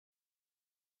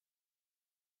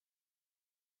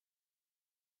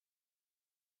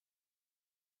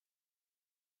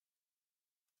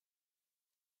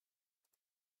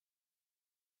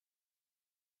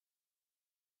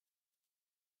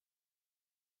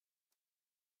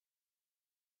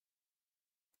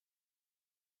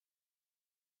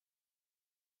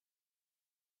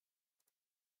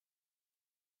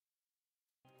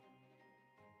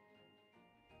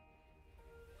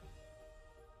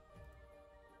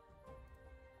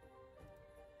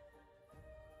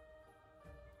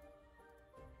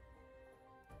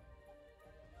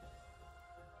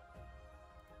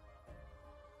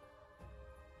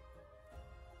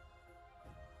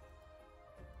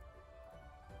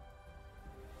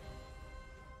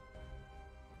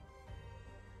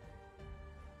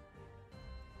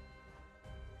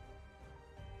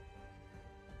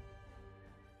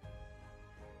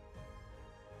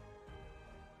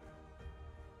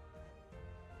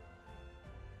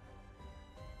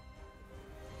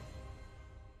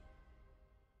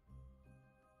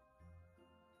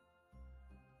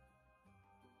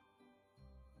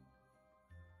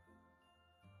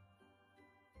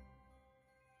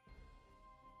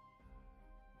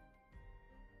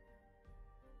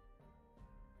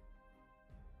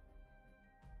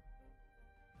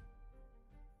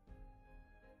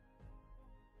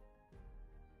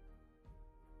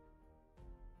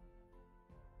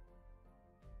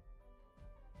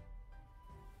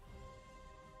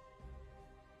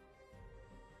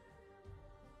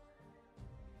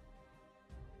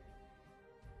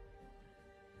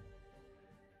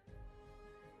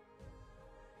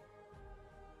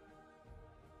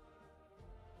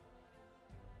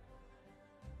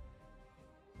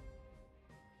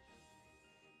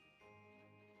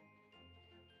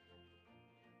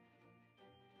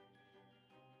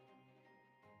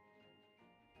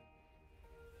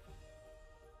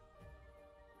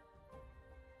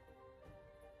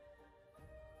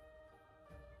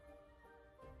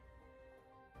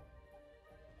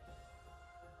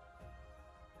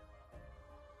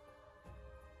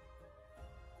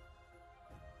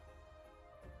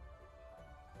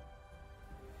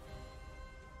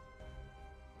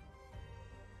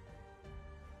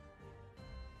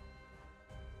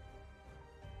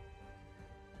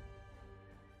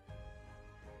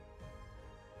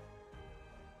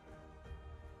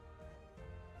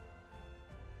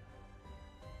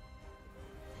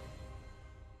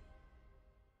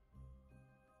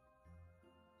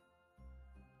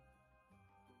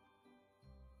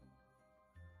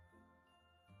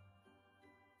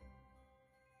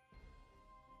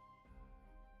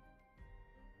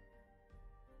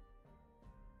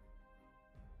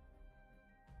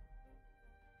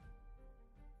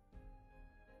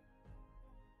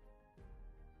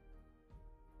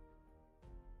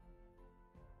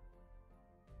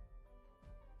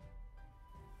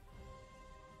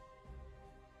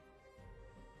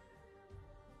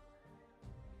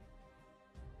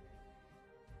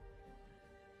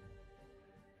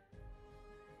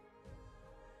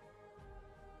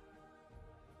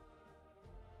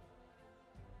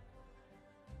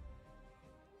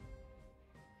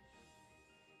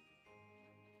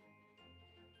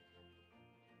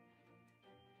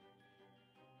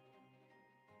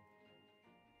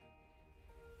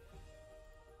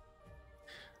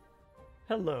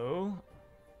Hello.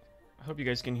 I hope you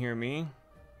guys can hear me.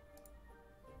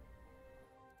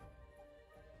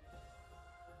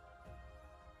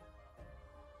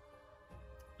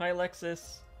 Hi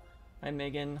Alexis. Hi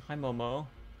Megan. Hi Momo.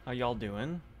 How y'all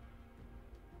doing?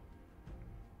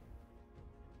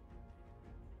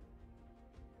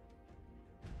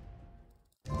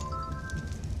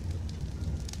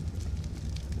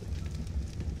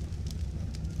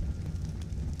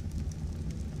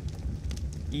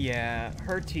 Yeah,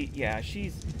 her teeth. Yeah,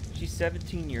 she's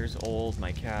 17 years old,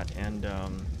 my cat, and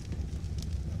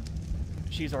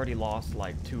she's already lost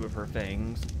like 2 of her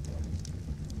fangs,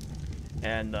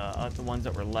 and the ones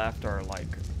that were left are like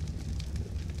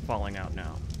falling out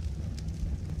now.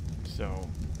 So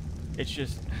it's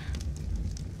just,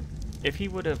 if he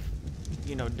would have,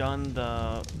 you know, done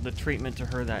the treatment to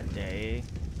her that day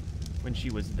when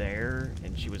she was there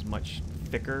and she was much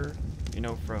thicker, you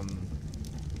know, from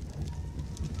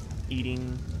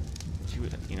eating. She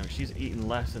was, you know, she's eating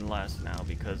less and less now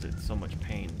because it's so much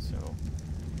pain. So,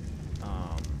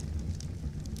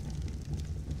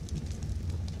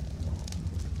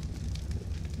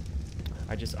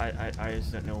 I just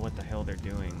don't know what the hell they're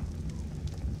doing.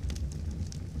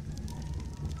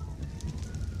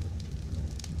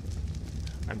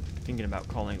 I'm thinking about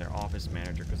calling their office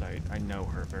manager because I know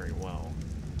her very well.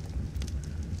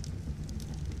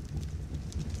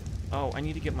 Oh, I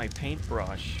need to get my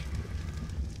paintbrush.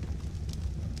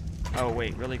 Oh,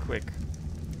 wait, really quick.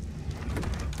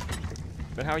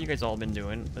 But how you guys all been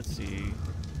doing? Let's see.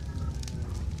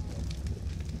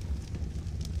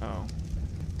 Oh.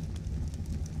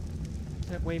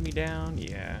 Does that weigh me down?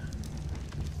 Yeah.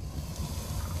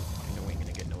 I know we ain't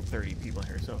gonna get no 30 people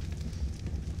here, so.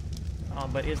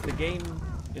 But is the game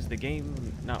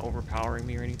not overpowering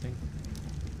me or anything?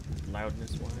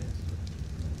 Loudness-wise?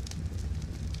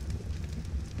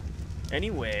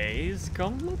 Anyways,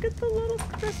 come look at the little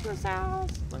Christmas house.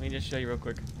 Let me just show you real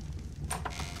quick.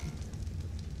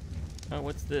 Oh,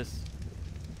 what's this?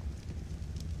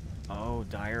 Oh,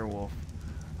 direwolf.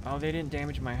 Oh, they didn't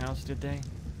damage my house, did they?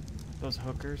 Those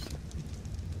hookers?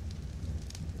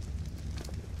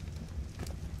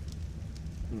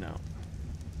 No.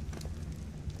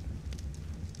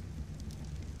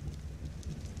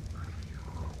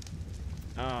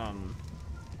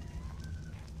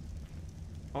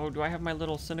 Oh, do I have my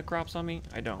little Cinecrops on me?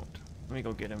 I don't. Let me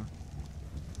go get him.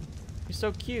 He's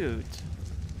so cute.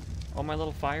 Oh, my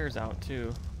little fire's out,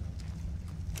 too.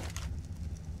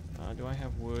 Do I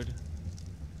have wood?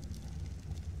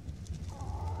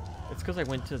 It's because I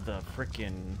went to the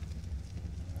frickin'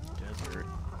 desert.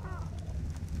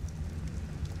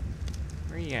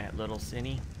 Where you at, little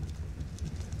Cinny?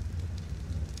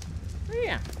 Where you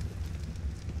at?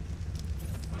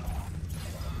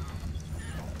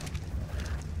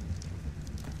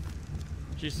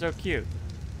 She's so cute.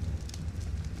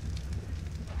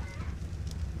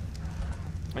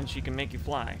 And she can make you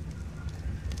fly.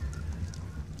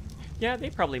 Yeah, they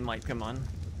probably might come on.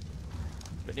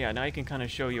 But yeah, now I can kind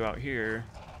of show you out here.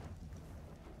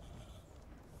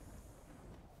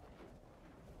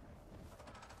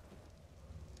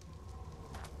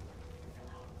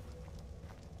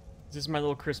 This is my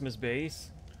little Christmas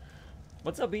base.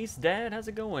 What's up, East Dad? How's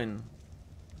it going?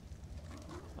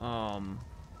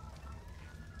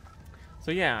 So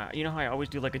yeah, you know how I always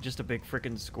do like just a big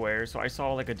freaking square? So I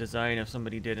saw like a design of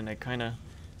somebody did, and I kind of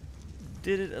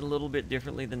did it a little bit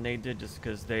differently than they did, just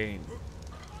because they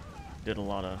did a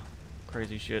lot of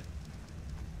crazy shit.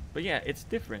 But yeah, it's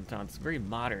different. It's very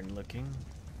modern looking.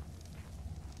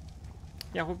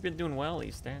 Yeah, I hope you're doing well,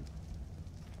 East Dad.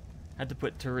 Had to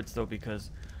put turrets though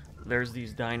because there's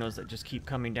these dinos that just keep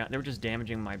coming down. They were just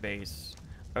damaging my base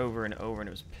over and over, and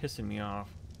it was pissing me off.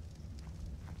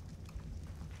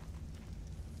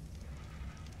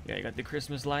 Yeah, you got the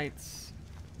Christmas lights.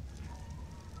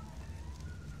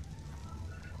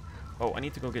 Oh, I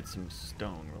need to go get some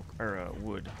stone, or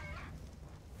wood.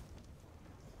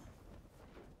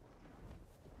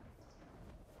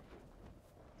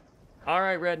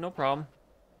 Alright, Red, no problem.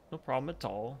 No problem at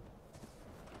all.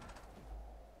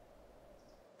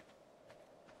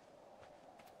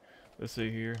 Let's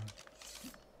see here.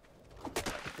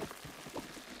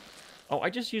 Oh,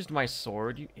 I just used my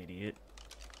sword, you idiot.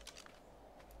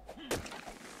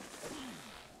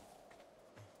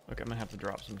 Okay, I'm gonna have to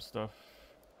drop some stuff.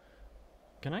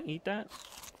 Can I eat that?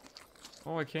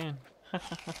 Oh, I can.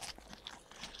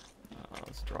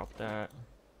 Let's drop that.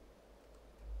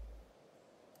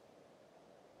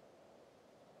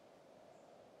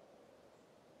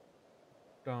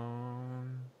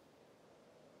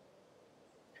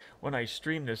 When I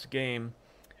stream this game,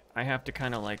 I have to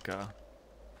kind of like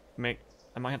make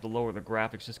I might have to lower the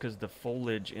graphics just because the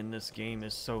foliage in this game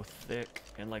is so thick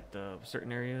in like the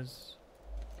certain areas.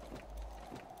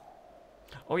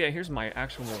 Oh yeah, here's my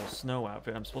actual snow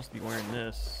outfit. I'm supposed to be wearing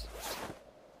this.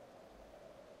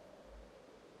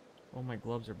 Oh, my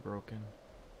gloves are broken.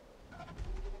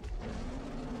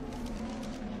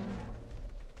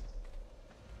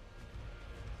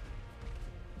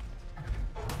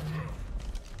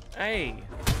 Hey!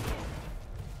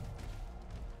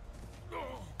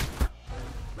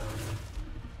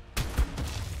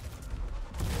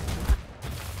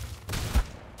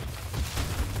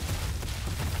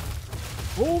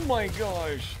 Oh my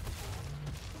gosh!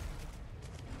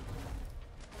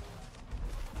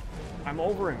 I'm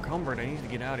over encumbered. I need to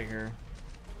get out of here.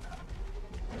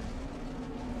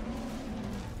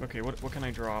 Okay, what can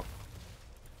I drop?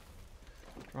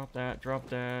 Drop that, drop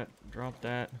that, drop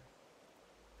that.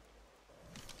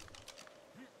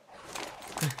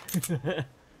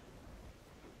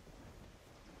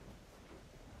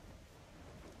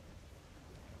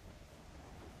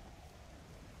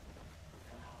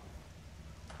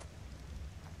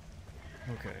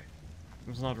 Okay. I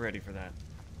was not ready for that.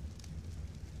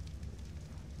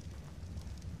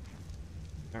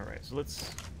 Alright, so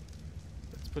let's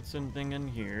put something in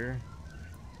here.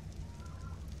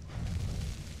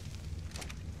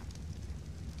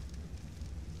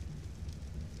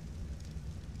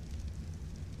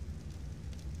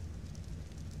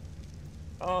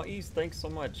 Oh, East, thanks so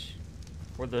much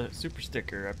for the super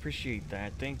sticker. I appreciate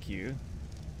that. Thank you.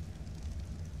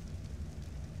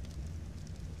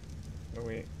 Oh,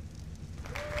 wait.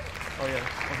 Oh, yeah.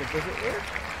 I was like, does it work?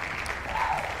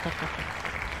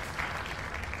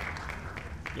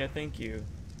 Yeah, thank you.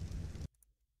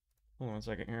 Hold on a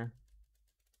second here.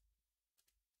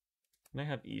 And I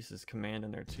have East's command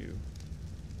in there, too.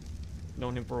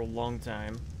 Known him for a long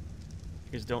time.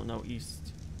 If you guys don't know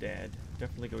East Dad,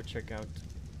 definitely go check out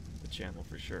the channel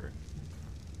for sure.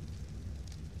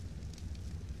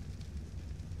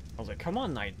 I was like, come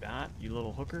on, Nightbat, you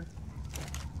little hooker.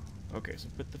 Okay, so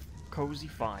put the cozy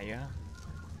fire.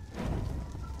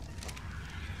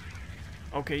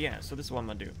 Okay, yeah, so this is what I'm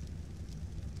gonna do.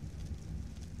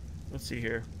 Let's see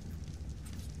here.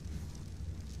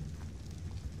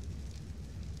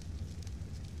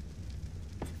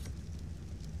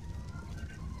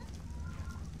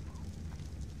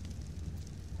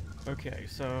 Okay,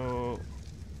 so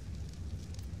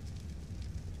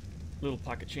little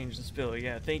pocket change to spill.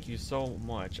 Yeah, thank you so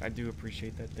much. I do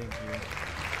appreciate that. Thank you.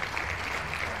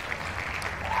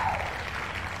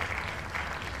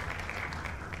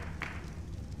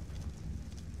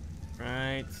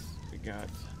 Right, we got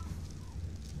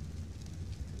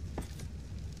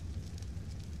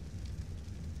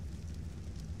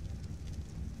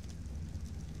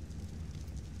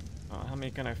how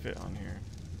many can I fit on here?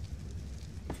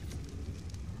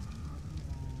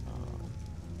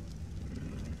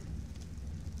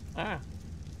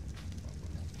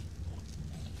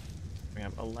 We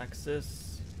have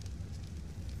Alexis.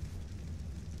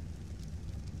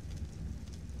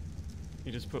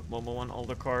 You just put Momo on all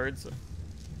the cards.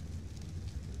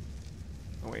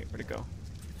 Oh wait, where'd it go?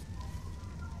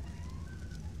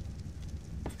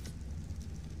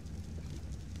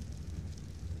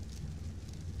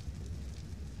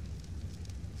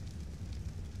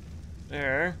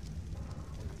 There.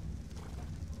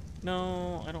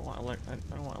 No, I don't want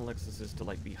I don't want Alexis to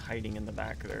like be hiding in the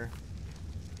back there.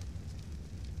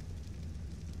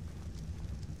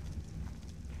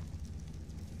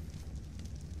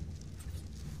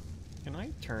 Can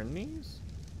I turn these?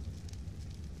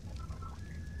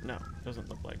 No, doesn't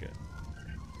look like it.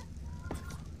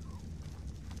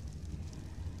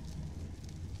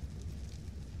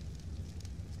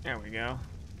 There we go.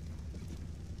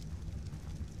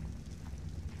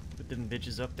 Put them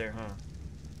bitches up there, huh?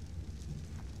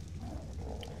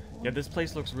 Yeah, this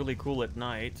place looks really cool at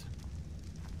night.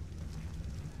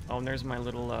 Oh, and there's my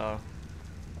little,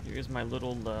 here's my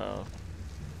little, I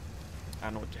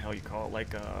don't know what the hell you call it,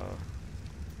 like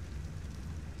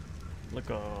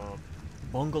a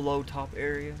bungalow top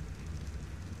area.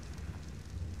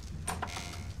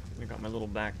 I got my little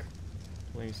back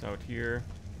place out here.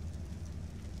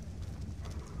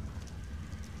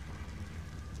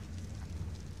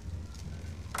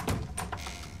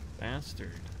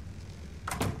 Bastard.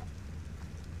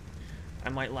 I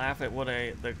might laugh at what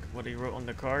he wrote on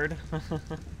the card.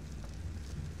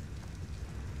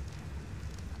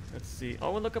 Let's see.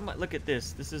 Oh, look at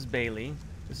this. This is Bailey.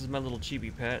 This is my little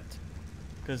chibi pet.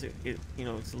 Because it you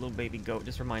know, it's a little baby goat.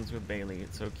 Just reminds me of Bailey.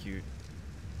 It's so cute.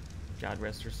 God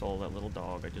rest her soul, that little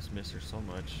dog. I just miss her so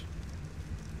much.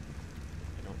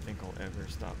 I don't think I'll ever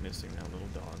stop missing that little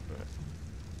dog, but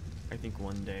I think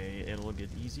one day it'll get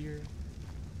easier.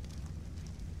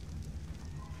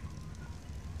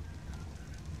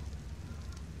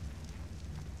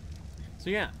 So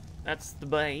yeah, that's the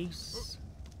base.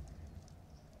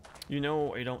 You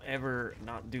know, I don't ever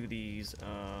not do these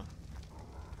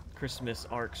Christmas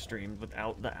ARK streams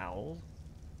without the owl.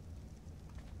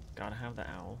 Gotta have the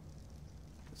owl.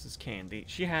 This is Candy.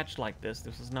 She hatched like this.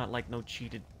 This is not like no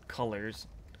cheated colors.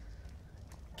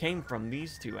 Came from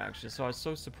these two, actually, so I was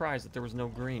so surprised that there was no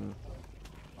green.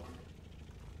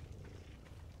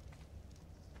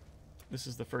 This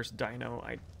is the first dino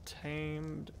I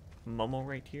tamed. Momo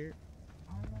right here.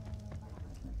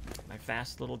 My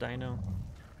fast little dino.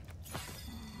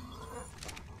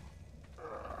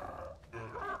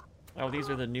 Oh, these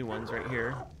are the new ones right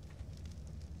here.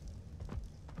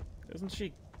 Isn't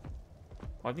she?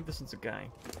 Oh, I think this one's a guy.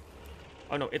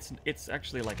 Oh no, it's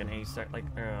actually like an asex, like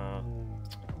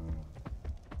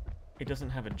it doesn't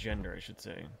have a gender, I should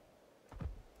say.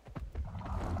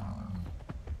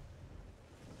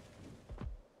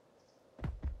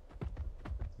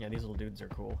 Yeah, these little dudes are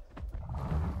cool.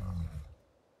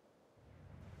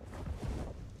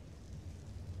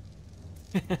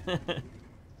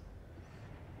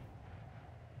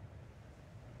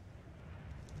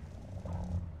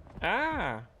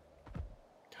 Ah!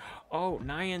 Oh,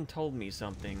 Nyan told me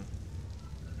something.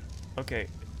 Okay.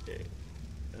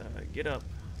 Get up.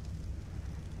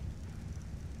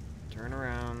 Turn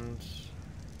around.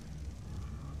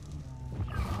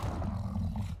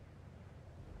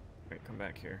 Wait, come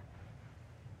back here.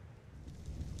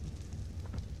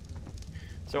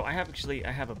 So I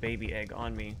have a baby egg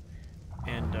on me.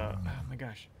 And, oh my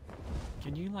gosh.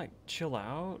 Can you, like, chill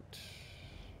out?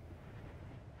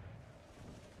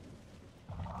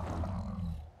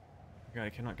 God, I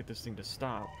cannot get this thing to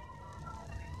stop.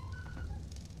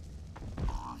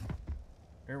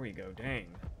 There we go, dang.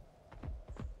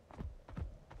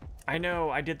 I know,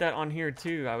 I did that on here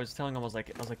too. I was telling him, I was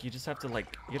like, you just have to,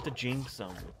 like, you have to jinx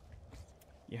them.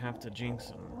 You have to jinx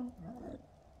them.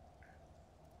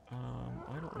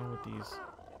 I don't know what these...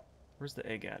 Where's the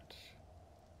egg at?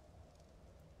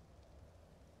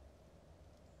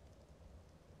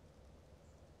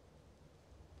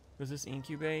 Does this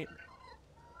incubate?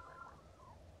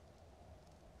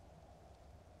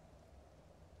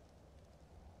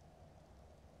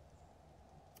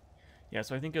 Yeah,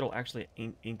 so I think it'll actually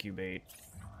incubate.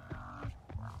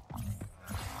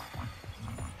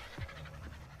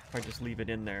 If I just leave it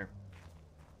in there.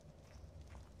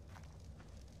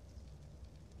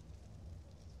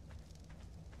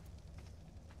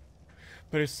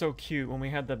 But it's so cute. When we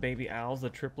had the baby owls, the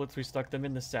triplets, we stuck them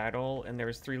in the saddle, and there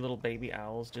was 3 little baby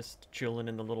owls just chilling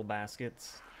in the little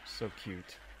baskets. So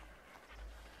cute.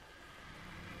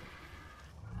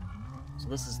 So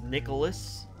this is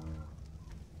Nicholas.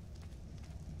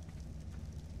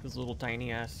 His little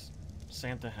tiny ass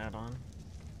Santa hat on.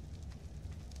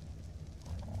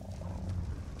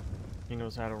 He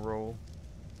knows how to roll.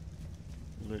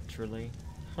 Literally.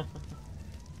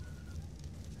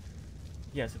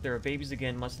 Yes, if there are babies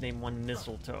again, must name one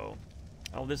mistletoe.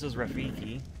 Oh, this is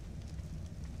Rafiki.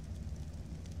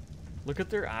 Look at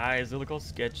their eyes. They look all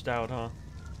sketched out, huh?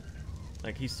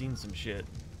 Like he's seen some shit.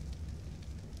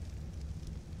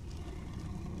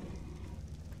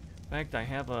 In fact, I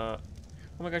have a...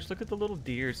 Oh my gosh, look at the little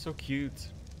deer. It's so cute.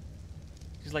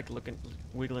 She's like looking,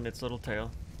 wiggling its little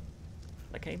tail.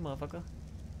 Like, hey, motherfucker.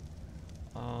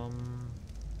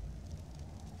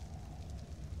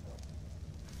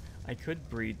 I could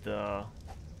breed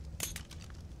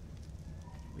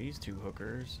these 2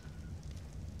 hookers.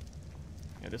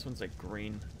 Yeah, this one's like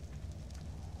green.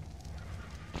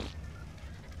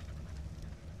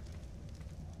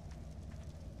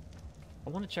 I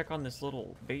want to check on this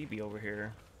little baby over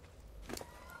here.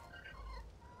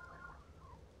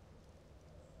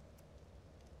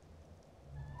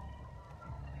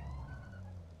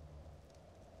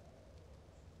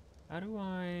 How do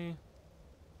I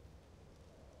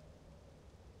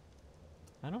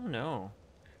don't know.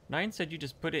 9 said you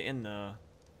just put it in the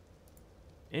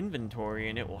inventory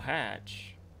and it will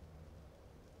hatch.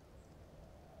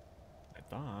 I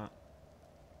thought.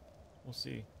 We'll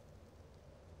see.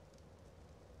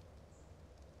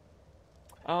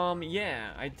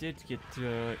 Yeah, I did get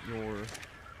your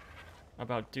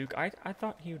about Duke. I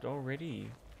thought he already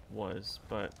was,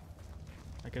 but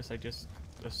I guess I just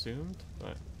assumed,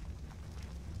 but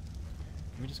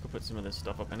let me just go put some of this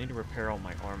stuff up. I need to repair all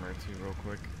my armor too real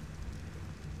quick.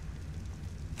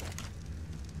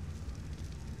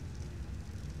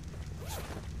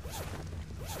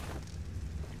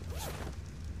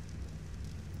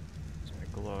 There's my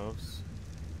glove.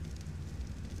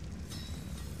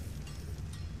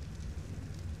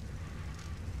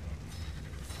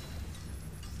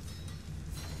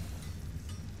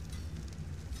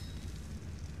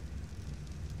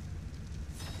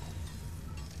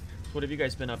 What have you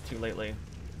guys been up to lately?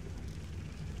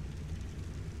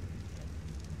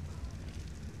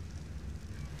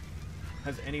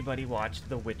 Has anybody watched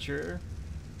The Witcher?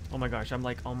 Oh my gosh, I'm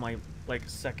like on my like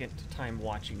second time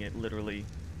watching it, literally.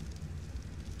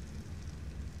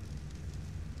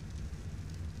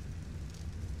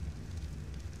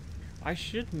 I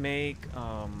should make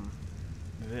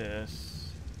this.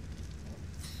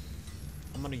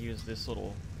 I'm gonna use this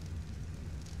little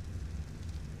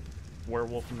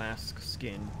werewolf mask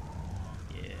skin.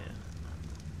 Yeah.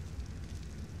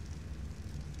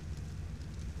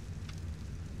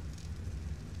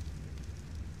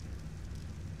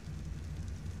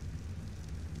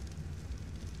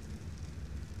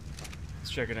 Let's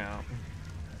check it out.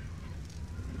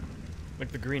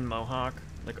 Like the green mohawk.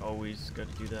 Like always,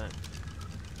 gotta do that.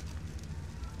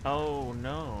 Oh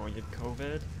no, you had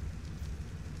COVID?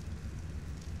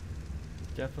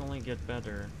 Definitely get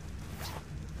better.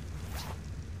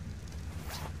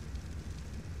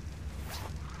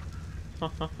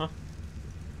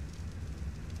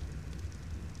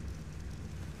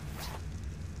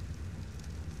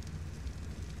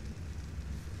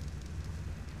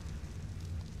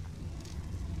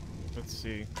 Let's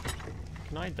see.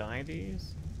 Can I dye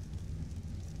these?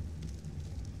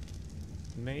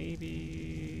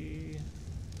 Maybe...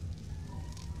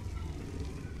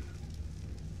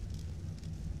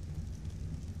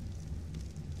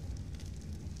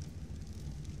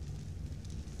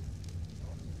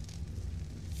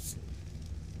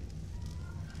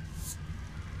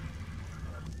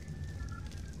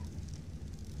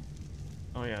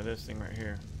 Oh yeah, this thing right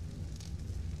here.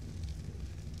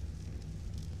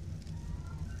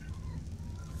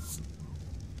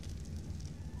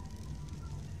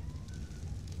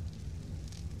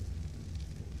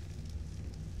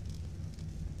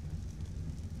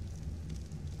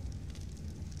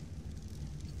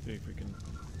 Let's see if we can...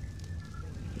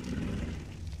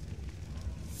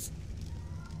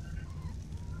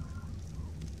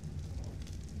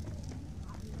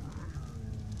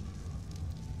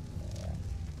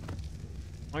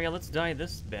 Oh yeah, let's dye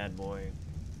this bad boy.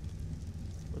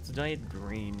 Let's dye it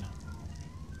green.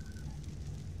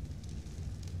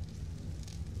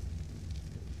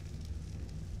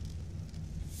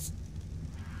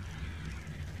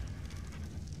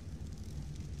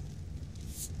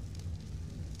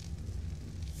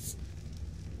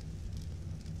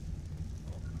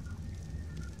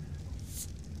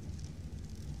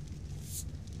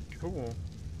 Cool.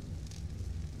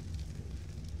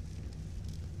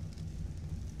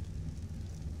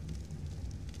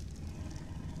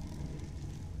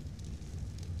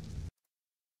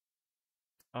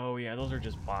 Oh yeah, those are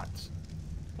just bots.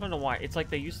 I don't know why. It's like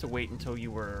they used to wait until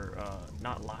you were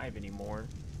not live anymore.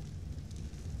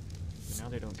 Now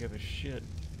they don't give a shit.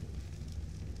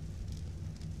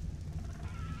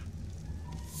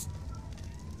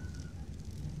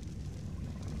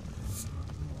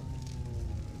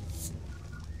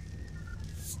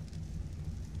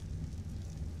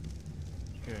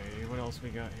 Okay, what else we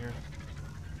got here?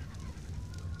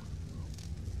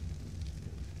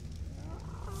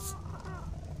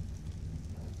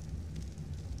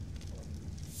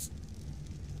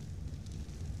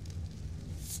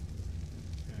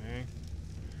 Okay.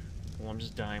 Well, I'm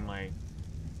just dyeing my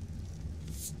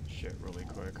shit really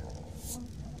quick.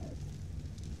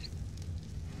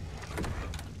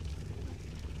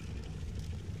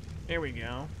 There we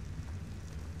go.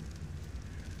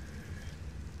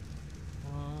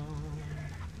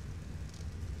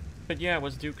 But yeah,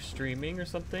 was Duke streaming or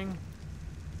something?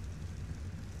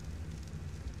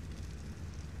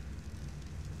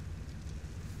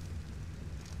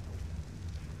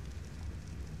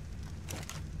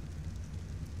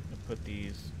 I'll put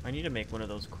these. I need to make one of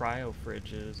those cryo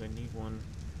fridges. I need one.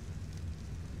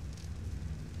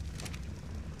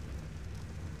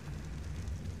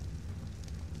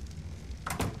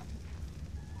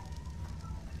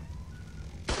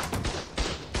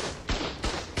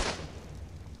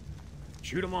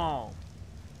 Shoot them all!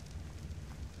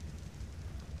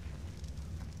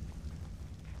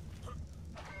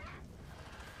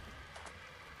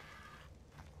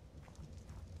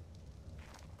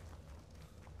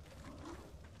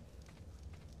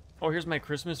 Oh, here's my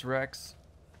Christmas Rex.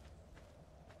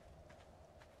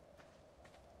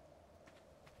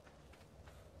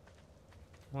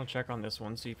 I want to check on this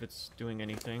one, see if it's doing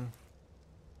anything.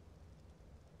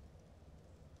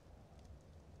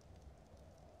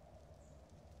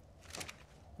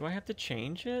 Do I have to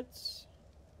change it?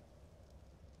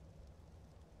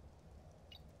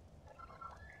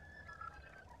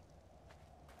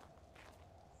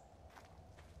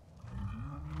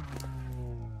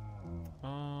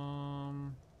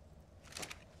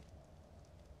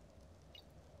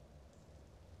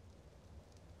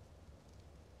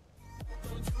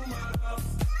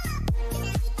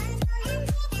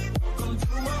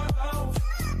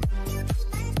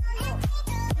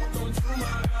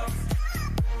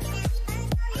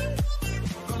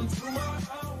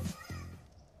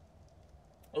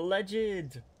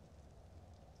 Alleged!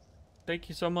 Thank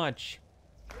you so much.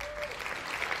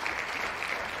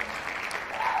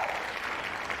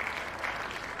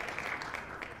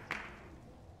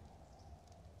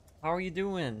 How are you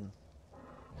doing?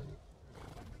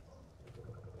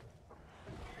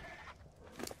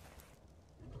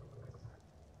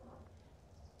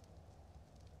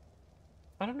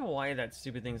 I don't know why that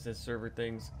stupid thing says server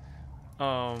things.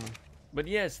 But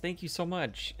yes, thank you so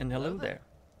much, and hello there.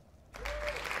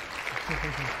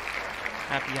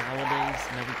 Happy holidays,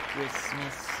 Merry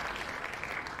Christmas.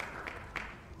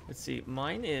 Let's see,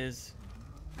 mine is...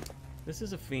 This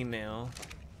is a female.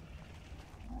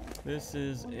 This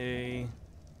is a...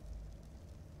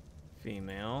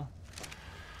 female.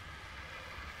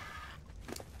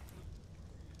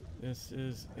 This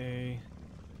is a...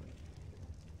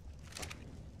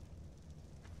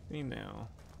 female.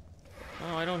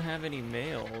 Oh, I don't have any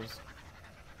males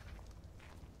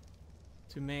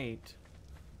to mate.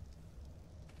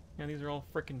 Yeah, these are all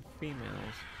frickin' females.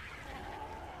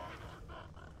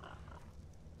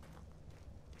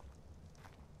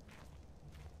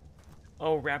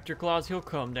 Oh, Raptor Claus, he'll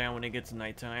calm down when it gets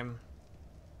nighttime.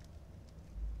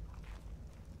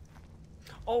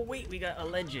 Oh, wait, we got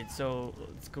alleged, so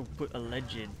let's go put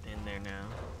alleged in there now.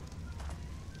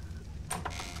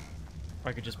 Or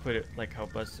I could just put it, like,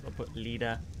 help us. I'll put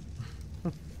Lida.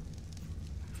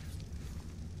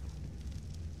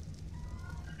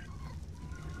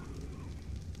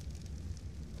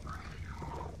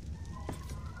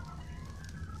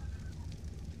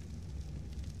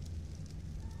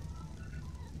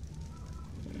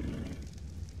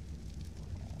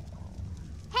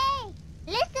 Hey,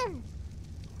 listen!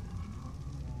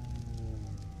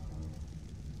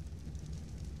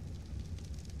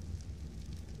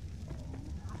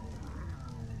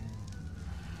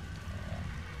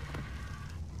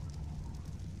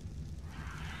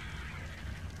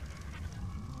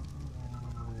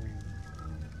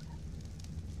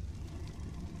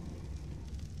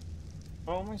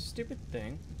 Oh, my stupid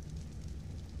thing.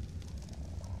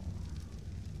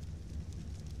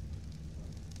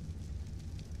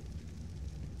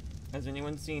 Has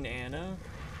anyone seen Anna?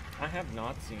 I have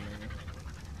not seen her.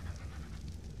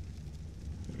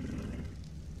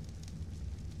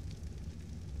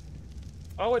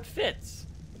 Oh, it fits!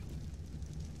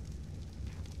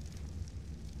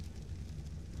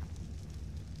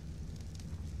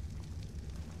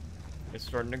 It's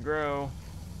starting to grow.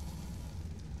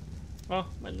 Oh,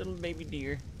 my little baby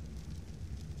deer.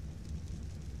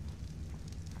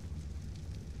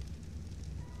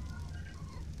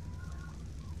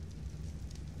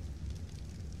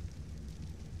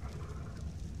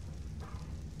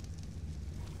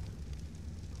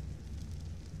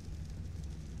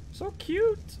 So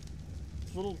cute!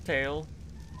 Its little tail.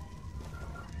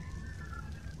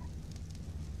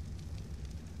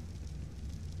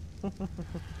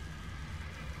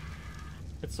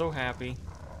 It's so happy.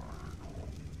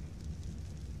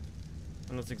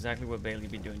 And that's exactly what Bailey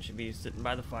be doing. She'd be sitting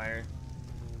by the fire.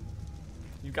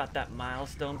 You got that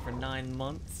milestone for 9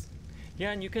 months.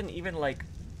 Yeah, and you can even like,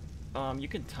 you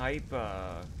can type,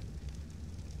 I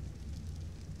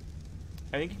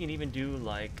think you can even do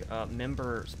like,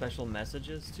 member special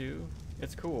messages too.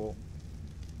 It's cool.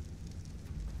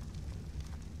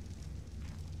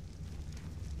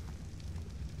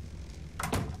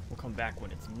 We'll come back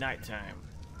when it's nighttime.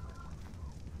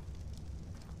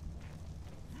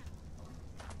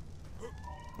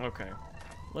 Okay,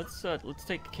 let's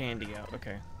take candy out.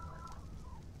 Okay.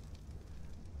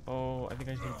 Oh, I think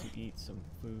I need to eat some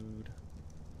food.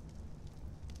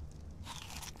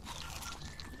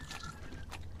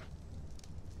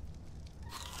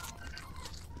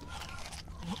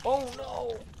 Oh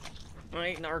no! I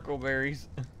ate narco berries.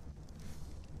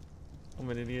 I'm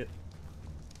an idiot.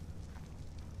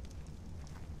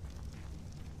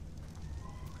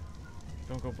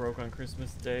 Don't go broke on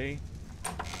Christmas Day.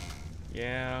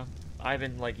 Yeah, I've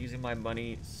been like using my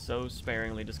money so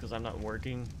sparingly just because I'm not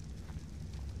working,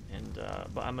 and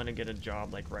but I'm gonna get a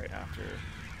job like right after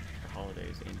the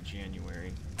holidays in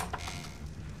January. Oh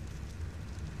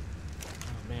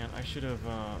man, I should have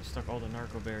stuck all the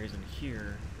narco berries in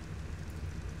here.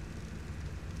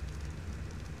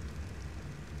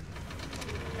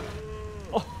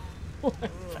 Oh, I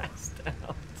passed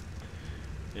out.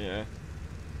 Yeah,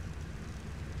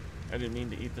 I didn't mean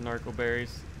to eat the narco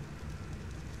berries.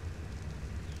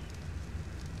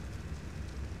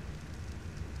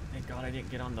 Thank God I didn't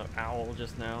get on the owl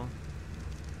just now.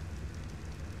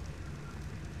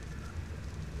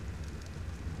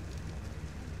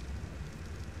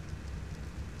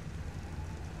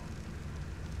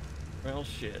 Well,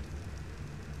 shit.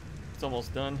 It's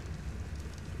almost done.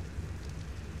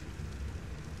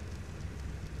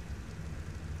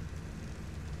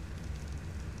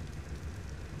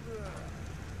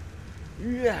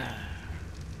 Yeah.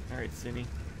 All right, Cindy.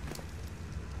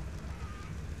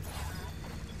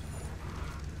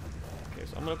 Okay,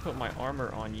 so I'm gonna put my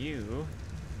armor on you.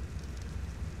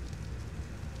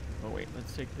 Oh wait,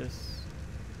 let's take this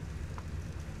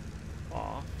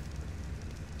off.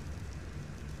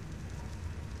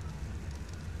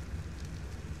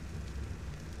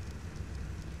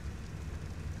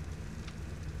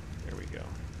 There we go.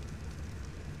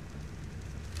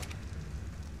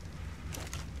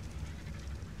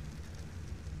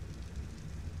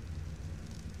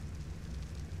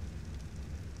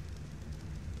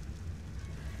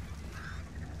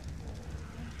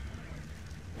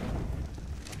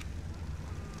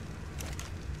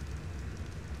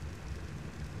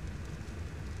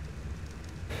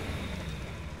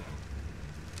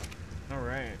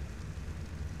 Alright.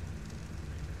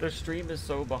 The stream is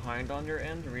so behind on your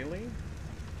end, really?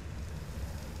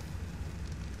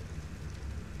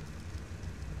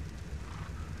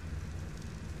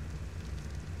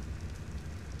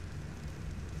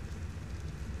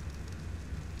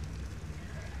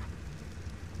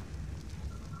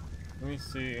 Let me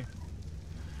see.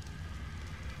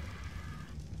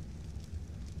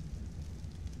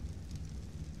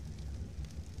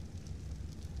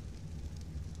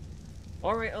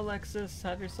 Alright, Alexis,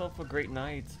 have yourself a great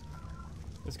night.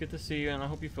 It's good to see you, and I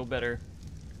hope you feel better.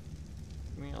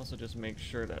 Let me also just make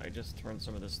sure that I just turn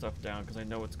some of this stuff down, because I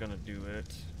know it's gonna do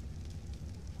it.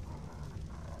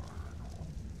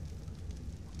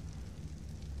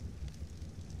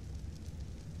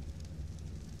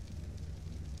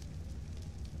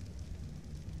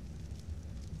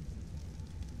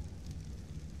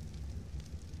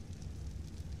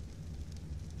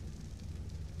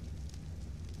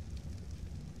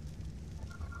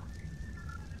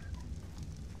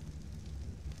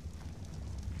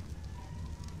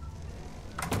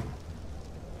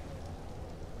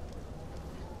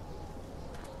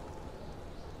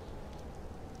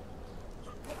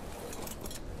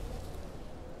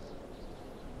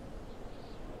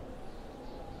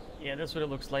 Yeah, that's what it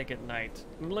looks like at night.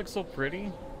 It looks so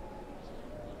pretty.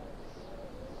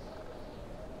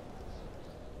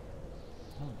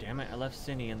 Oh, damn it, I left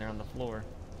Cindy in there on the floor.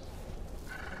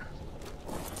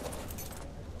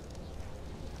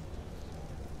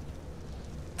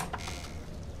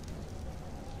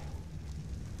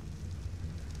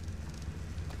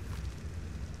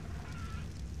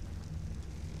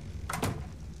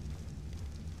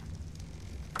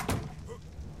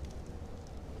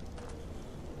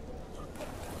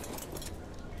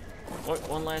 Oh,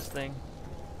 one last thing.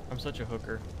 I'm such a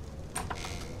hooker. I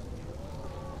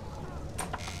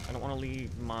don't want to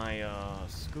leave my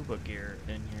scuba gear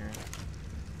in here.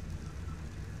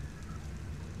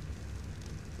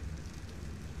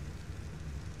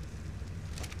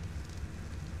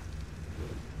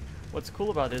 What's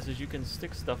cool about this is you can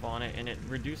stick stuff on it and it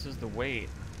reduces the weight.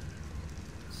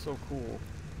 It's so cool.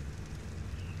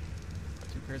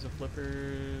 Got 2 pairs of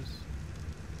flippers.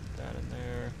 Put that in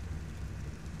there.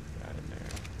 That in there.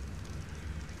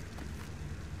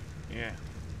 Yeah,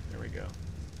 there we go.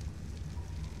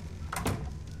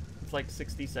 It's like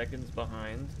 60 seconds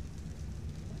behind.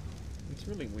 It's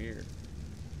really weird.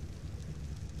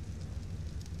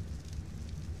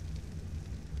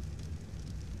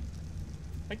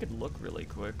 I could look really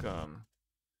quick.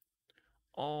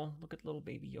 Oh, look at little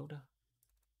baby Yoda.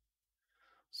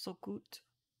 So cute.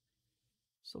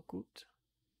 So cute.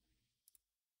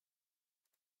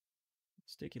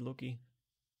 Sticky looky.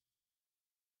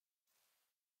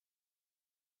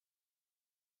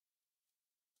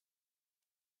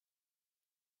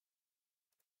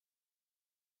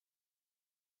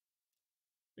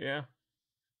 Yeah.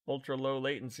 Ultra low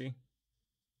latency.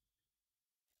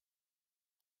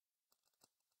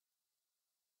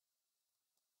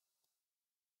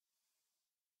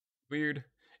 Weird.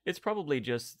 It's probably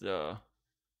just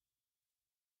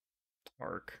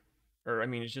Arc. Or I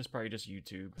mean it's just probably just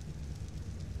YouTube.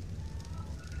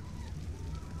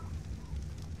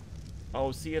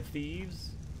 Oh, Sea of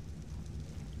Thieves?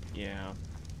 Yeah.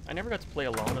 I never got to play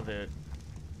a lot of it.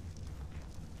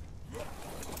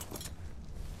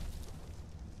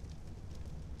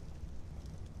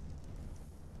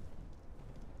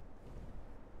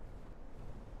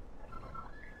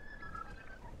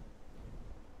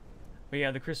 But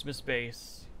yeah, the Christmas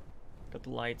base. Got the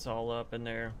lights all up in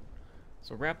there.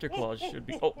 So Raptor Claus should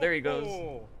be... Oh, there he goes.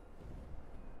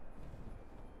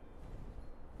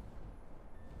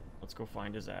 Let's go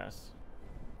find his ass.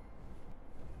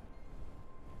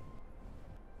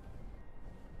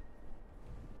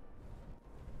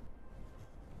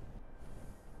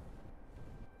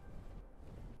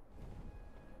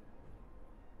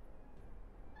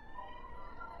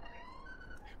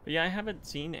 But yeah, I haven't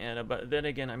seen Anna, but then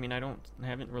again, I mean, I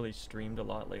haven't really streamed a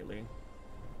lot lately.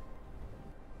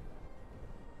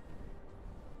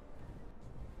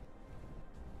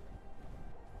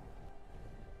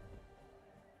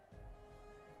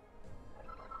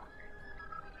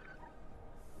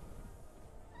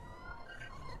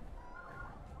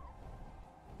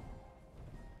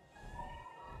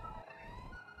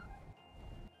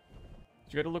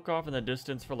 You gotta look off in the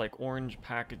distance for like orange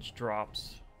package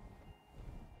drops.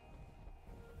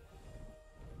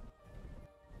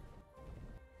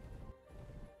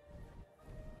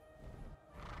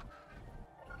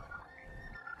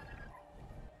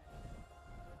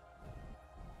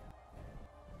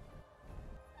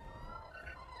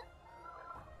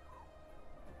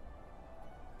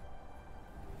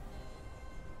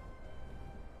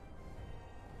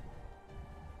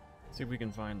 See if we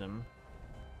can find them.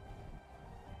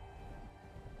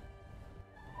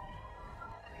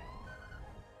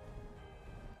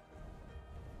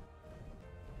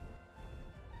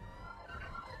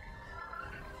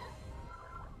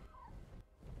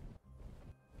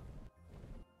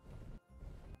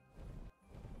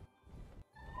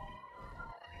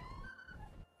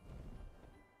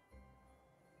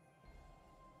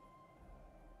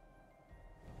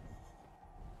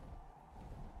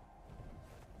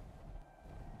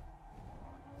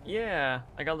 Yeah,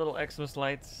 I got little Xmas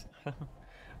lights. I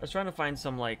was trying to find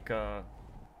some like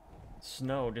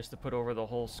snow just to put over the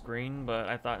whole screen, but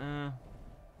I thought,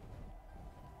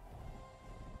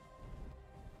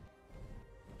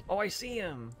 Oh, I see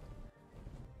him!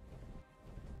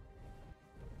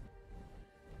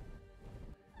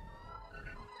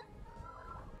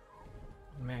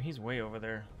 Man, he's way over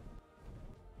there.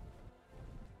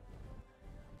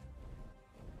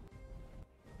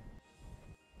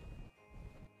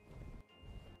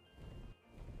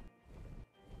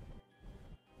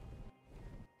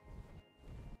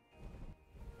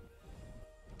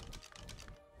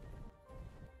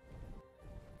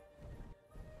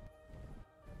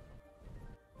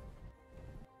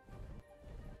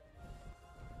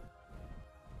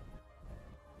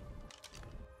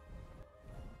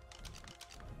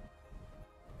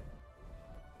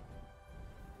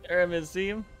 Aramis, see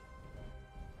him?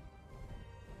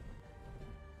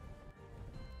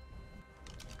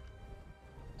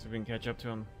 So we can catch up to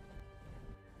him.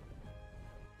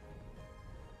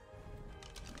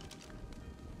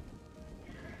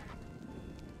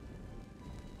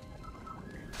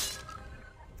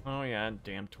 Oh yeah,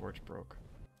 damn torch broke.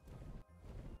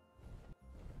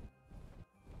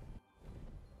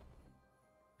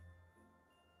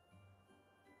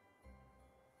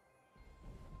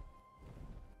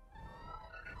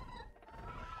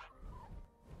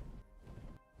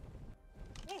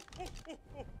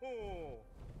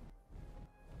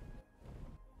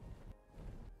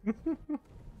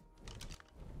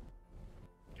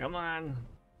 Come on.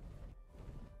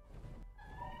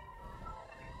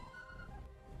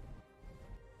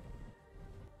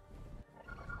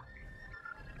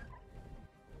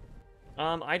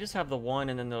 I just have the one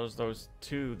and then those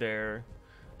two there.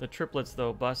 The triplets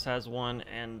though, Bus has one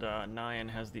and Nyan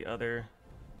has the other.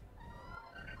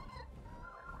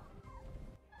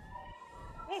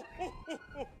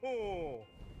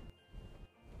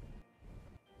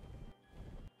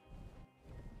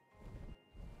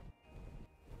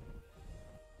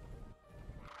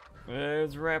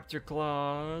 There's Raptor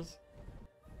Claus.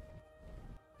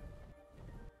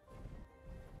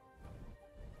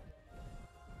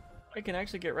 I can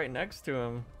actually get right next to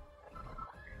him.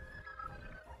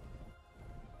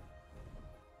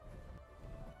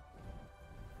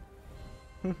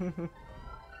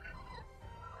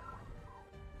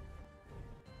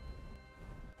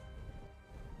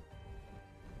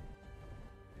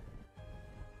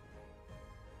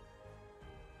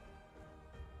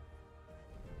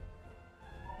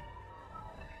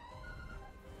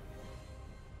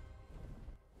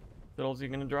 Fiddles, you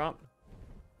gonna drop?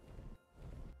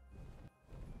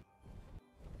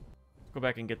 Let's go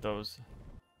back and get those.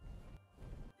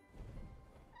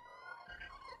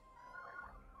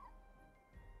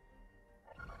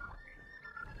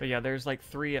 But yeah, there's like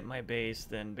 3 at my base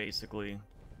then, basically.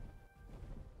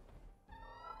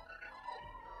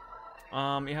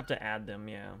 You have to add them,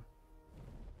 yeah.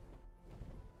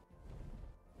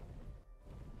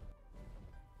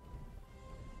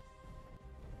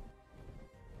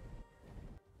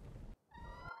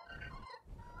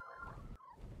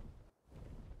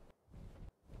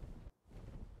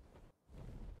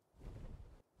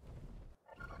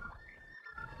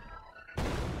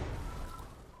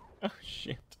 Oh,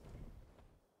 shit.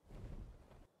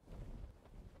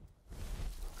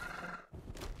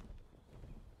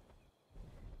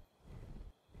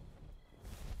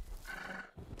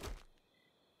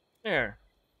 There.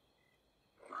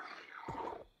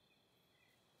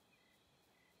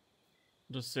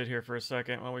 Just sit here for a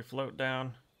second while we float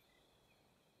down.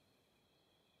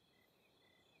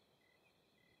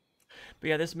 But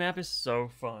yeah, this map is so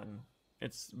fun.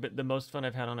 It's the most fun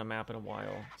I've had on a map in a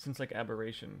while, since like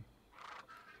Aberration.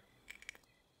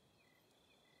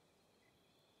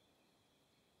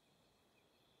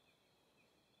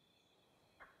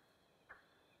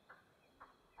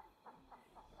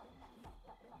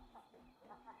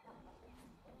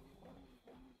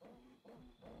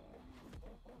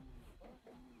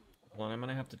 Hold on, I'm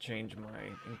gonna have to change my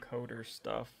encoder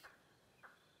stuff.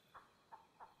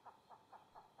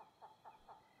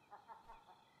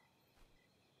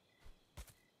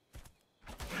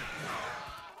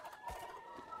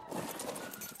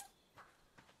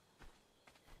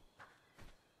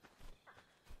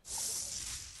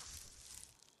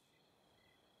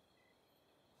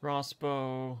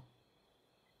 Crossbow.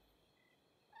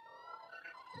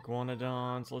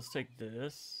 Iguanodon. So let's take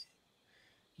this.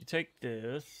 You take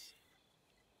this.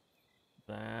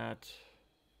 That.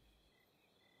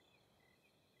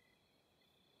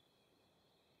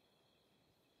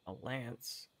 A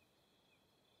lance.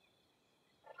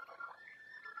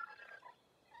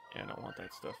 Yeah, I don't want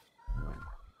that stuff.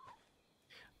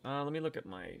 Let me look at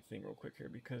my thing real quick here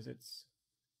because it's...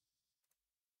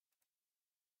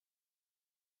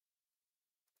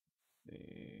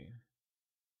 The...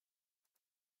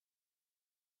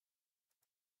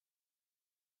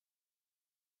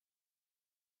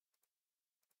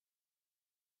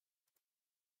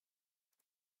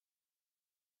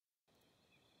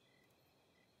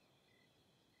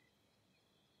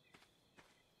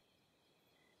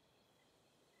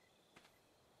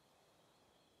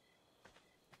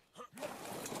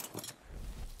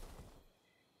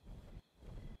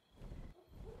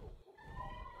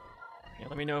 Yeah,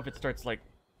 let me know if it starts, like,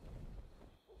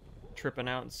 tripping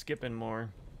out and skipping more.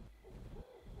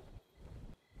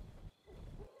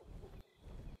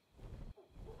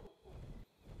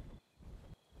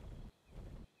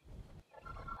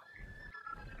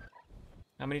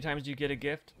 How many times do you get a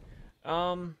gift?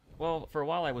 Well, for a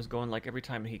while I was going, like, every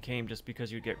time he came just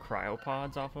because you'd get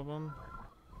cryopods off of him.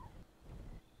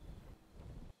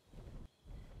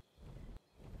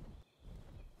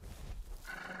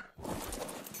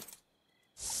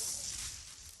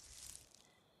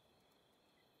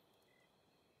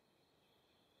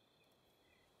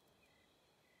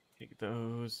 Take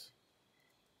those.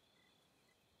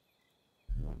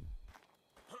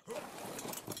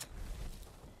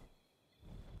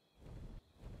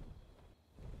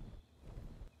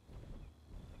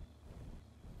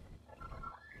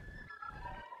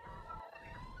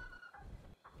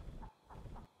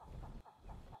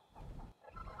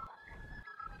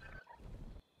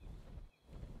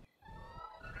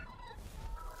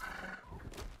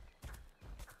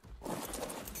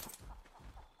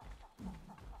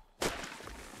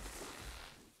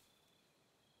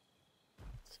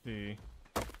 Let's see.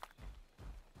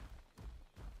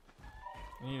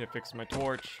 I need to fix my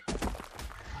torch.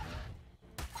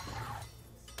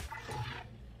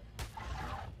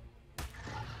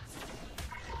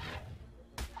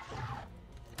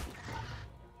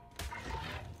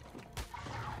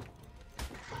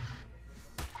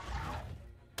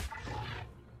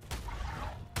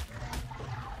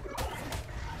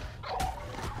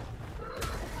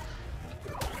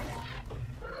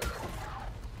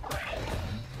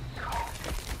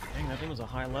 Dang, that thing was a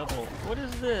high level. What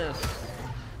is this?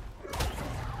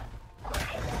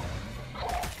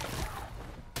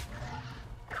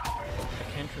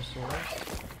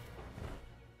 Kentrosaurus?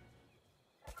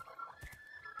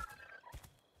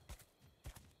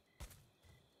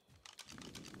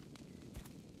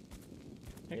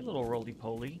 Hey, little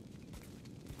roly-poly.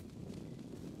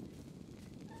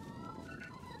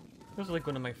 This is like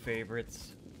one of my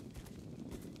favorites.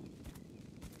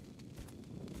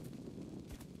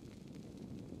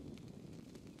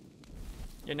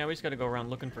 Yeah, now we just gotta go around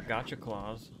looking for gotcha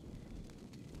claws.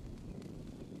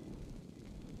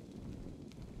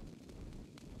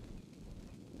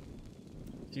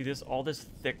 See this, all this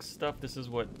thick stuff, this is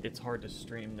what, it's hard to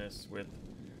stream this with,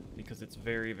 because it's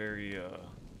very, very,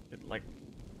 it like,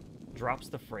 drops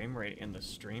the frame rate in the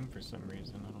stream for some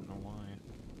reason, I don't know why.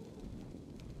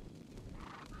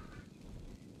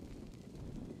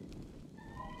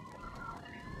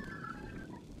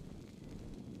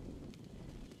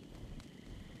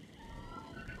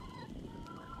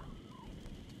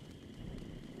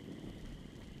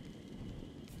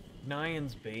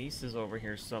 Nyan's base is over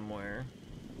here somewhere.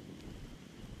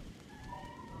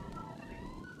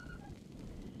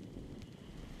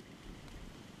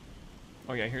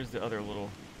 Oh yeah, here's the other little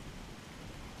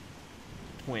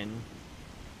twin.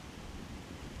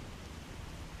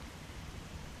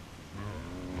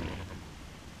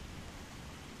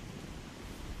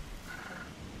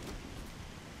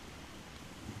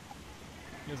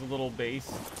 Here's a little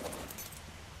base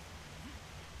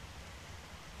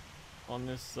on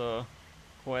this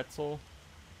Quetzal.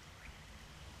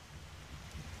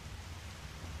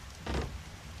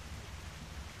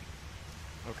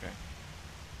 Okay.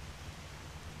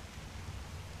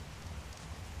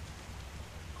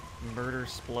 Murder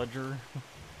Spludger.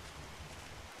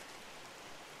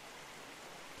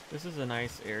 This is a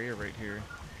nice area right here.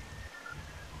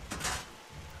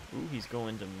 Ooh, he's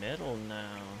going to metal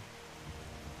now.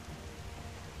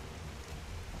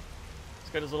 He's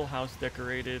got his little house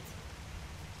decorated.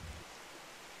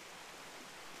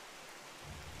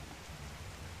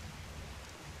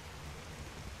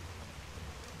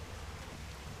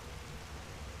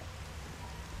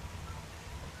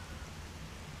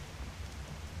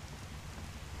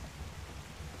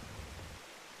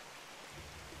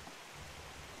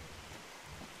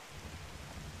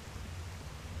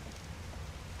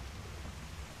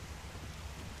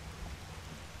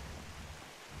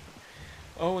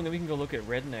 Oh, and then we can go look at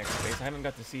Redneck's base. I haven't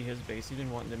got to see his base. He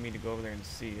didn't want me to go over there and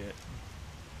see it.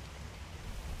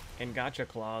 And Gotcha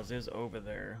Claus is over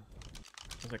there.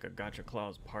 It's like a Gotcha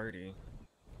Claus party.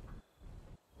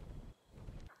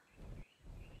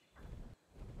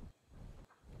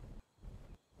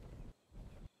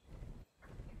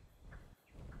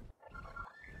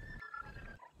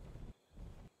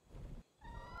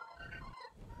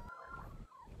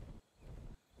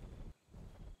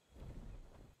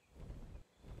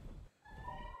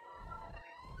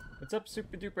 What's up,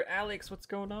 Super Duper Alex? What's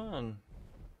going on?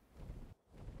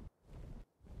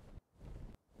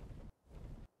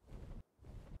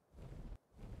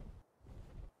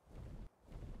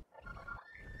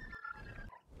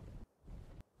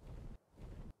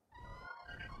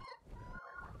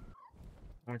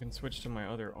 I can switch to my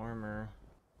other armor.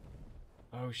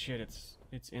 Oh shit,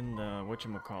 it's in the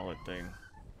whatchamacallit thing.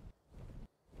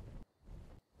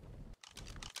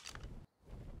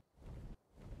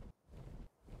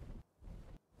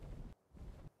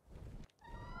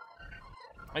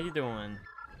 How you doing?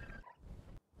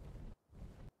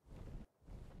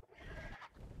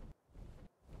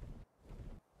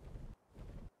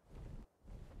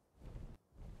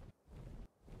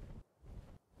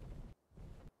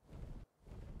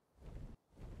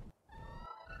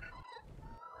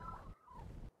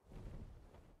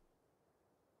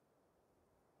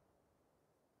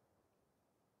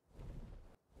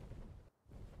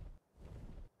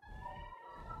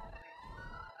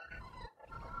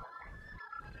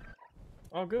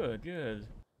 Oh, good, good.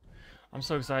 I'm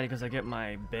so excited because I get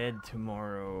my bed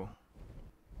tomorrow.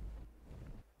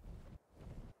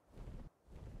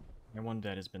 My one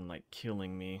bed has been, like,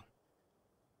 killing me.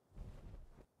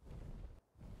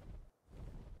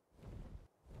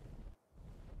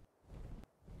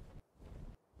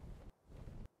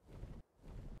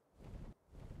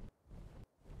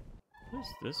 Who's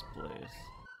this place?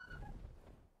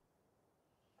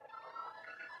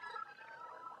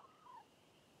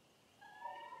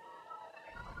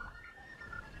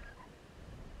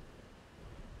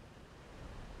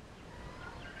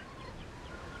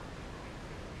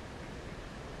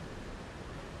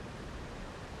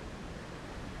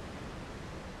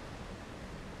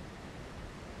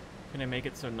 Can I make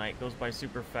it so night goes by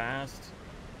super fast?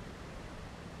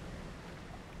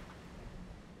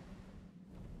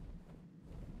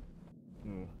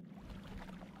 Ooh.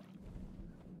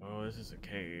 Oh, this is a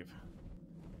cave.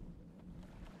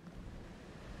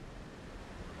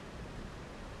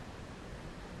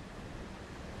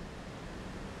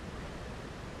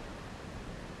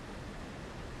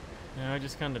 Yeah, I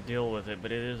just kind of deal with it,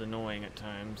 but it is annoying at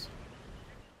times.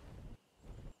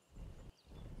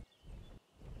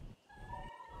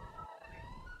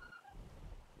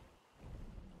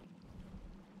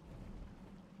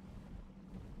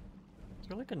 Is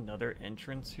there like another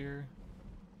entrance here?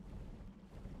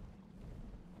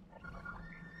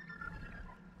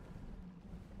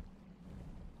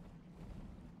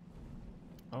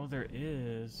 Oh, there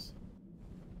is.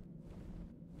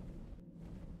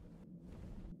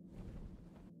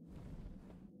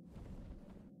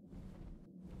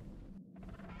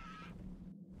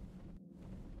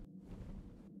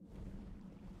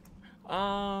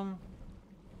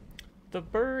 The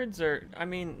birds are, I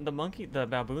mean, the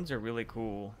baboons are really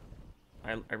cool.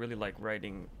 I really like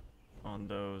riding on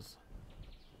those.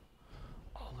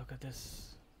 Oh, look at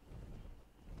this.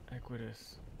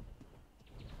 Equitus.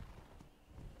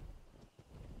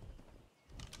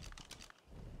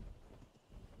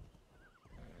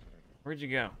 Where'd you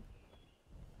go?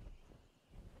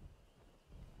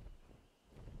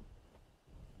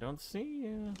 Don't see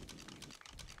you.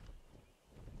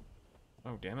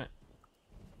 Oh, damn it.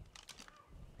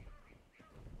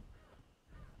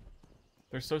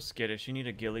 They're so skittish. You need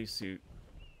a ghillie suit.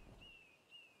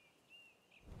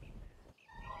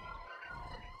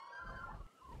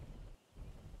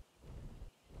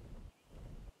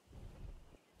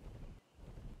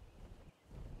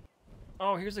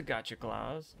 Oh, here's a gotcha,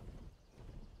 Claus.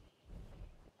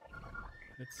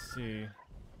 Let's see.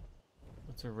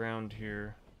 What's around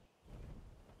here?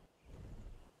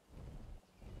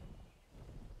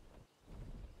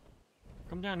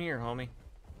 Come down here, homie.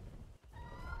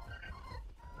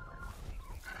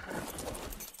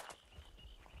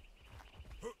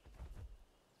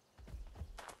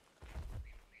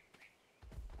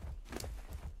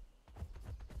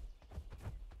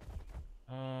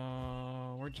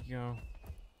 Where'd you go?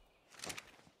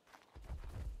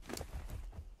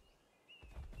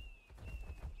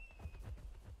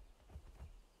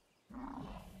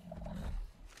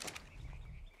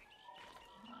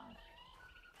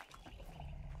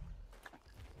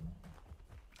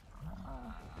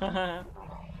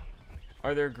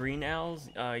 Are there green owls?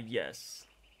 Yes.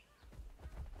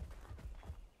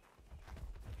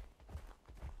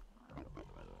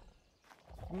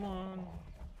 Come on.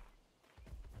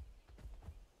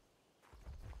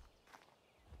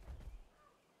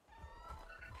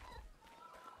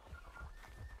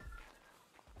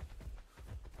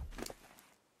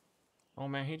 Oh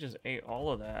man, he just ate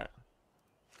all of that.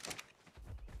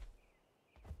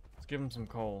 Let's give him some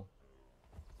coal.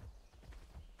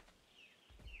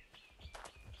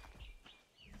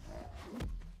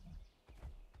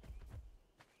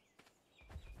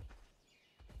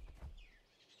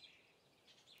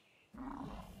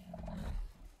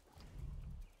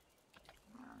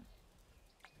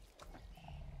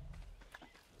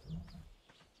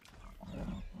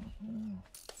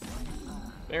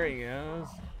 There he goes.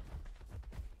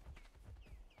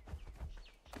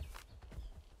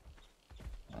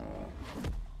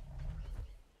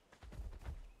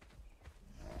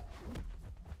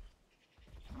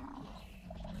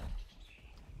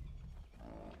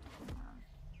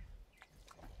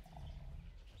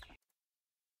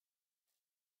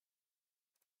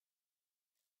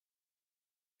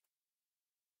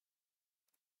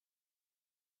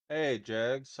 Hey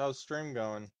Jags, how's stream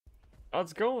going?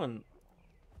 How's it going?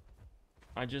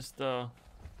 I just, man,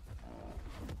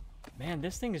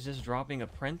 this thing is just dropping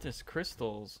apprentice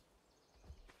crystals.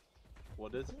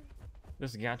 What is it?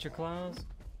 This gacha Claus?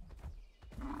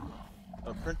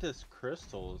 Apprentice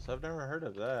crystals. I've never heard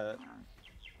of that.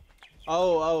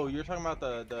 Oh, you're talking about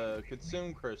the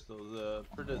consume crystals, the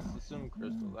apprentice consume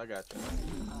crystals. I got you.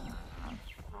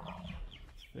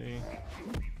 See.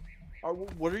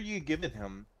 What are you giving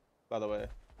him, by the way?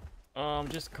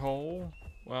 Just coal.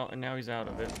 Well, and now he's out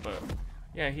of it, but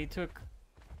yeah, he took.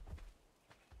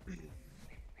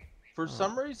 For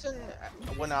some reason,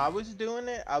 when I was doing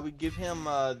it, I would give him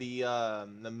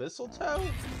the mistletoe,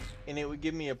 and it would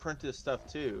give me apprentice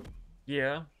stuff too.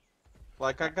 Yeah.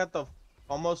 Like I got the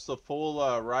almost the full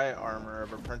riot armor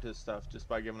of apprentice stuff just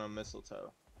by giving him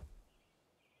mistletoe.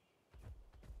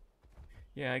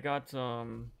 Yeah, I got, I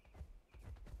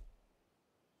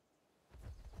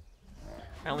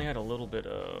only had a little bit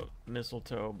of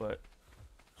mistletoe, but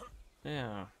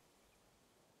yeah.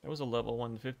 That was a level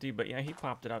 150, but yeah, he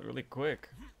popped it out really quick.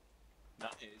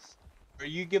 Nice. Are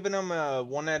you giving him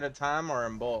one at a time or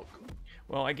in bulk?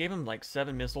 Well, I gave him like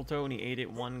 7 mistletoe and he ate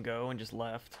it one go and just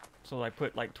left. So I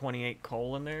put like 28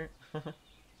 coal in there.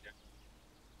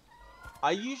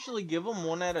 I usually give them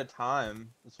one at a time.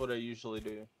 That's what I usually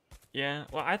do. Yeah,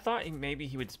 well, I thought maybe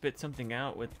he would spit something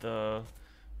out with the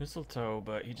mistletoe,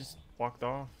 but he just walked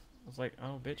off. I was like,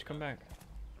 oh, bitch, come back.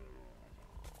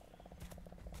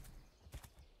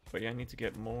 But yeah, I need to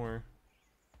get more.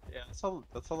 Yeah,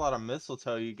 that's a lot of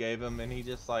mistletoe you gave him, and he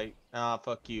just like, ah,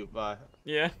 fuck you, bye.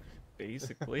 Yeah,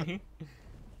 basically.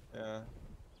 Yeah.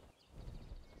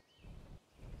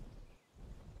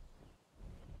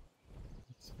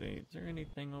 Let's see, is there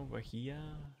anything over here?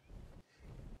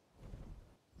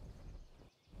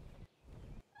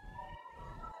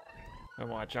 Oh,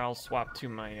 watch, I'll swap to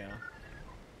my,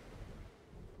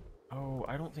 Oh,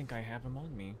 I don't think I have him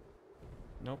on me.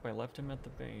 Nope, I left him at the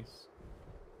base.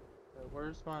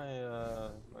 Where's my...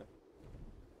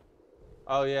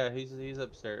 Oh yeah, he's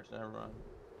upstairs. Never mind.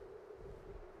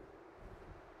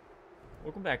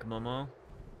 Welcome back, Momo.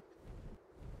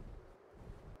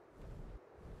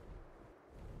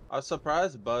 I was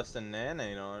surprised Bust and Nan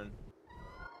ain't on.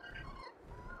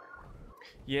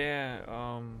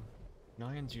 Yeah,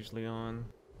 9's usually on.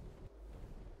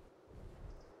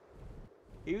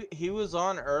 He was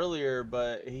on earlier,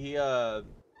 but I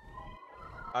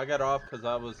got off because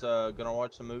I was gonna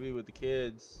watch the movie with the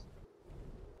kids.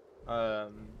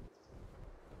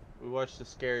 We watched a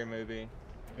scary movie,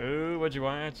 Ooh, what'd you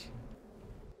watch?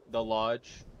 The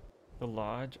Lodge. The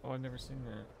Lodge? Oh, I've never seen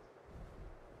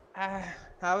that.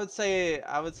 I would say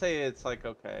it's like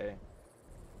okay.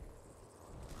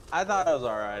 I thought it was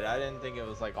alright. I didn't think it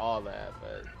was like all that,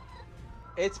 but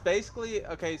it's basically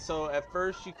okay. So at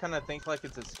first you kind of think like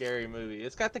it's a scary movie.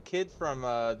 It's got the kid from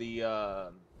what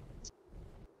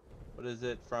is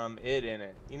it from It in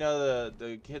it? You know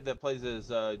the kid that plays as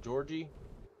Georgie?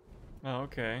 Oh,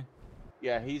 okay.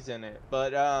 Yeah, he's in it.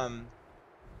 But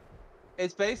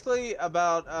it's basically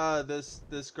about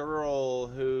this girl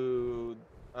who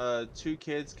two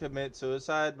kids commit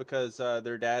suicide because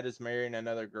their dad is marrying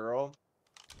another girl.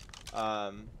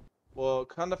 Um, well,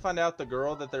 come to find out, the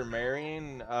girl that they're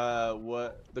marrying,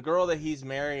 what the girl that he's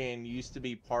marrying used to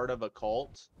be part of a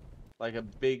cult, like a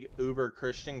big uber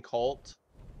Christian cult.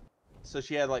 So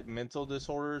she had like mental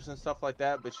disorders and stuff like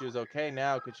that, but she was okay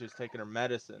now because she was taking her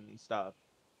medicine and stuff.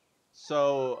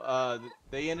 So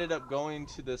they ended up going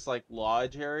to this like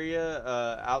lodge area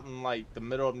out in like the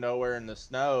middle of nowhere in the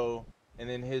snow, and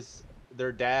then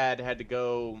their dad had to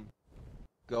go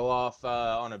off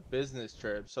on a business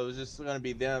trip. So it was just going to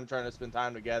be them trying to spend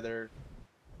time together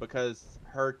because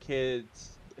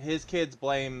his kids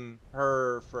blame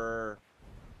her for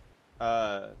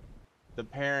uh, the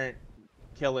parent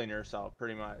killing herself,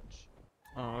 pretty much.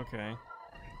 Oh, okay.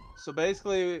 So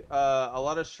basically, a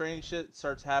lot of strange shit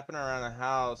starts happening around the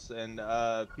house, and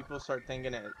people start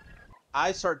thinking it.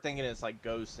 I start thinking it's like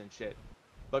ghosts and shit.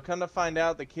 But come to find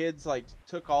out, the kids like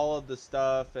took all of the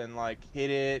stuff and like hid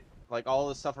it, like all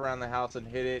the stuff around the house and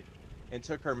hid it, and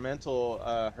took her mental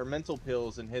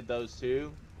pills and hid those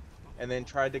too, and then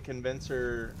tried to convince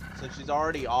her since she's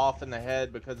already off in the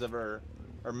head because of her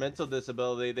mental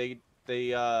disability.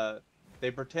 They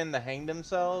pretend to hang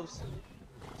themselves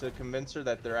to convince her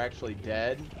that they're actually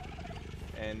dead,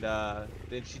 and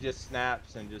then she just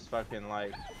snaps and just fucking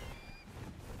like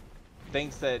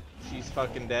thinks that she's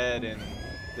fucking dead, and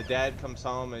the dad comes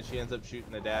home and she ends up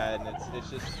shooting the dad, and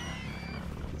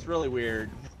it's really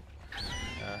weird.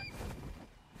 Uh,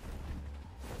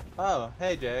 oh,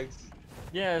 hey Jags.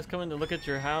 Yeah, I was coming to look at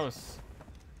your house.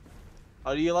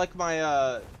 Oh, do you like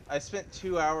my I spent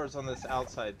 2 hours on this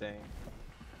outside thing.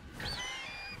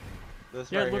 This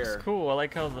Yeah, right it looks here. cool. I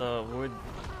like how the wood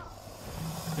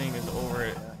thing is over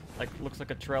it. Yeah. Like, looks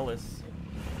like a trellis.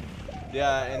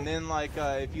 Yeah, and then like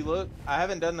if you look, I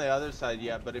haven't done the other side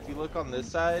yet, but if you look on this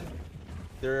side,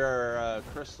 there are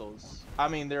crystals. I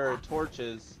mean, there are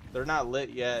torches. They're not lit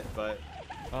yet, but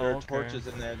Oh, there are okay. torches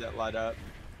in there that light up.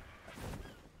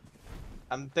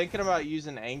 I'm thinking about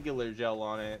using angular gel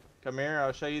on it. Come here,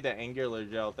 I'll show you the angular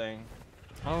gel thing.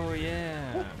 Oh,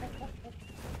 yeah.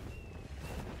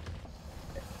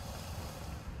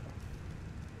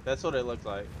 That's what it looks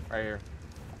like, right here.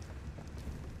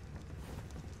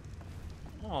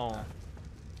 Oh,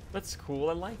 that's cool.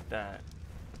 I like that.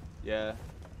 Yeah.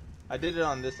 I did it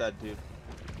on this side too.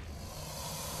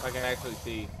 I can actually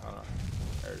see. Oh no.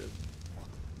 There it is.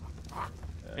 Yeah.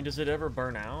 And does it ever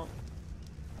burn out?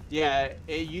 Yeah,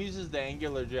 it uses the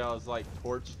angular gel as like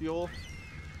torch fuel.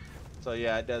 So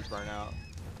yeah, it does burn out.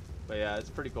 But yeah, it's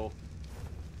pretty cool.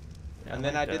 Yeah, And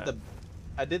I then like that.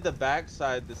 I did the back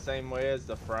side the same way as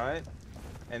the front.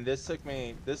 And this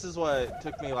is what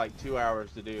took me like 2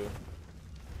 hours to do.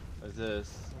 Is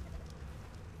this.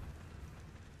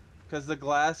 Because the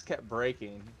glass kept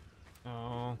breaking.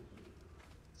 Oh,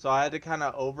 So I had to kind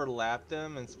of overlap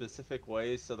them in specific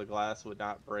ways so the glass would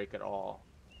not break at all.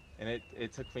 And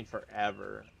it took me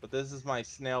forever. But this is my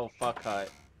snail fuck hut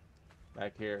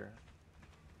back here.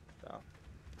 So.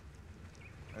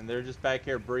 And they're just back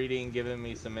here breeding, giving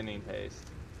me some mini paste.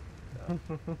 So.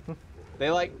 They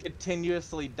like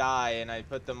continuously die, and I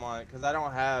put them on because I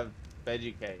don't have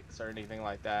veggie cakes or anything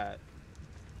like that.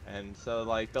 And so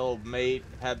like they'll mate,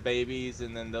 have babies,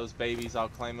 and then those babies I'll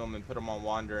claim them and put them on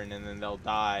wandering, and then they'll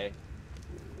die.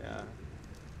 Yeah.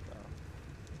 So.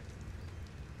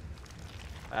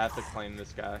 I have to claim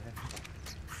this guy.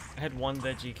 I had one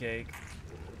veggie cake.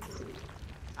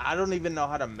 I don't even know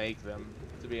how to make them,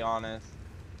 to be honest.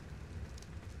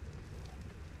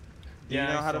 Do you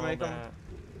Yeah, know I how to saw make them? that.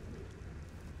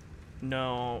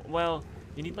 No. Well,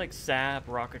 you need like sap,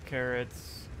 rocket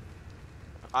carrots,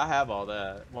 I have all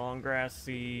that. long grass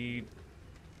seed.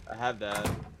 I have that.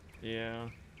 Yeah.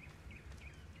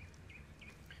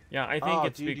 Yeah, I think Oh,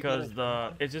 it's dude, you because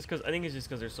gotta. it's just because I think it's just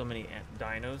because there's so many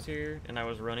dinos here, and I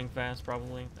was running fast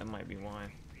probably. That might be why.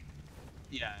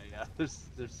 Yeah, yeah. There's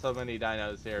so many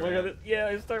dinos here, Look at man. it. Yeah,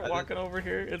 I start I just, walking over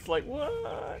here. It's like what?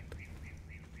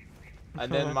 and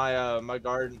then my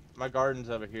garden's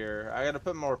over here. I gotta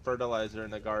put more fertilizer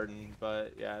in the garden,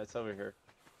 but yeah, it's over here.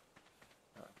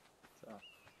 Uh, So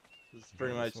it's Go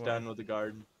pretty this much way. done with the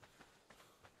garden.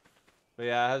 But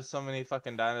yeah, I have so many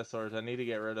fucking dinosaurs. I need to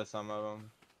get rid of some of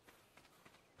them.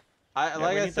 I Yeah,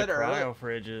 like we I need the said earlier. cryo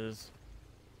fridges.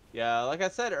 Yeah, like I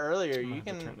said earlier, I'm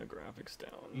gonna have to turn the graphics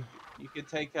down. you could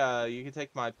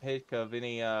take my pick of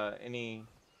any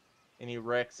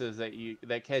Rexes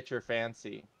that catch your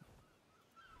fancy,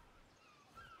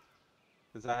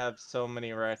 because I have so many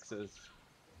Rexes.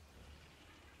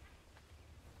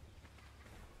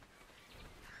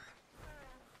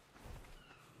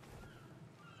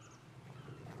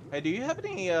 Hey, do you have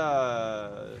any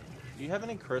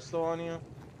crystal on you?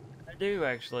 I do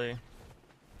actually.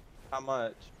 How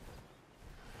much?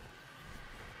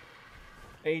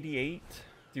 88.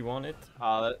 Do you want it?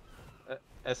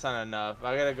 That's not enough.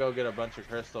 I gotta go get a bunch of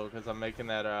crystal because I'm making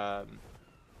that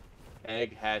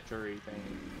egg hatchery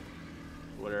thing,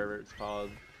 whatever it's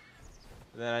called.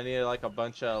 And then I need like a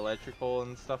bunch of electrical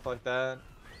and stuff like that.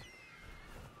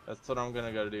 That's what I'm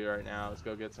gonna go do right now, is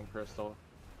go get some crystal.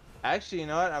 Actually, you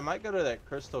know what? I might go to that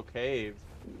crystal cave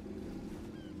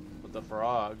with the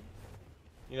frog.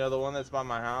 You know, the one that's by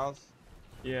my house?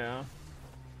 Yeah.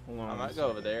 Hold I on one might go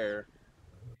over second. there.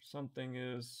 Something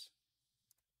is.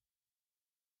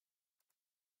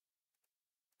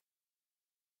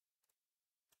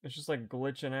 It's just like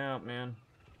glitching out, man.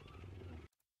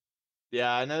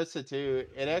 Yeah, I noticed it too.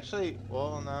 It actually,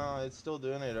 well, no, it's still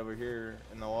doing it over here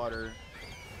in the water.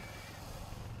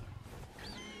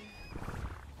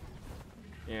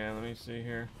 Yeah, let me see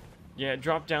here. Yeah, it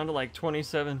dropped down to like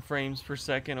 27 frames per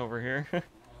second over here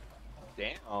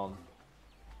Damn.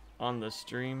 on the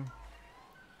stream.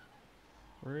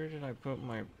 Where did I put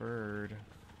my bird?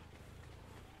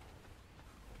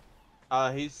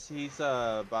 He's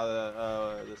by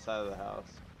the side of the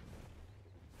house.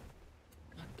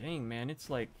 Dang, man, it's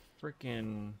like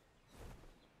freaking.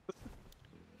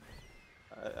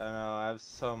 I know, I have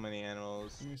so many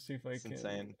animals. Let me see if I It's can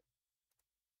insane.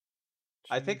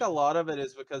 I think change. a lot of it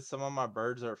is because some of my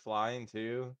birds are flying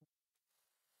too.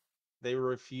 They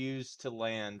refuse to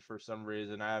land for some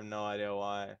reason. I have no idea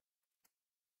why.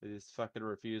 They just fucking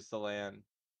refuse to land.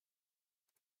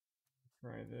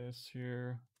 Try this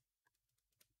here.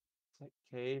 It's like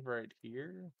cave right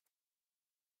here.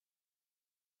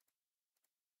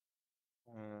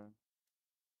 Uh,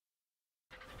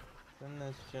 it's in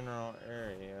this general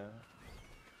area.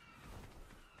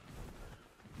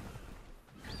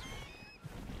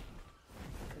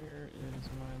 Where is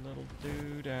my little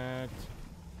dude at?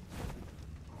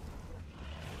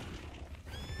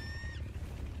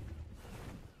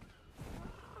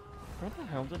 Where the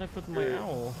hell did I put my Your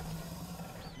owl?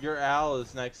 your owl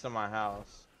is next to my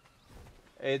house.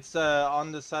 It's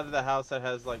on the side of the house that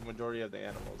has like majority of the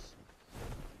animals.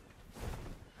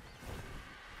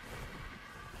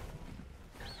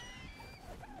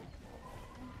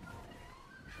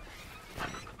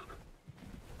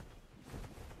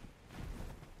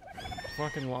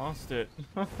 Fucking lost it.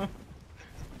 uh.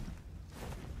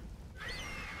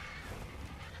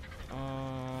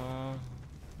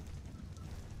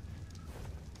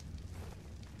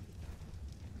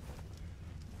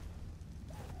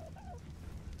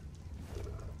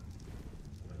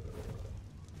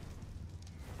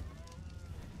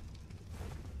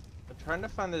 I'm trying to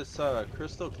find this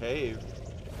crystal cave.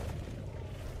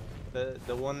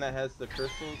 The one that has the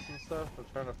crystals and stuff. I'm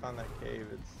trying to find that cave.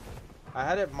 I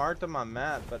had it marked on my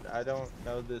map, but I don't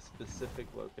know the specific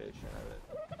location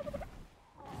of it.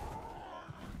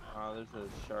 Oh, there's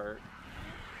a shark.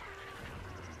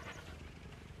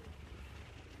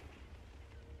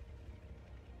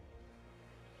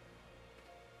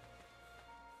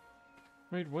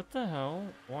 Wait, what the hell?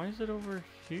 Why is it over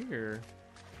here?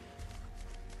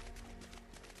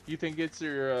 You think it's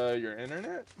your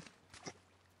internet?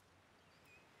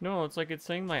 No, it's like it's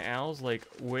saying my owl's like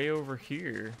way over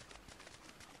here.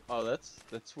 Oh,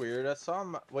 that's weird. I saw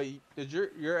my wait. Did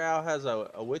your owl has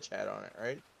a witch hat on it,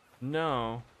 right?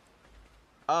 No.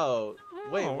 Oh,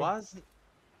 wait. Oh.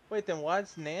 Wait, then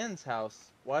why's Nan's house?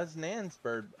 Why's Nan's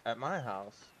bird at my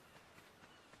house?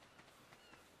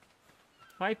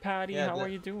 Hi, Patty. Yeah, How are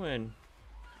you doing?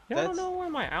 Yeah, I don't that's know why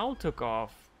my owl took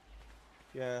off.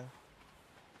 yeah.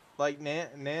 Like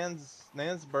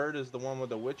Nan's bird is the one with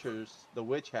the witch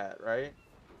hat, right?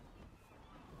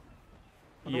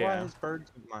 Wonder why Yeah. his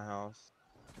bird's at my house.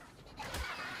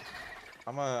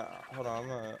 I'm gonna hold on.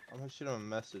 I'm gonna shoot him a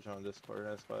message on Discord.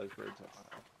 That's why his birds at my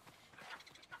house.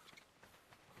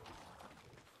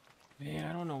 Man,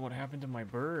 I don't know what happened to my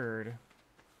bird.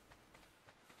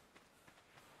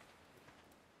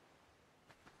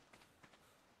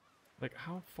 Like,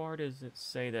 how far does it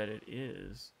say that it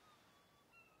is?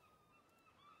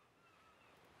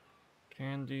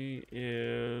 Candy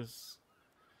is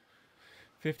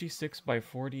 56 by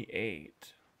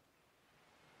 48.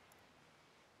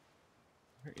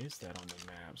 Where is that on the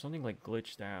map? Something like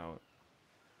glitched out.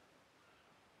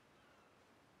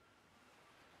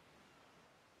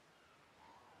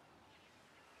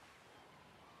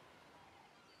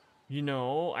 You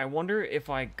know, I wonder if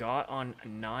I got on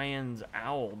Nyan's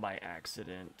owl by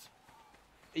accident.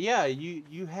 Yeah,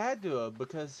 you had to have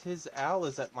because his owl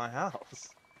is at my house.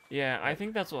 Yeah, I Like,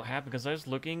 think that's what happened because I was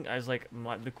looking, I was like,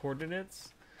 the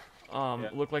coordinates yeah.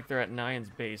 look like they're at Nyan's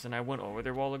base, and I went over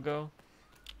there a while ago,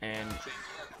 and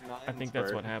I think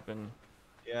that's what Bird. happened.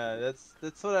 Yeah,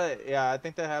 that's what I. Yeah, I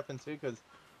think that happened too. Cause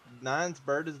Nine's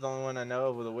bird is the only one I know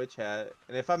of with a witch hat.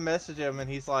 And if I message him and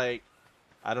he's like,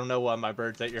 I don't know why my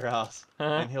bird's at your house, Huh?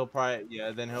 then he'll probably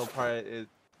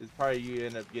it's probably you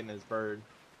end up getting his bird.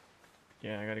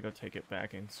 Yeah, I gotta go take it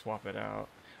back and swap it out.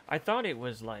 I thought it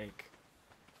was like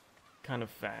kind of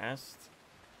fast,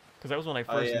 because that was when I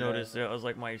Oh first yeah, noticed it. I was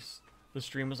like, the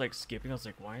stream was like skipping. I was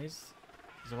like, why is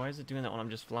it doing that when I'm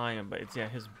just flying? But it's, yeah,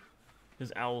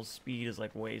 his owl's speed is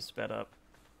like way sped up.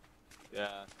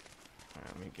 yeah. Alright,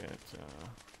 let me get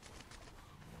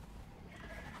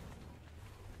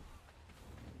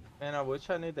Man, I wish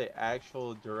I knew the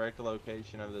actual direct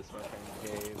location of this fucking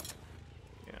cave.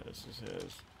 yeah, this is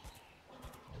his.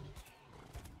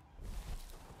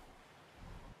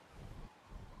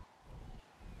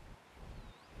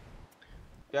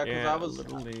 Yeah, cause Yeah,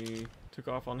 literally took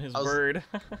off on his I was bird.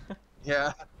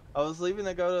 yeah, I was leaving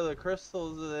to go to the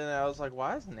crystals, and then I was like,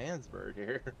 why is Nan's bird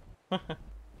here?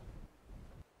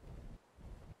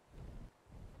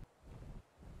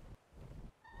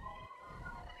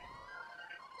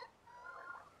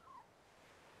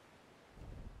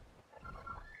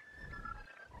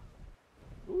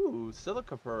 Ooh,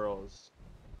 silica pearls.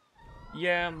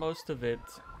 Yeah, most of it.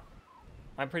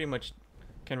 I pretty much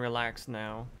can relax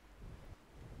now.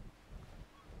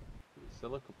 Ooh,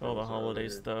 silica All the pearls are holiday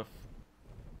weird. stuff.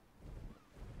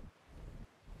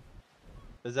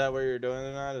 Is that what you're doing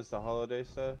tonight? Is the holiday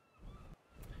stuff?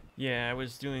 Yeah, I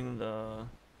was doing the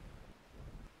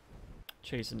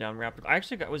chasing down Raptor. I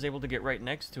actually was able to get right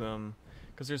next to him,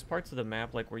 because there's parts of the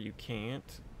map like where you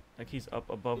can't. Like he's up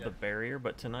above Yeah. the barrier,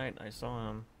 but tonight I saw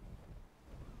him.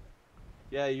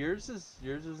 Yeah, yours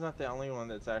is not the only one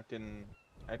that's acting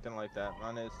like that.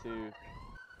 Mine is too.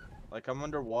 Like I'm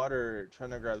underwater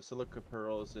trying to grab silica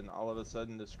pearls, and all of a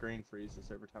sudden the screen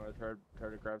freezes every time I try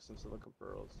to grab some silica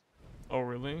pearls. Oh,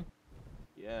 really?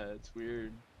 Yeah, it's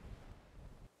weird.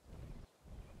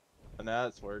 But now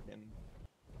it's working.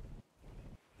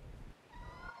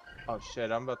 Oh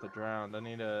shit, I'm about to drown. I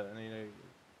need a.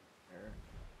 Here.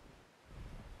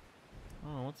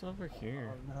 Oh, what's over here?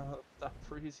 Oh no, stop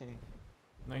freezing.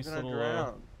 I'm Nice gonna little,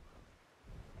 drown.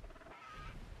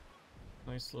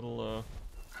 nice little,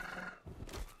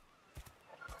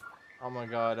 Oh my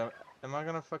god, am I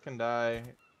gonna fucking die?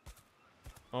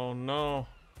 oh no.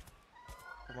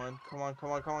 Come on, come on,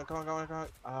 come on, come on, come on, come on, come on.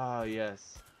 Ah,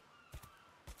 yes.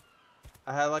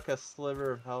 I had like a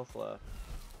sliver of health left.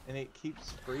 And it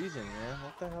keeps freezing, man.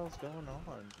 What the hell's going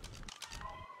on?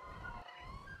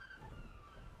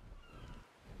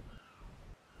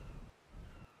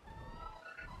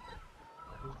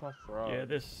 Where's my Yeah, frog?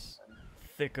 this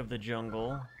thick of the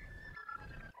jungle.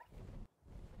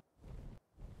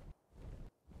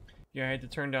 Yeah, I had to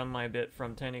turn down my bit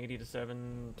from 1080 to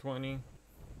 720.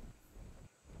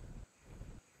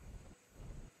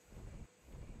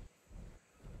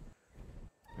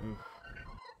 Oof.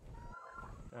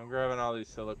 I'm grabbing all these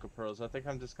silica pearls. I think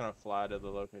I'm just gonna fly to the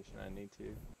location I need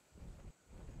to.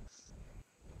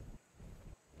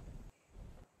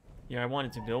 Yeah, I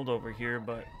wanted to build over here,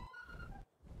 but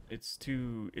it's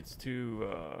too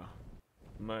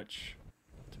much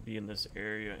to be in this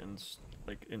area and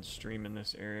like in stream in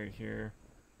this area here.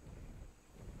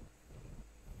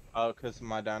 Oh, cause of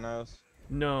my dinos?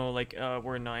 No, like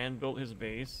where Nyan built his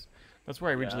base. That's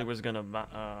where I originally Yeah. was gonna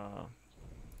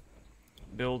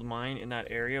build mine, in that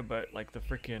area, but like the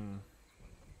freaking.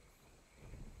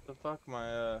 The fuck,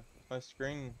 my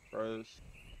screen froze.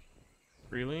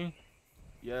 Really?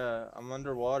 Yeah, I'm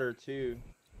underwater too.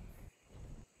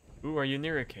 Ooh, are you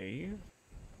near a cave?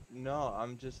 No,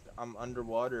 I'm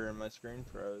underwater and my screen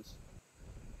froze.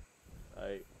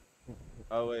 Like,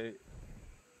 oh wait.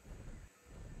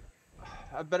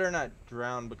 I better not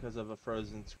drown because of a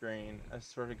frozen screen. I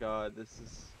swear to God, this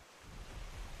is...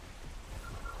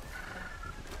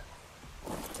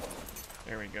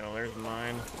 There we go. There's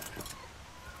mine.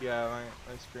 Yeah,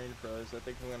 my screen froze. I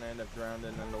think I'm gonna end up drowning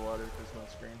in the water because my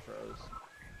screen froze.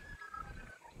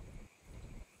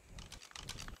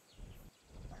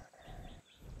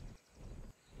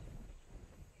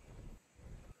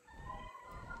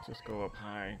 Just go up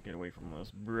high, get away from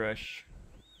this brush.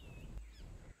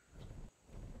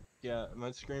 Yeah,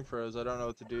 my screen froze. I don't know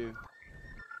what to do.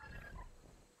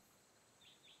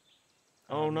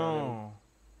 Oh no.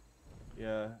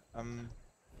 Yeah,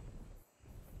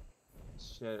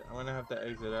 shit, I'm gonna have to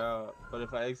exit out. But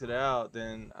if I exit out,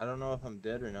 then I don't know if I'm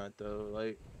dead or not, though.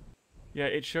 Like, Yeah,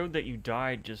 it showed that you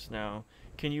died just now.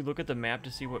 Can you look at the map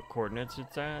to see what coordinates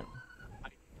it's at?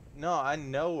 no, I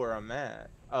know where I'm at.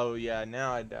 Oh, yeah,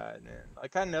 now I died, man.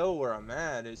 Like, I know where I'm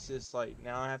at. It's just like,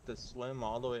 now I have to swim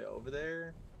all the way over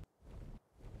there.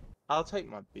 I'll take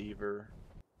my beaver.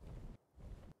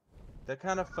 That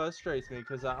kind of frustrates me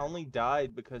because I only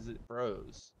died because it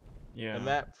froze. The Yeah.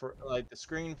 map, like, the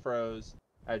screen froze.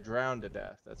 I drowned to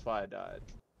death. That's why I died.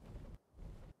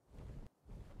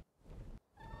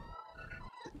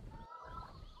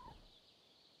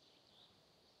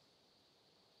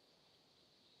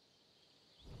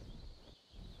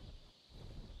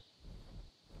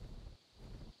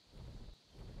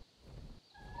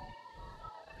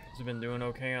 Has it been doing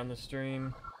okay on the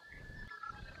stream?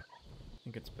 I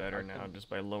think it's better I now can, just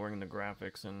by lowering the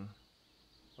graphics and...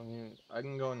 I mean, I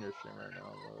can go on your stream right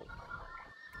now. Look.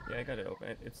 Yeah, I got it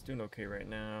open. It's doing okay right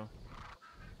now.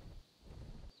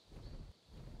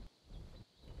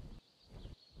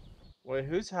 Wait,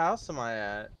 whose house am I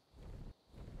at?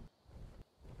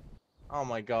 Oh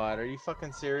my God, are you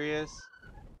fucking serious?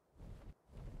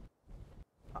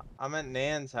 I'm at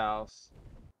Nan's house.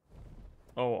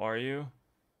 Oh, are you?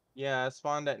 Yeah, I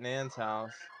spawned at Nan's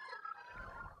house.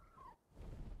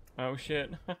 Oh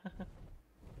shit.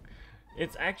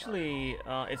 It's actually,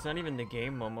 it's not even the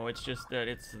game, Momo. It's just that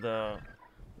it's the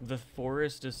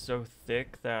forest is so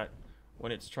thick that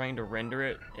when it's trying to render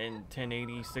it in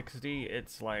 1080 60,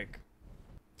 it's like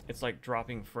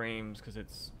dropping frames because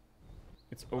it's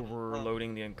Huh.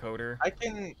 overloading the encoder.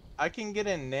 I can get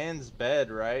in Nan's bed,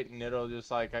 right? And it'll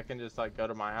just like I can just like go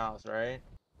to my house, right?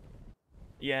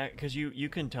 Yeah, because you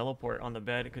can teleport on the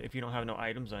bed if you don't have no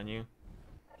items on you.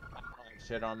 I don't have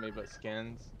shit on me but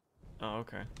skins. Oh,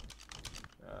 okay.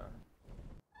 Uh,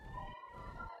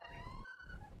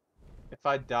 if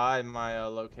I die, my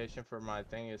location for my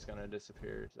thing is gonna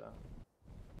disappear. So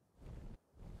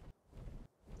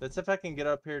that's if I can get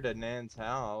up here to Nan's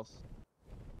house.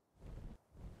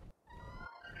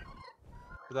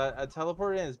 Cause I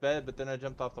teleported in his bed, but then I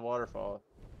jumped off the waterfall,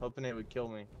 hoping it would kill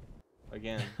me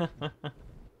again.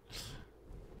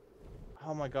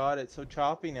 Oh my God, it's so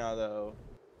choppy now though.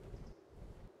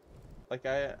 Like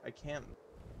I can't.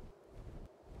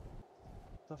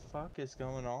 What the fuck is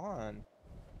going on?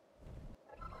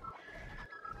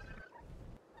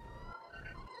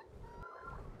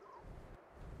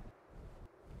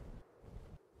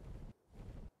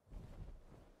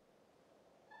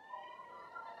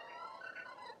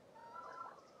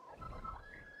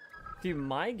 See,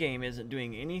 my game isn't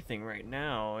doing anything right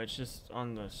now. It's just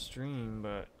on the stream,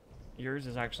 but yours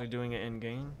is actually doing it in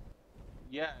game.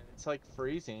 Yeah, it's like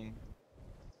freezing.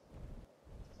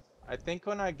 I think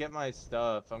when I get my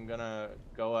stuff, I'm gonna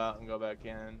go out and go back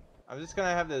in. I'm just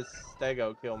gonna have this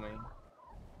stego kill me.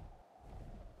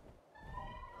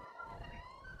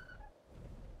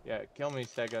 Yeah, kill me,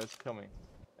 stegos, kill me.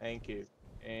 Thank you.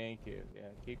 Thank you. Yeah,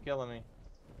 keep killing me.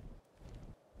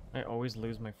 I always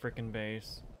lose my frickin'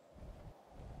 base.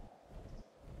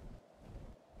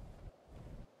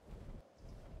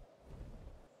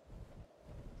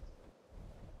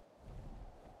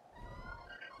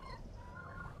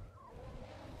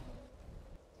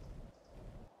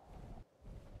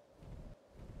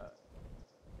 Uh,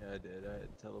 yeah, I did. I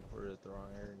had teleported at the wrong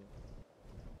area.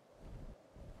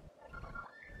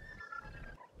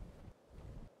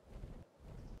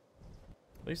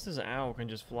 At least this owl can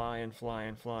just fly and fly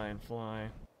and fly and fly.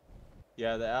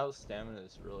 Yeah, the out stamina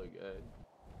is really good.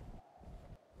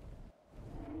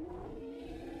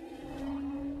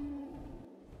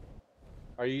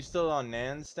 Are you still on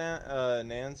Nan's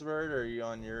bird, or are you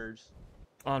on yours?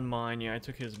 On mine, yeah, I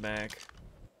took his back.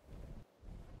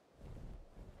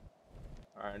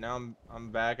 All right, now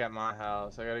I'm back at my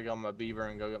house. I gotta go on my beaver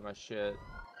and go get my shit.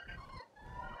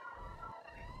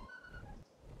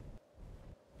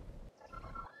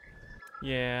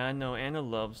 Yeah, I know, Anna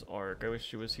loves Ark. I wish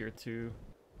she was here too.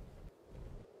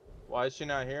 Why is she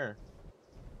not here?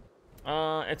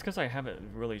 It's because I haven't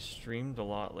really streamed a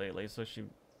lot lately, so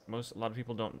a lot of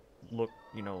people don't look,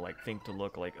 like think to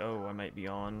look like, oh, I might be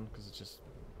on, because it's just,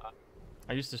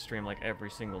 I used to stream like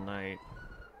every single night.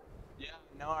 Yeah,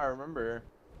 no, I remember.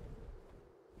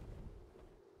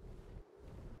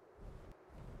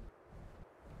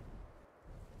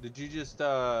 Did you just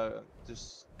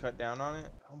cut down on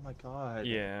it? Oh my god.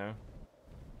 Yeah.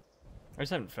 I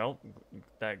just haven't felt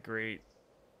that great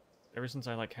ever since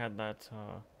I like had those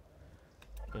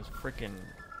frickin'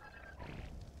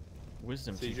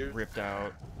 wisdom teeth Seizures? ripped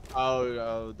out.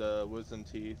 Oh, the wisdom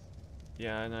teeth.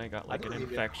 Yeah, and I got I like an didn't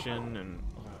even infection and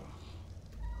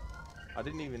I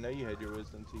didn't even know you had your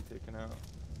wisdom teeth taken out.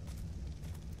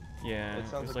 yeah, That it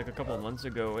sounds was like a couple of months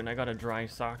ago, and I got a dry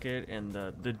socket, and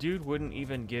the dude wouldn't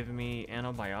even give me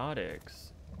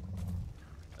antibiotics.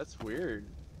 That's weird.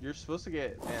 You're supposed to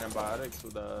get antibiotics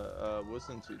with a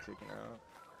wisdom tooth taken out.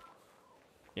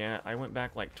 Yeah, I went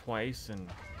back like twice, and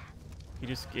he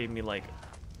just gave me like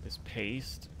this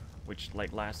paste, which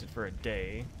like lasted for a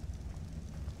day.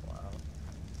 Wow.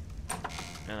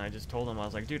 And I just told him, I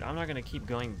was like, dude, I'm not gonna keep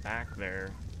going back there.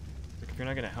 Like, if you're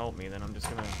not gonna help me, then I'm just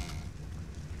gonna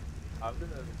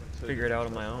figure it out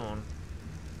on my own.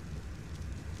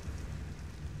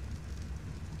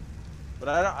 But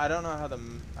I don't know how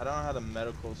the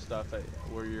medical stuff at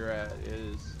where you're at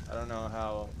is. I don't know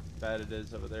how bad it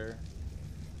is over there.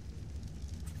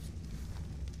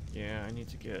 Yeah, I need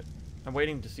to get. I'm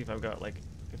waiting to see if I've got like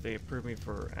if they approve me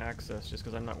for access, just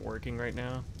because I'm not working right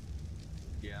now.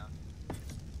 Yeah.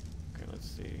 Okay, let's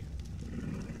see.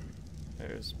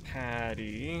 There's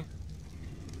Patty.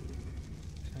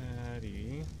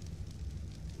 Patty.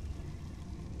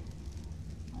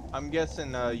 I'm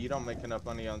guessing you don't make enough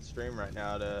money on stream right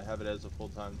now to have it as a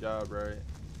full-time job, right?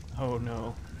 Oh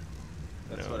no.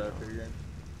 That's No, what no. I figured.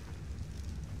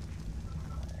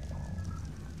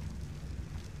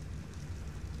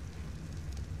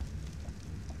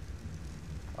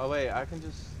 Oh wait, I can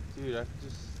just, dude, I can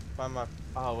just find my.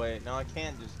 Oh wait, no, I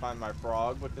can't just find my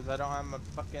frog because I don't have my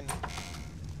fucking.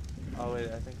 Oh wait,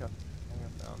 I think I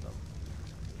found him.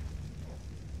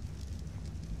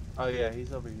 Oh yeah,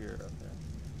 he's over here up there.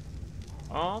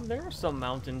 There are some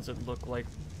mountains that look like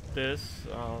this.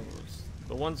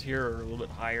 The ones here are a little bit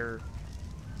higher,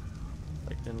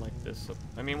 like than like this.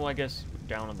 I mean, well, I guess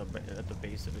down at the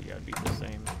base of it, yeah, it'd be the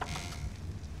same.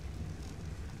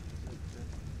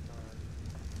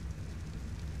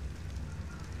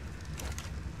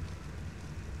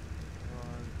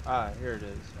 Ah, here it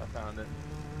is. I found it.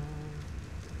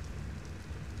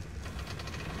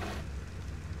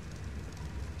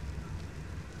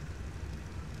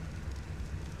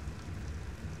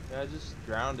 Yeah, I just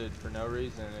drowned it for no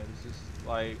reason. It was just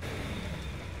like,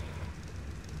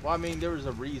 well, I mean, there was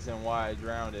a reason why I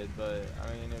drowned it, but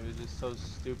I mean, it was just so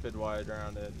stupid why I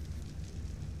drowned it.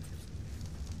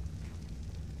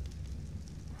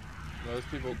 Most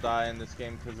people die in this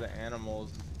game because of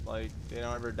animals. Like, they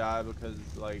don't ever die because,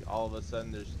 like, all of a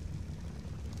sudden there's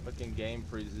fucking game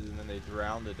freezes and then they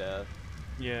drown to death.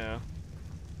 Yeah.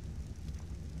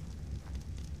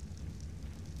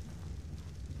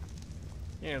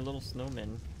 Yeah, little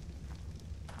snowmen.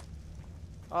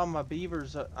 Oh, my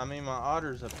beaver's, I mean, my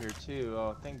otter's up here too.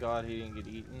 Oh, thank God he didn't get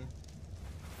eaten.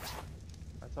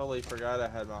 I totally forgot I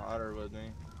had my otter with me.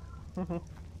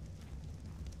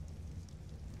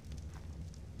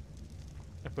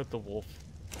 I put the wolf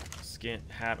skin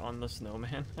hat on the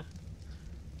snowman.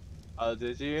 Oh,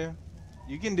 did you?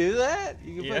 You can do that?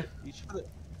 You can Yeah. you should put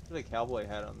a cowboy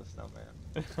hat on the snowman.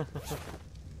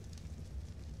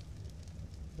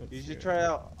 You should try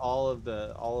out all of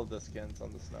the skins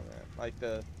on the snowman, like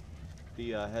the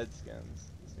head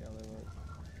skins. See how they work.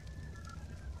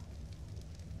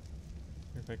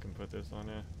 If I can put this on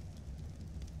it.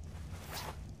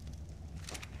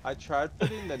 I tried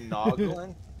putting the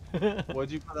noggin.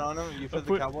 What'd you put on him? You put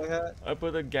the cowboy hat? I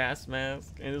put a gas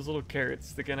mask and his little carrot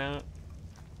sticking out.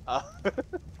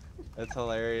 That's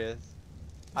hilarious.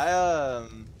 I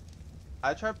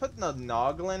tried putting the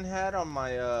noggin hat on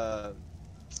my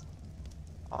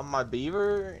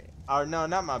beaver. Or no,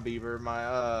 not my beaver,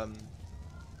 my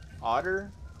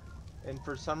otter. And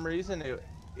for some reason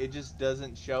it just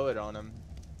doesn't show it on him.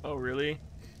 Oh, really?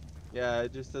 Yeah,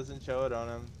 it just doesn't show it on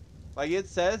him. Like, it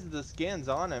says the skin's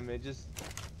on him, it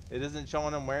doesn't show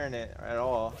him wearing it at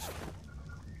all.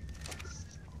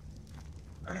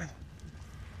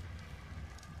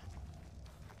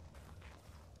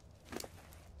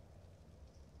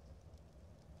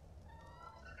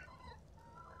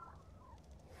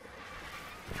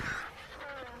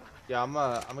 Yeah, I'm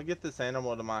gonna get this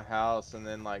animal to my house and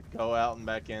then like go out and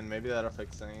back in. Maybe that'll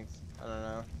fix things. I don't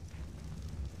know.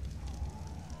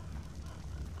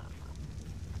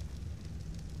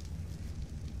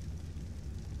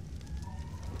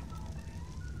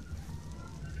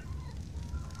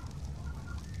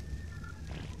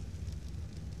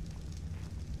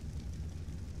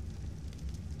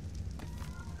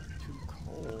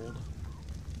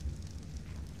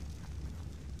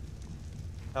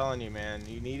 Telling you, man,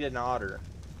 you need an otter.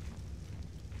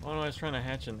 Oh no, I was trying to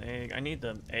hatch an egg. I need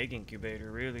the egg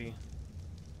incubator, really.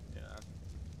 Yeah.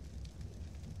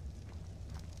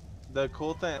 The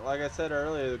cool thing, like I said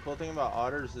earlier, the cool thing about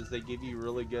otters is they give you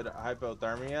really good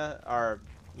hypothermia, or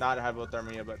not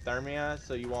hypothermia, but thermia,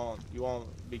 so you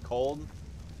won't be cold.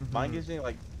 Mine Hmm. gives me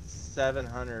like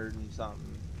 700 and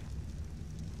something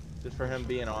just for him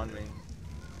being on me.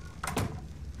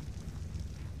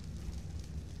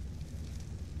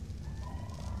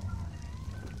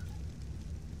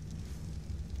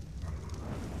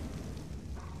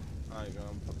 I'm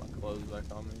gonna put my clothes back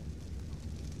on me.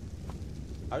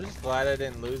 I'm just glad I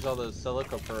didn't lose all those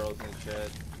silica pearls and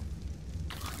shit.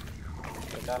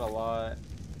 I got a lot.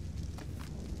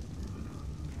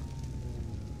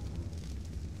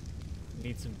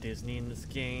 Need some Disney in this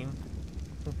game.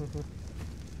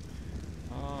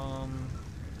 I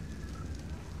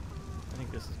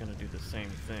think this is gonna do the same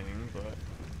thing, but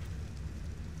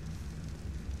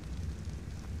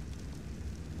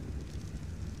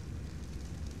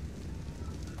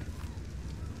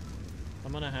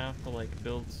I'm gonna have to like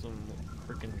build some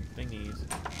freaking thingies.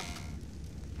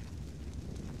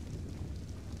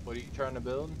 What are you trying to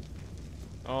build?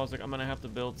 Oh, I was like, I'm gonna have to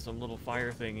build some little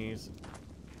fire thingies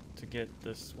to get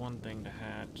this one thing to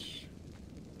hatch.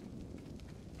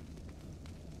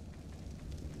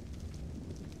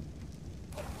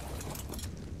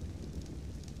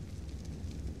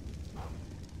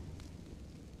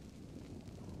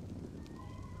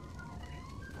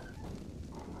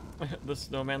 The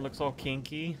snowman looks all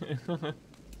kinky.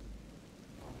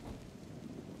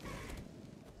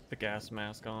 The gas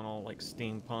mask on, all like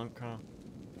steampunk, huh?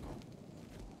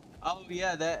 Oh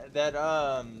yeah, that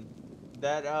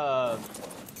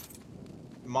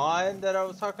mod that I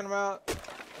was talking about,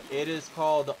 it is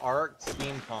called Arc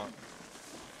Steampunk.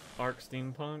 Arc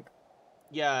steampunk?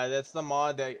 Yeah, that's the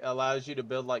mod that allows you to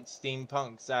build like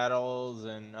steampunk saddles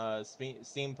and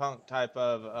steampunk type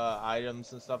of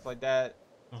items and stuff like that.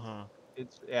 Uh-huh.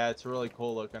 It's really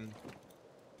cool looking.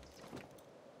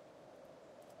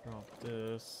 Drop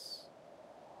this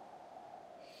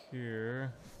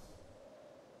here.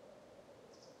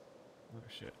 Oh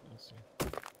shit, let's see.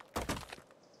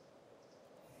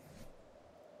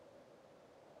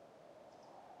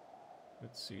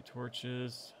 Let's see,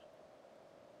 torches.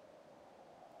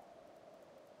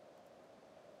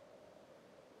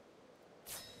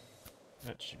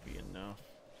 That should be enough.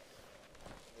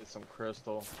 Get some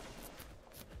crystal.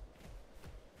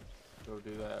 Go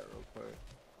do that real quick.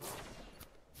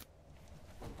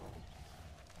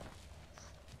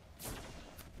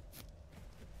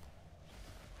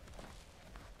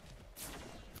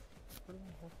 Where the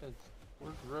heck is,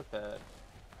 where's Rip at?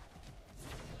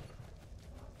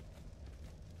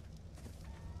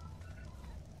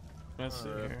 Let's see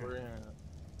Rip, here. where you at?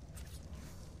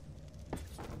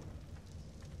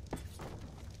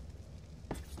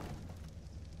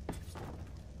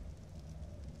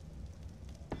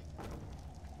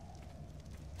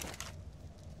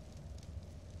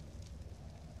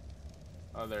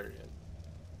 Oh, there he is.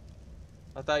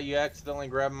 I thought you accidentally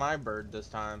grabbed my bird this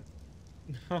time.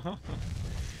 I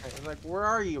was like, where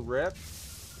are you, Rip?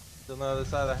 Still on the other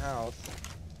side of the house.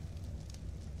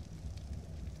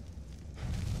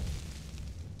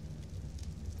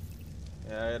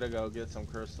 Yeah, I gotta go get some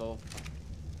crystal.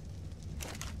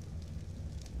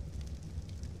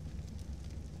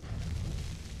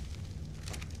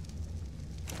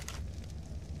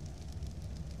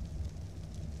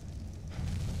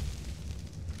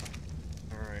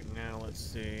 Alright, now let's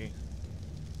see.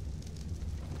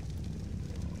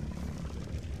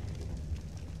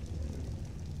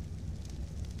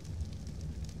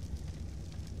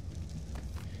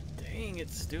 Dang,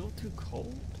 it's still too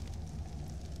cold?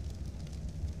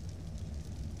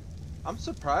 I'm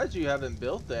surprised you haven't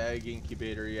built the egg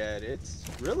incubator yet. It's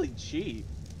really cheap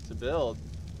to build.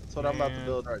 That's what I'm about to Man,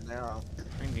 build right now.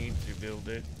 I need to build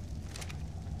it.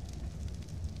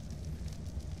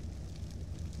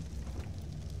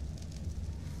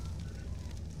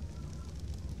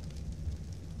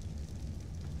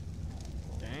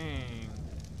 Dang.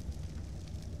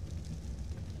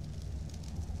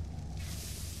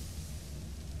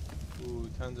 Ooh,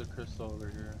 tons of crystal over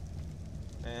here.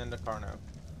 And a Carno.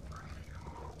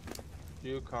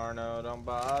 Shoe Carno, don't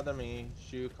bother me.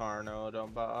 Shoe Carno,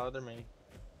 don't bother me.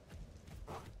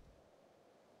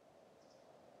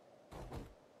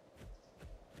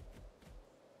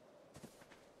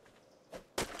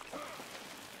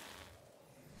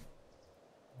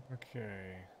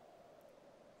 Okay.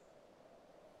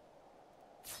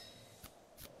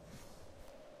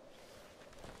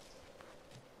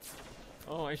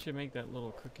 Oh, I should make that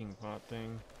little cooking pot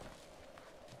thing.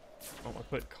 Oh, I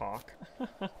put cock.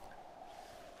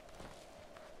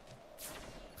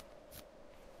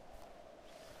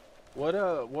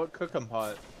 What cooking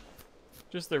pot?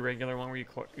 Just the regular one where you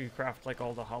craft like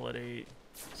all the holiday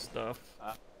stuff.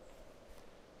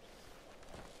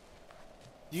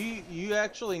 You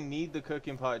actually need the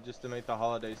cooking pot just to make the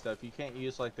holiday stuff. You can't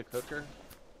use like the cooker,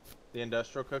 the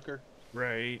industrial cooker.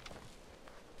 Right.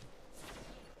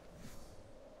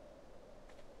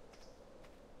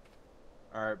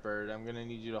 All right, Bird. I'm gonna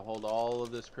need you to hold all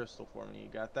of this crystal for me. You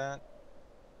got that?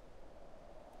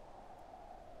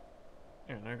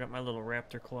 And I got my little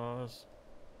Raptor claws.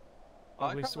 I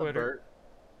Ugly like how sweater.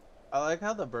 I like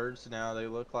how the birds now, they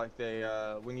look like they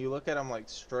when you look at them like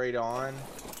straight on,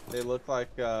 they look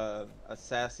like a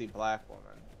sassy black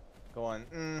woman going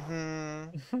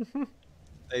mm-hmm.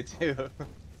 They do.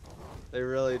 They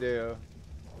really do.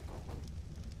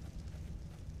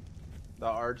 The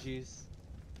Argies.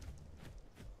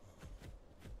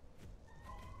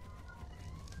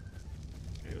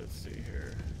 Okay, let's see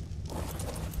here.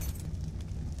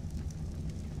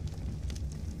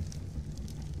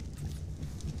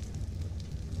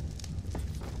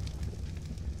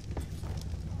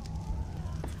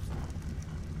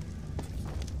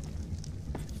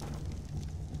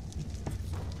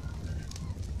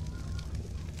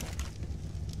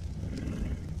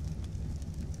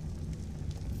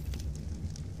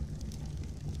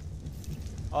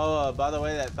 Oh, by the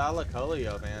way, that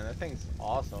Thylacoleo, man, that thing's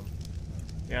awesome.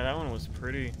 Yeah, that one was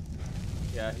pretty.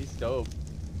 Yeah, he's dope.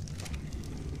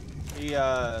 He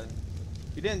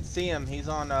you didn't see him. He's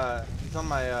on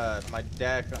my my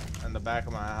deck in the back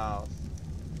of my house.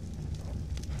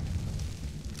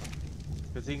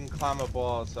 Cause he can climb up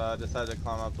walls, so I decided to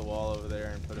climb up the wall over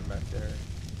there and put him back there.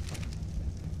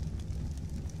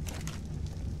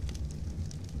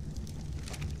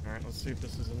 All right, let's see if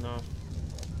this is enough.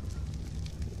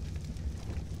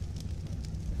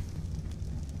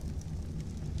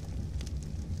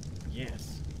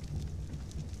 Yes.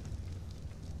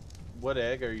 What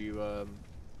egg are you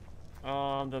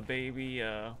The baby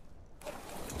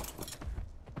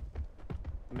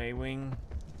Maywing.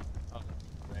 Oh,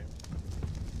 right.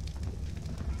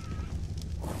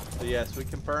 So yes, we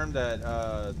confirmed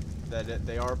that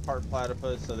they are part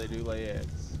platypus, so they do lay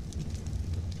eggs.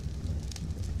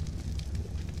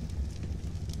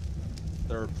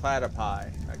 They're platypi,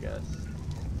 I guess.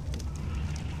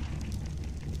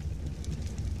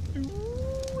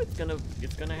 Ooh, it's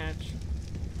gonna hatch.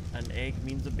 An egg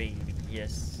means a baby.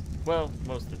 Yes. Well,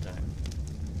 most of the time.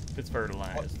 If it's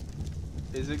fertilized.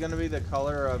 Is it gonna be the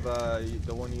color of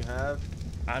the one you have?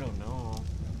 I don't know.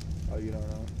 Oh, you don't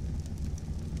know.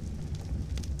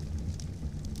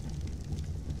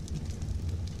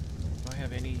 Do I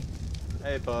have any?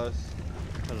 Hey, Buzz.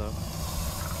 Hello.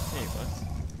 Hey, Buzz.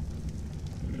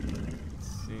 Let's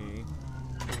see.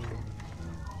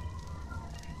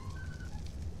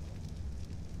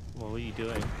 What were you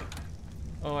doing?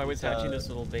 Oh, I was hatching this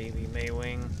little baby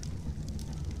Maywing.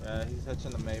 Yeah, he's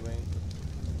hatching the Maywing.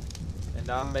 And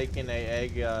I'm making a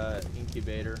egg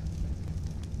incubator.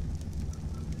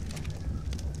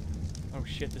 Oh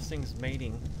shit, this thing's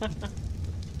mating. Oh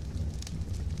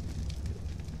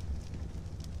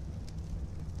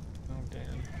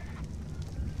damn.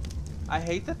 I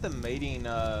hate that the mating,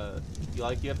 you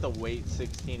have to wait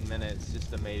 16 minutes just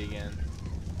to mate again.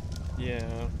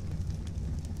 Yeah.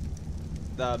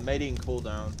 The mating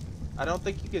cooldown. I don't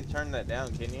think you can turn that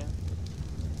down, can you?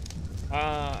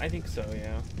 I think so,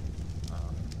 yeah.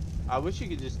 I wish you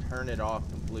could just turn it off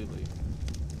completely.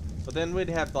 But then we'd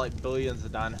have like billions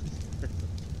of dinosaurs.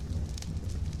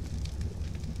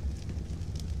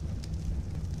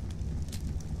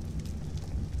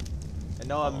 And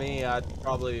knowing me, I'd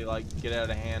probably like get out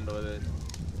of hand with it.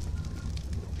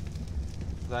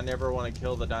 Cause I never want to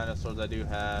kill the dinosaurs I do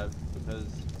have because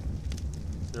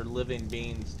they're living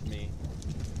beings to me.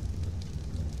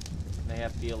 They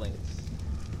have feelings.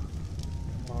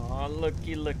 Aw,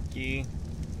 looky.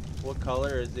 What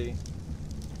color is he?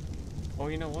 Oh,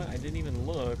 you know what? I didn't even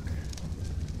look.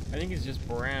 I think he's just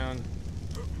brown.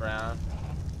 Brown.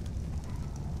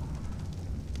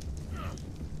 I'll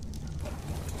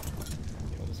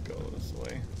just go this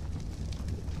way.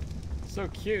 So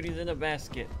cute, he's in a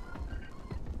basket.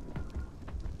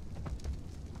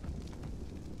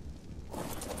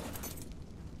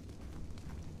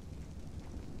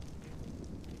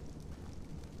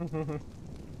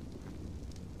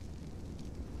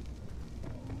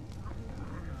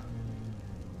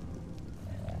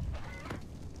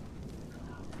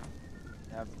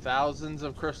 Have thousands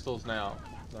of crystals now.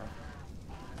 So.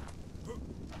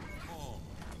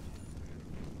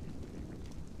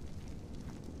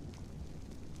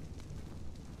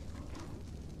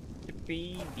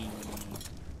 Baby.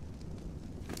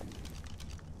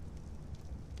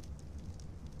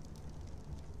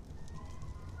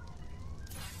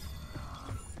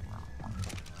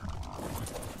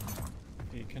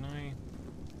 Okay, can I?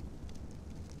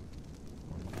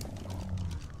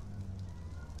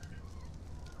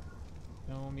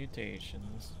 No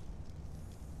mutations.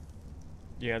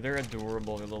 Yeah, they're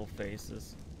adorable, their little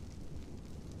faces.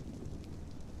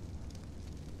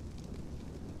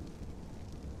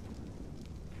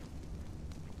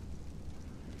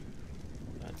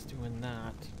 That's doing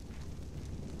that.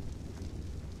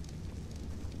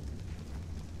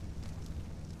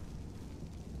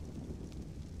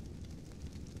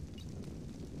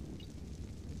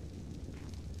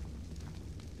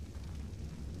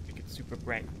 Make it super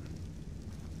bright.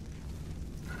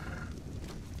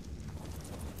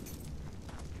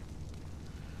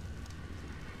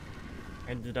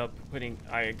 Ended up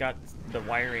I got the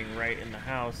wiring right in the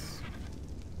house.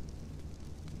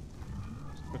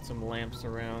 Put some lamps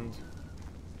around.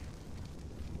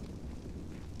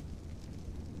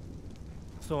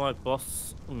 So my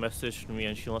boss messaged me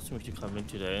and she wants me to come in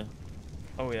today.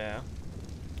 Oh yeah.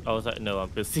 I was like, no, I'm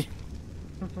busy.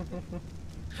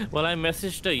 Well, I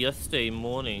messaged her yesterday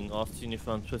morning asking if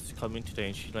I'm supposed to come in today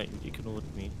and she like ignored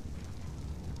me.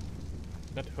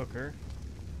 That hooker.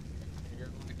 You're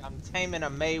like, I'm taming a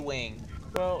Maywing.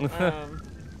 Well,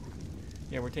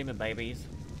 yeah, we're taming babies.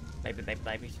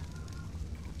 Babies.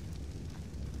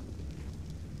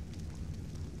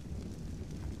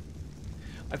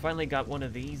 I finally got one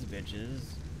of these bitches.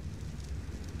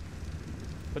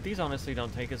 But these honestly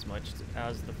don't take as much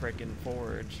as the frickin'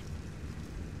 forge.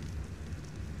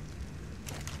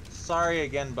 Sorry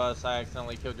again, Bus. I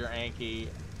accidentally killed your Anki.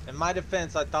 In my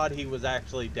defense, I thought he was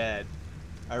actually dead.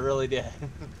 I really did.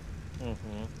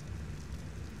 Mm-hmm.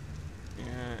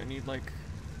 Yeah, I need like...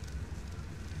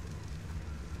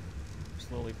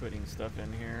 slowly putting stuff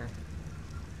in here.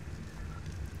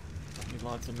 Need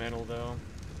lots of metal though.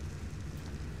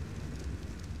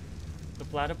 The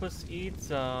platypus eats,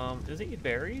 does it eat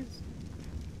berries?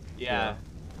 Yeah.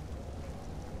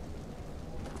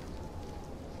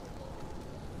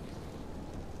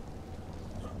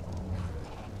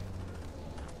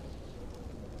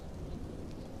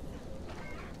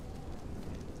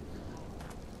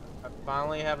 I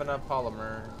finally have enough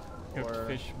polymer. Cooked for-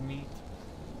 fish meat.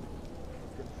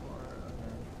 Good for,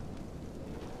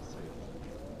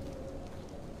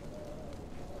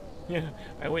 Yeah,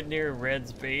 I went near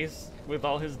Red's base with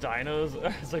all his dinos.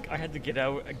 I was like, I had to get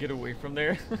away from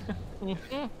there.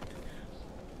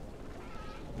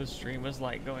 The stream was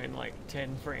like going like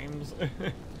 10 frames.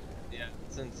 Yeah,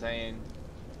 it's insane.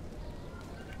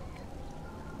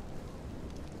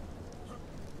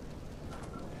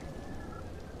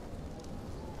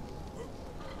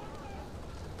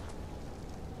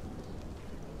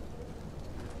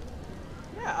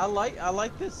 Yeah, I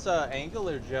like this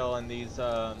angular gel in these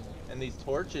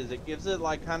torches. It gives it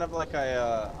like kind of like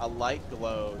a light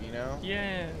glow, you know?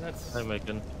 Yeah, that's. Hi,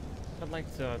 Megan. I'd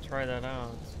like to try that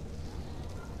out.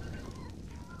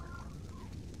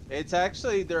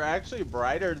 They're actually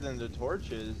brighter than the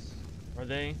torches. Are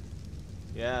they?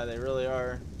 Yeah, they really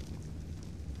are.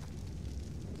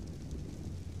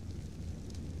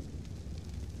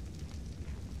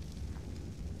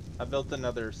 I built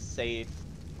another safe.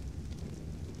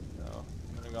 So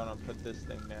I'm gonna put this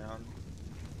thing down.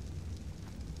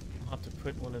 I'll have to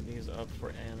put one of these up for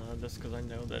Anna, just because I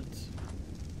know that.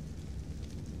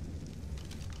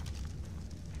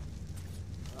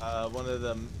 One of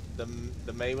the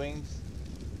Maywings.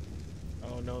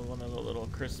 Oh no, one of the little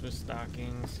Christmas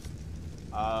stockings.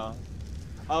 Oh,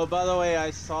 by the way,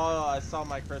 I saw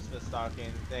my Christmas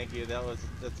stocking. Thank you.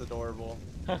 That's adorable.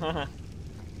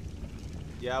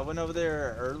 Yeah, I went over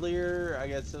there earlier. I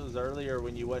guess it was earlier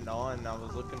when you went on. I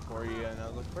was looking for you, and I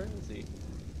was like, "Where is he?"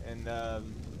 And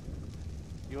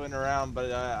you went around,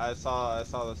 but I saw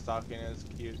the stocking. It was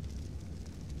cute.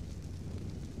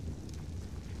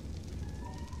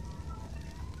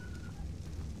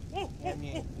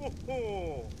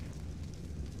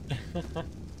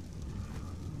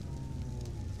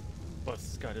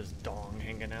 Bus got his dong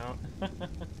hanging out.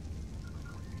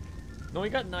 No, he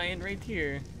got 9 right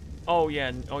here. Oh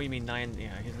yeah. Oh, you mean 9?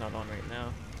 Yeah, he's not on right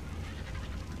now.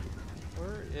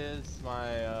 Where is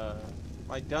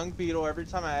my dung beetle? Every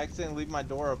time I accidentally leave my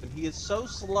door open, he is so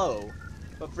slow.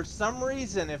 But for some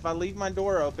reason, if I leave my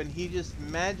door open, he just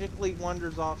magically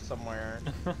wanders off somewhere.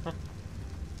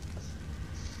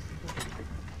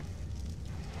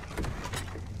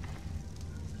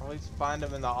 Always find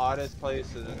him in the oddest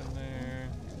places. In there.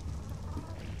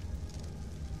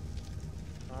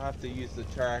 I'll have to use the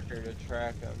tracker to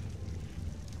track him.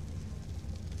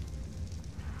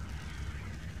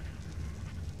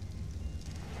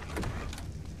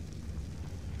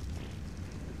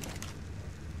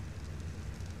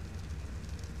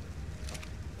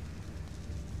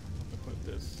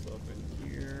 this stuff in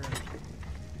here.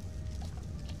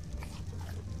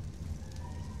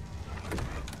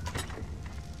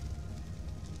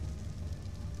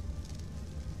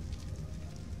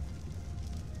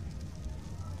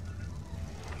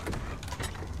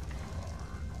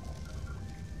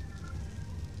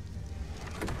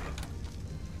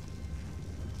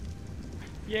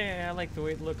 Yeah, I like the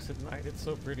way it looks at night. It's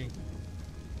so pretty.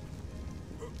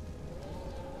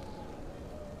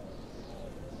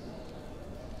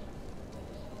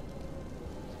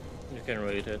 You can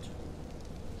read it.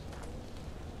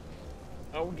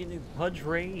 Oh, we're getting Pudge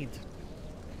Raid.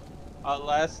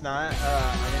 Last night,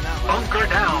 I mean not last Bunker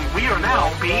night. down. We are now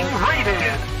being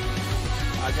raided.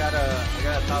 I got a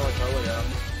Talacolia.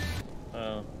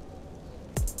 Oh.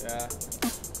 Yeah.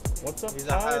 What's up, He's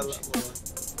a high Pudge? level one.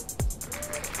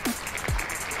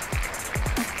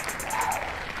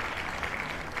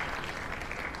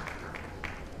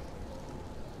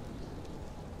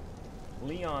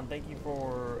 Leon, thank you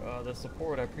for the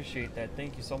support. I appreciate that.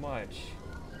 Thank you so much.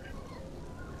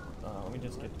 Let me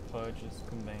just get Pudge's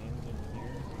command in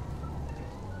here.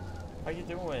 How you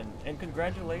doing? And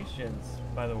congratulations,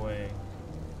 by the way.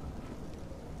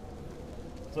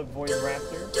 What's up, Void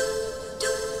Raptor?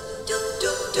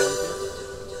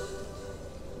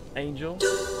 Angel?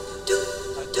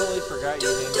 I totally forgot you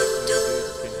named it from your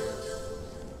boost canoe.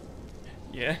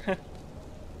 Yeah.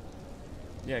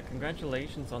 Yeah,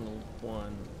 congratulations on the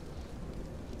one.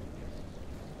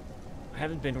 I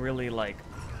haven't been really, like,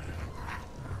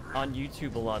 on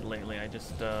YouTube a lot lately. I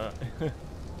just,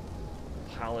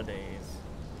 holidays.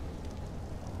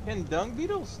 Can dung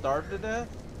beetles starve to death?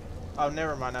 Oh,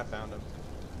 never mind. I found him.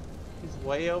 He's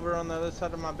way over on the other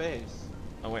side of my base.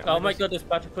 Oh, wait. Oh my god, this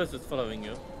platypus is following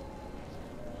you.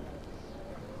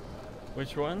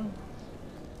 Which one?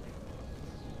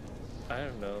 I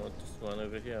don't know, this one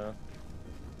over here.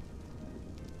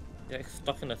 Yeah, it's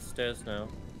stuck in the stairs now.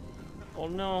 Oh,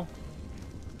 no.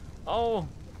 Oh!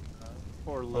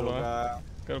 Poor little on. guy.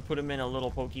 Gotta put him in a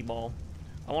little Pokeball.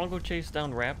 I wanna go chase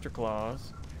down Raptor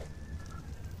Claus.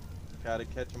 Gotta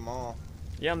catch them all.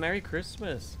 Yeah, Merry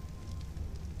Christmas.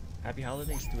 Happy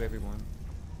holidays to everyone.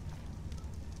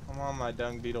 Come on, my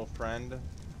dung beetle friend.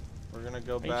 We're gonna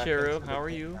go Hey, back. Cherub, into the how are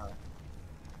you? town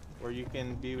Where you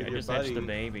can be with I your just hatched buddy, the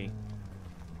baby.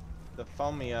 the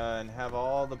Fomia, and have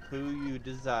all the poo you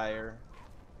desire.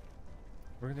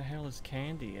 Where the hell is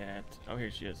Candy at? Oh, here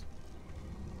she is.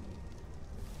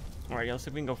 Alright, let's see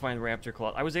if we can go find Raptor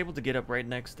Claus. I was able to get up right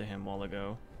next to him a while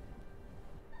ago.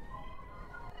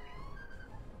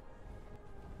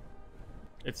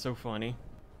 It's so funny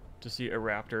to see a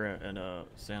raptor and a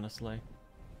Santa sleigh.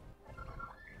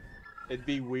 It'd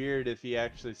be weird if he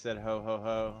actually said ho ho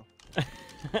ho.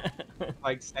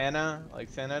 Like Santa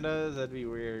does, that'd be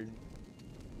weird.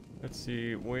 Let's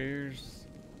see, where's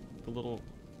the little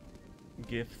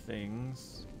gift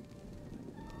things?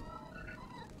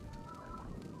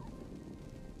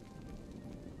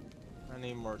 I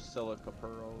need more silica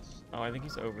pearls. Oh, I think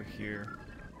he's over here.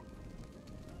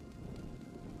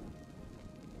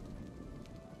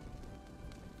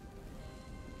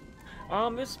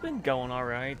 It's been going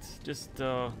alright. Just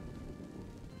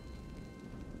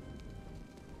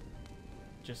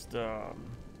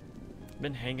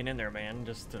been hanging in there, man.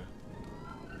 Just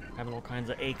having all kinds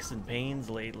of aches and pains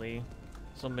lately.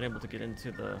 So I've been able to get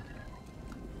into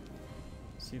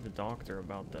see the doctor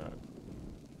about that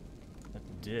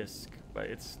disc, but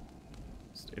it's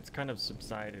kind of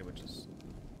subsided, which is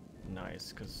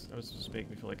nice, because that was just making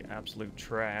me feel like absolute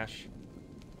trash.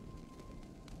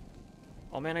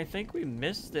 Oh man, I think we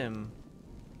missed him.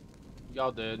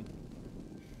 Y'all did.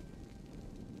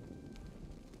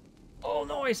 Oh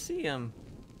no, I see him.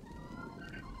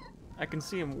 I can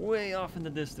see him way off in the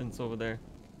distance over there.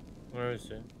 Where is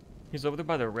he? He's over there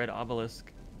by the red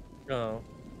obelisk. Oh.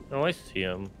 Oh, I see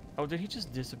him. Oh, did he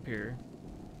just disappear?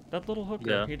 That little hooker,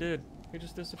 Yeah. he did. He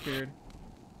just disappeared.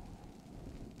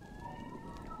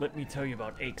 Let me tell you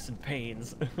about aches and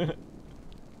pains.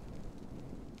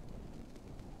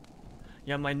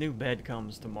 Yeah, my new bed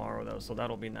comes tomorrow though, so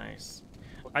that'll be nice.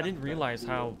 I didn't realize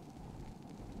how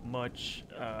much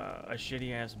a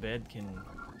shitty ass bed can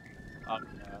Yeah.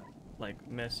 like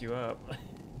mess you up.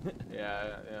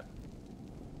 Yeah.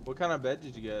 What kind of bed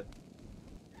did you get?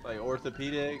 Like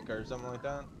orthopedic or something like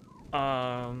that?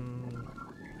 I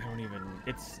don't even.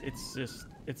 It's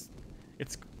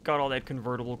got all that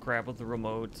convertible crap with the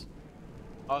remote.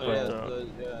 Oh But,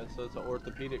 yeah, so it's an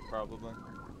orthopedic probably.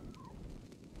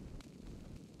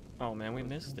 Oh man, we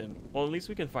missed him. Well, at least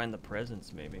we can find the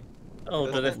presents, maybe.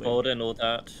 Oh, did it fold and all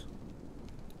that?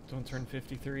 Don't turn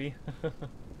 53.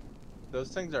 Those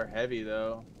things are heavy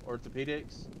though.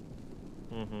 Orthopedics.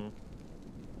 Mm-hmm.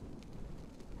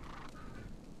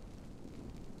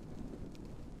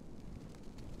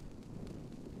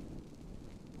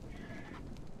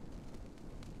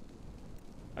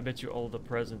 I bet you all the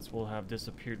presents will have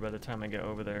disappeared by the time I get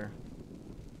over there.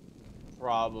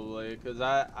 Probably, because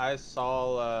I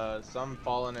saw some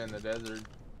falling in the desert.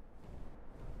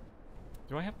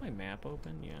 Do I have my map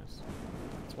open? Yes.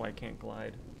 That's why I can't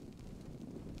glide.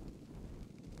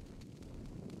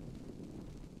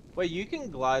 Wait, you can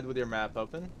glide with your map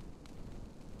open?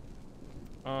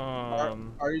 Are,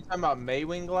 Um, are you talking about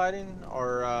Maywing gliding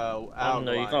or out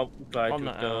No, you gliding? can't glide On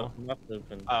with the the owl. map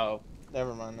open. Oh,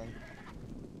 never mind then.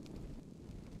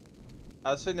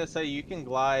 I was going to say you can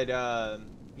glide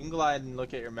and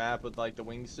look at your map with like the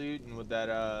wingsuit and with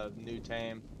that new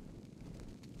tame.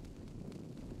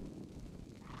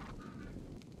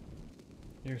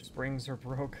 your springs are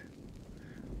broke.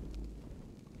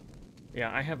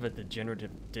 Yeah, I have a degenerative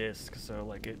disc, so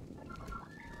like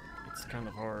it's kind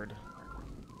of hard.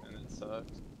 And it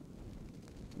sucks.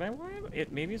 Man, why?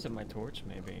 Maybe it's in my torch,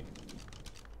 maybe.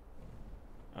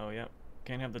 Oh yeah,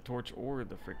 can't have the torch or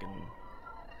the freaking.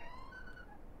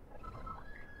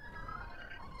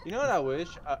 You know what I wish?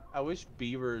 I wish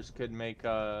beavers could make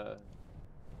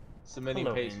submitting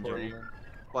Hello, paste for Angel. you,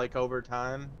 like over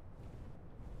time,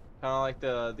 kind of like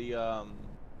the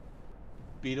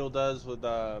beetle does with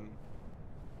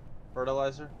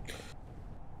fertilizer.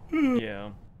 Yeah.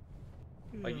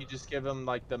 Like you just give them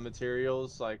like the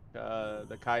materials, like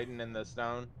the chitin and the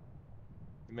stone.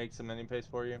 It makes submitting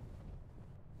paste for you.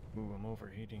 Ooh, I'm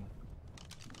overheating.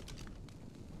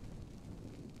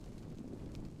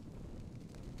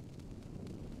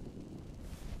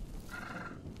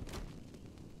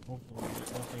 Hopefully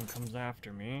nothing comes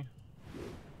after me.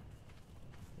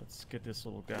 Let's get this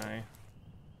little guy.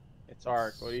 It's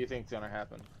arc. What do you think's gonna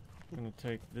happen? I'm gonna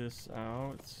take this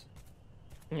out.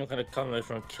 You're gonna come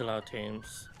over and kill our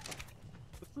teams.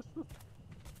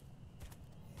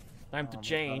 Time Oh to my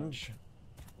change.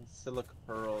 Silica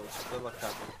pearls, silica.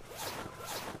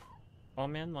 Oh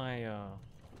man, my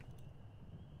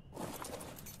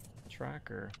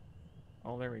tracker.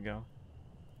 Oh, there we go.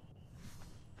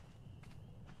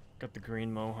 Got the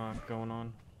green mohawk going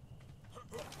on.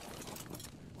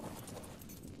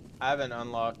 I haven't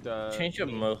unlocked Change your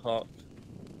mohawk.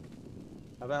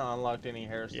 I haven't unlocked any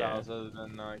hairstyles other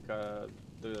than like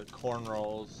the corn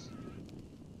rolls.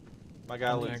 My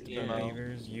guy looks Contact emo.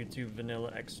 beavers, YouTube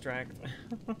vanilla extract.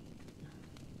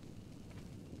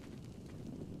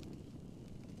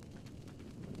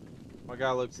 My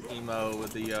guy looks emo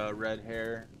with the red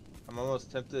hair. I'm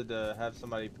almost tempted to have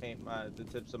somebody paint the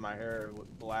tips of my hair with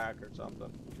black or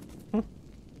something.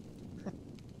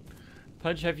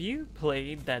 Pudge, have you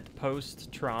played that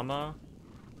post-trauma?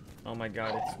 Oh my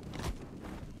god,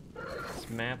 this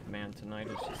map, man, tonight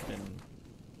has just been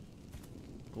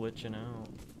glitching out.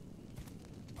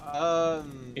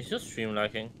 It's just stream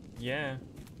lagging. Yeah,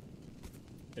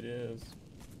 it is.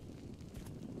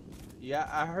 Yeah,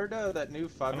 I heard that new I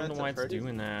Five don't Nights know why at it's Freddy's.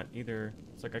 doing that either.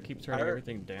 It's like I keep turning heard-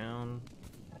 everything down.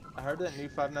 I heard that new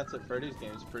Five Nights at Freddy's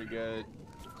game is pretty good,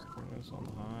 Just put this on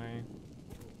high.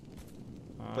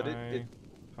 but High.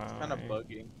 it's kind of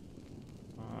buggy.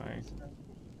 High.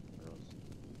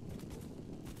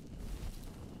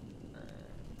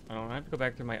 I don't know, I have to go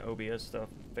back through my OBS stuff,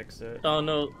 fix it. Oh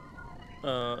no.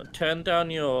 Turn down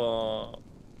your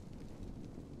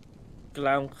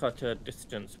ground cutter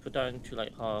distance. Put that into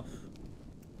like half.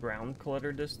 Ground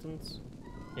clutter distance?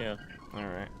 Yeah.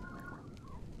 Alright.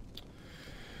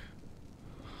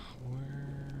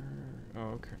 Where? Oh,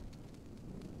 okay.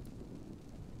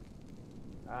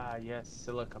 Ah, yes,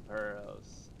 silica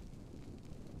pearls.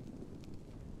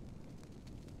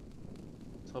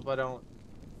 Let's hope I don't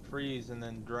freeze and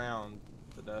then drown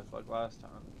to death like last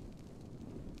time.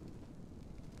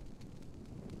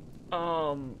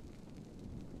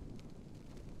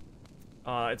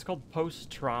 It's called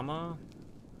post-trauma.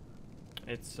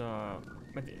 It's, I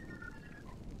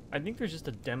think there's just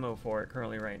a demo for it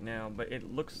currently right now, but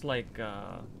it looks like,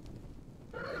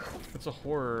 it's a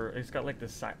horror. It's got like the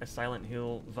a Silent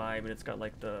Hill vibe, and it's got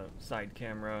like the side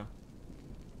camera.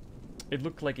 It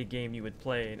looked like a game you would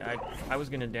play. I was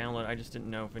gonna download. I just didn't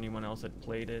know if anyone else had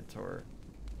played it or.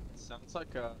 Sounds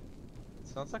like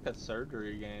a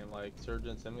surgery game, like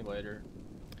Surgeon Simulator.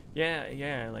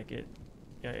 Yeah, like it.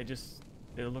 Yeah, it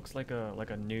looks like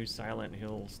a new Silent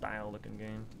Hill style looking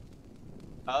game.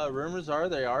 Rumors are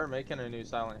they are making a new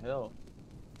Silent Hill.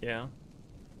 Yeah.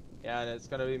 Yeah, and it's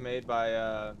gonna be made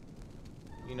by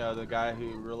you know, the guy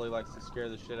who really likes to scare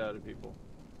the shit out of people.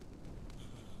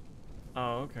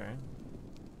 Oh, okay.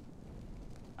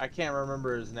 I can't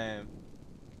remember his name.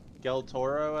 Del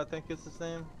Toro, I think is his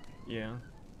name. Yeah.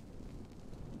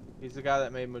 He's the guy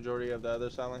that made majority of the other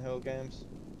Silent Hill games.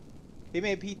 He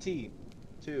made PT,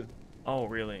 too. Oh,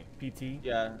 really? PT?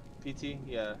 Yeah, PT,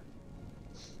 yeah.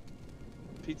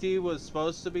 PT was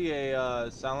supposed to be a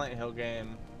Silent Hill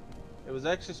game. It was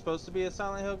actually supposed to be a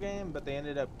Silent Hill game, but they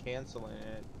ended up canceling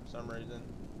it for some reason.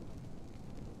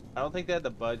 I don't think they had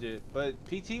the budget, but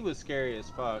PT was scary as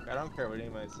fuck. I don't care what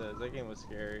anybody says. That game was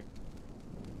scary.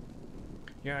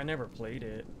 Yeah, I never played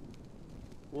it.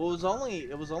 Well,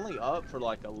 it was only up for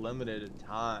like a limited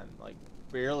time. Like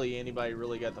barely anybody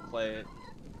really got to play it.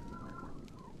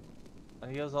 I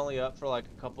think it was only up for like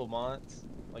a couple months.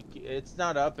 Like it's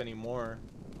not up anymore.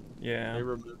 Yeah. They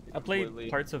removed it I played completely.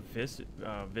 parts of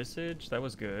Visage. That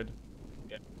was good.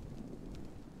 Yeah.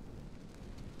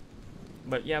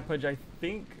 But yeah, Pudge, I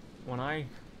think when I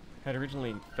had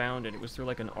originally found it, it was through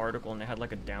like an article and they had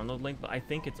like a download link, but I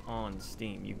think it's on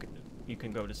Steam. You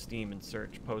can go to Steam and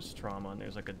search Post-Trauma and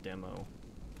there's like a demo.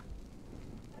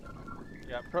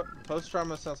 Yeah,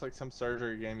 Post-Trauma sounds like some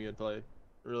surgery game you'd play. It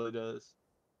really does.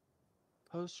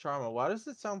 Post-Trauma. Why does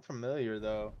it sound familiar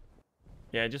though?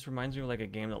 Yeah, it just reminds me of like a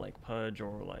game that like Pudge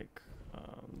or like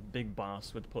Big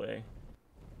Boss would play.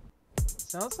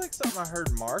 Sounds like something I heard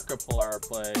Markiplier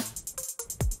play.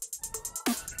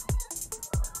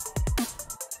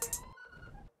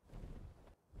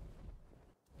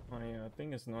 My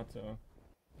thing is not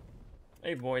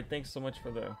Hey Boyd, thanks so much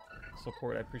for the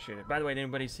support. I appreciate it. By the way, did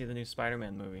anybody see the new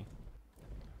Spider-Man movie?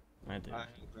 I did. I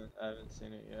haven't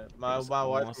seen it yet. My It's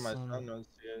wife and my awesome. son knows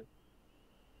it.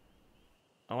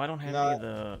 Oh, I don't have No. any of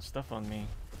the stuff on me.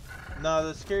 No,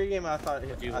 the scary game I thought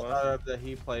You I what? thought of that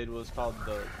he played was called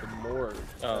the Morgue.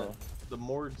 Oh. The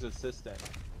Morgue's Assistant.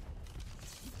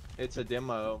 It's a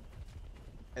demo,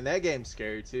 and that game's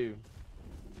scary too.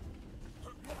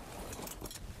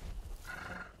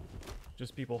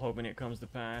 Just people hoping it comes to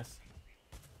pass.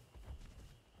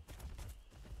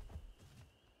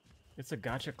 It's a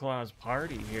Gotcha Claus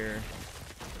party here.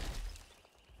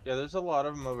 Yeah, there's a lot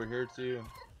of them over here too.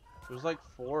 There's like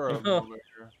 4 of them over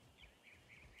here.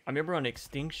 I remember on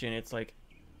Extinction, it's like,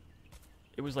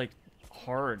 it was like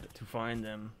hard to find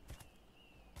them.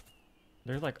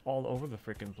 They're like all over the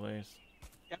freaking place.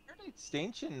 Yeah, I heard the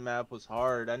Extinction map was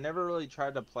hard. I never really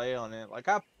tried to play on it. Like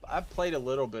I played a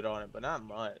little bit on it, but not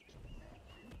much.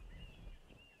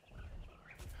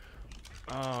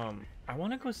 I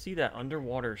want to go see that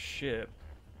underwater ship.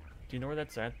 Do you know where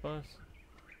that's at, Buzz?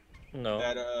 No.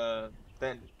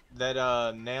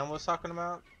 That Nam was talking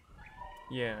about.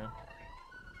 Yeah.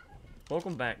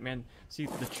 Welcome back, man. See,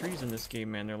 the trees in this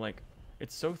game, man, they're like,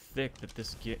 it's so thick that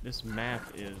this map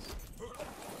is, you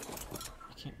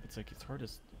can't, it's like, it's hard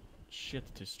as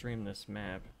shit to stream this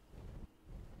map.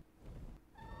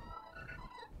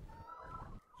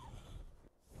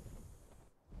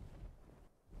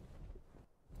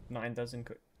 Nine doesn't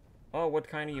cook. Oh, what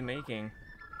kind are you making?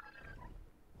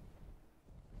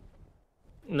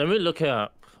 Let me look it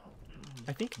up.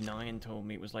 I think Nine told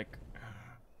me it was like,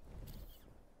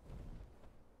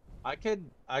 I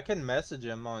can message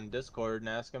him on Discord and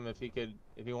ask him if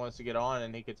he wants to get on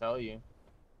and he could tell you.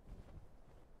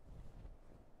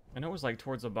 I know it was like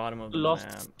towards the bottom of the Lost.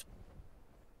 map.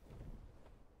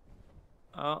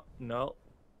 Oh, no.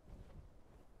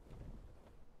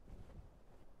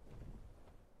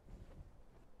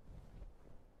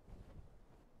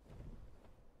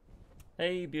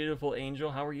 Hey, beautiful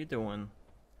angel, how are you doing?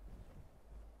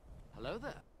 Hello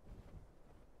there.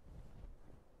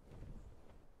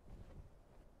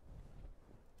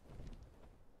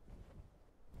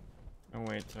 Oh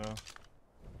wait,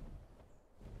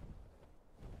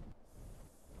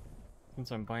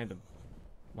 since I'm by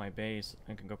my base,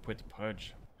 I can go put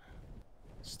Pudge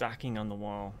stocking on the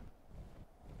wall.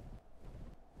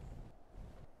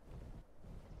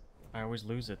 I always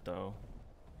lose it though.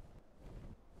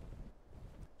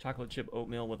 Chocolate chip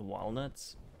oatmeal with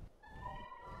walnuts.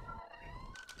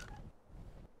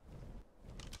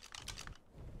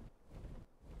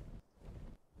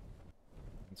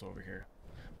 It's over here.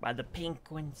 By the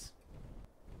penguins.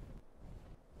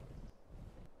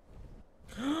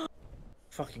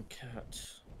 Fucking cat.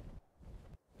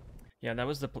 Yeah, that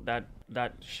was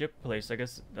that ship place. I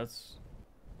guess that's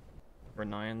where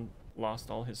Nyan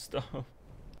lost all his stuff.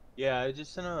 Yeah, I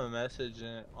just sent him a message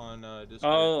on Discord.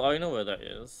 Oh, I know where that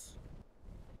is.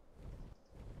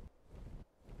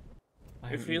 I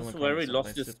If haven't he's even where he looked lost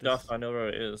at his this- stuff, I know where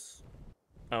it is.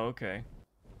 Oh, okay.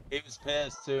 He was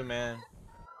pissed too, man.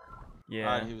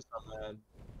 Yeah. God, he was so mad.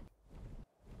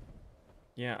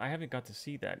 Yeah, I haven't got to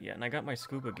see that yet, and I got my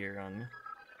scuba gear on.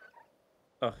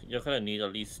 Oh, you're gonna need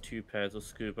at least 2 pairs of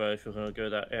scuba if you're gonna go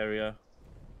that area.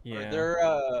 Or Yeah.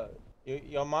 they're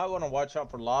you might want to watch out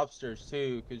for lobsters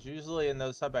too, because usually in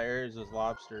those type of areas there's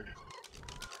lobsters,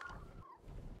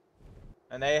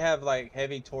 and they have like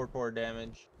heavy torpor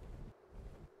damage.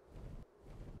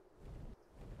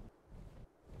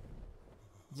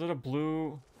 Is it a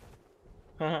blue?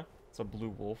 Haha, it's a blue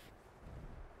wolf.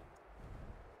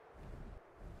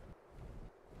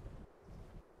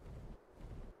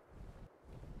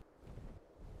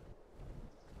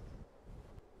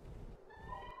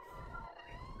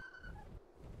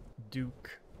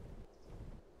 Duke.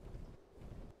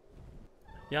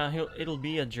 Yeah, it'll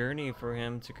be a journey for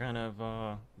him to kind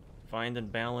of find and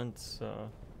balance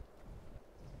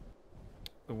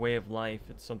the way of life.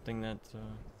 It's something that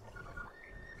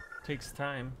takes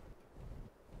time.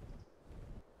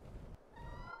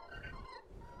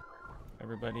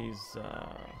 Everybody's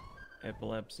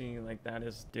epilepsy like that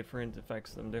is different,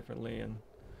 affects them differently, and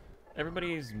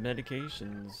everybody's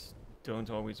medications don't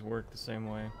always work the same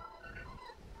way.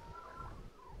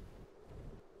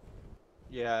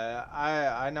 Yeah,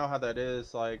 I know how that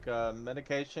is. Like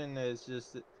medication is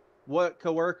just what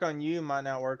could work on you might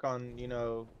not work on,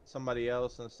 somebody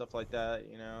else and stuff like that,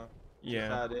 Just Yeah.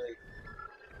 how it is.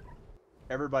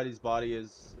 Everybody's body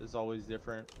is always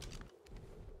different.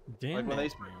 Like Damn when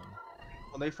it, man.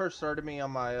 they first started me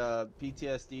on my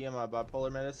PTSD and my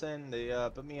bipolar medicine, they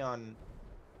put me on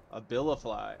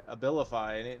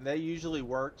Abilify, and that usually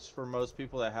works for most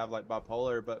people that have like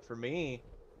bipolar, but for me,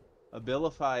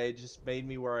 Abilify, it just made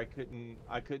me where I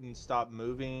couldn't stop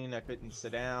moving. I couldn't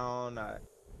sit down.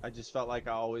 I just felt like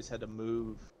I always had to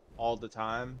move all the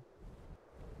time,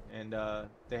 and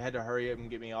they had to hurry up and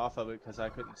get me off of it because I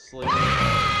couldn't sleep. Jesus,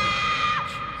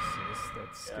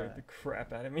 that scared Yeah. the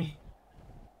crap out of me.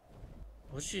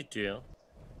 What'd you do?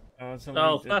 Somebody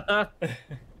Oh, did.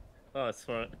 oh, it's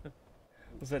fine.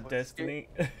 Was that What's Destiny?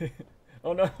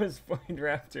 Oh no, it was fucking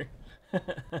Raptor.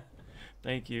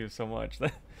 Thank you so much.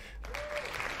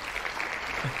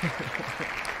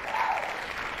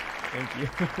 Thank you.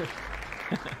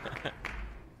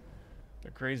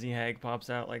 The crazy hag pops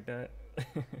out like that.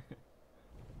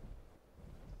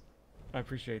 I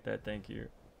appreciate that, thank you.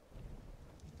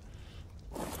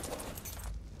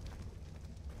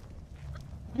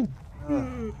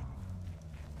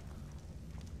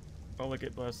 Oh, look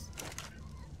at Bus.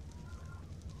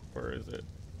 Where is it?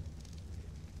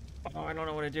 Oh, I don't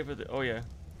know what I did with it. Oh, yeah.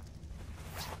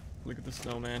 Look at the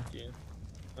snowman. Yeah.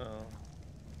 Oh.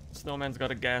 Snowman's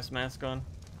got a gas mask on.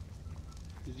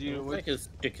 Did It you? looks like his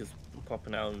dick is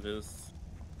popping out of his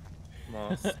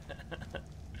mask.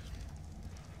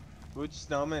 Which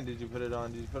snowman did you put it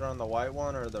on? Did you put it on the white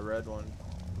one or the red one?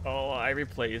 Oh, I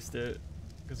replaced it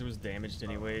because it was damaged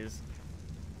anyways.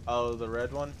 Oh, the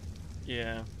red one.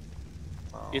 Yeah.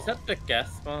 Oh, Is that the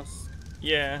gas mask?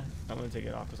 Yeah. I'm gonna take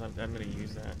it off because I'm gonna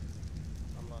use that.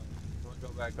 We'll go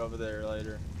back over there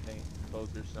later and paint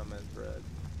both your snowmen red.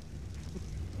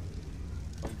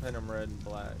 I'll paint them red and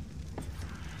black.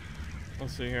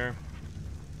 Let's see here.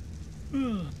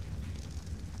 Good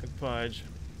fudge.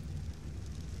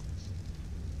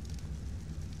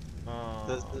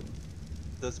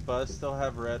 Does Buzz still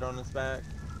have red on his back?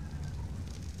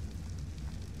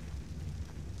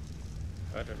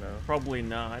 I don't know. Probably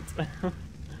not. Let's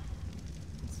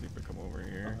see if we come over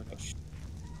here. Oh my gosh.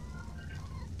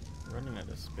 Running out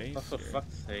of space. Oh, for here.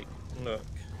 fuck's sake. Look.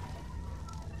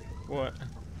 What?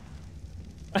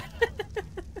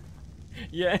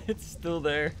 Yeah, it's still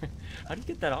there. How do you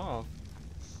get that off?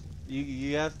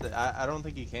 You have to. I don't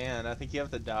think you can. I think you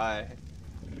have to die.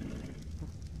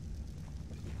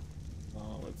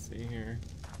 Oh, let's see here.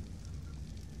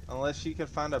 Unless you could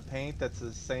find a paint that's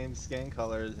the same skin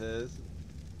color as his.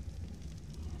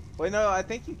 Wait, no, I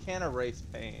think you can erase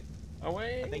paint. Oh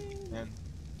wait. I think you can.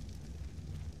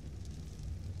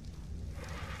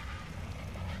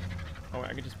 Oh,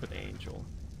 I could just put Angel.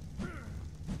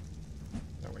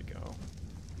 There we go.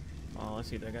 Oh, let's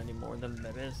see if I got any more of them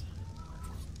babies.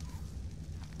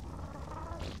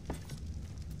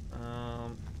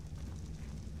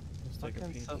 Let's take a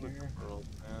Fucking peek Southern here. Girls,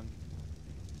 man.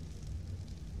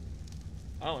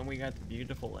 Oh, and we got the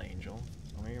beautiful Angel.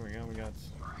 Oh, here we go. We got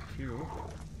 2.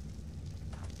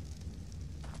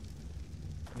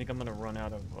 I think I'm gonna run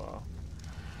out of.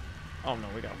 Oh no,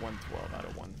 we got 112 out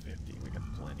of 150. We got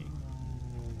plenty.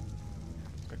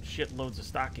 Got shitloads of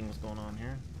stockings going on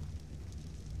here.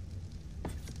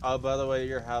 Oh, by the way,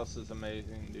 your house is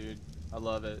amazing, dude. I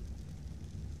love it.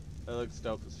 It looks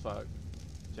dope as fuck,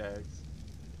 Jags.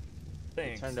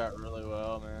 Thanks. It turned out really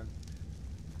well, man.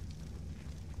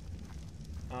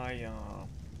 I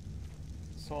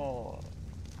saw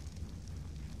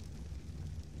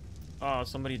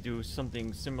somebody do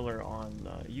something similar on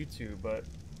YouTube, but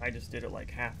I just did it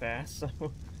like half-ass.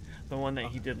 So the one that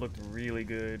he did looked really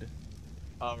good.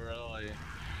 Oh, really?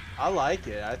 I like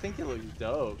it. I think it looks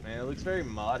dope, man. It looks very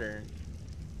modern.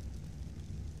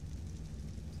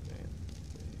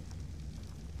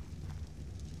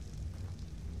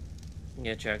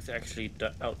 Yeah, Jax actually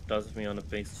outdoes me on a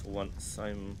base for once.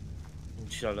 I'm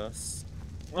jealous.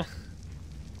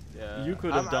 Yeah. You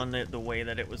could have done it the way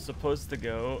that it was supposed to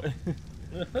go.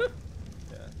 Yeah.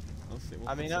 Let's see. We'll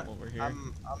I put mean, some over here.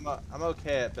 I'm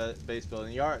okay at base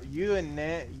building. You and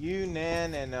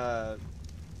Nan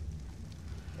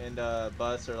and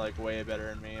Bus are like way better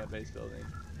than me at base building.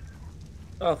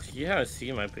 Oh, yeah, I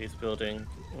see my base building.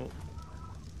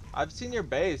 I've seen your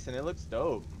base and it looks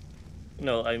dope.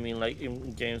 No, I mean like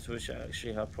in games which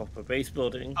actually have proper base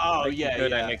building. Oh, Like yeah,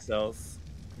 Conan yeah. Exiles.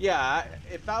 Yeah,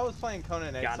 if I was playing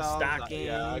Conan Got a Exiles, stocking,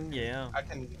 yeah, I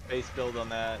can base build on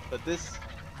that. But this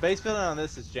base building on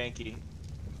this is janky.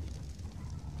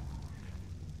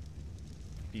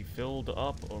 Be filled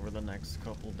up over the next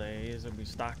couple days. There'll be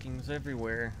stockings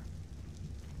everywhere.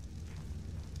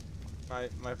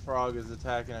 My frog is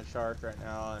attacking a shark right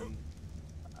now, and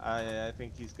I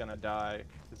think he's gonna die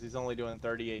because he's only doing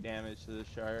 38 damage to the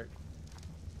shark.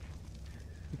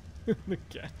 The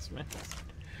gas mask.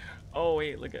 Oh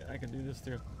wait, look at I can do this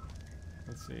too.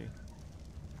 Let's see.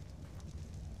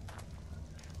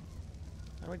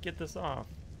 How do I get this off?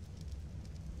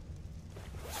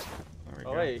 There we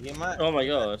Oh go. wait, he might. Oh my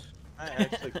god. I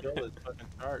actually killed this fucking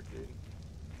shark, dude.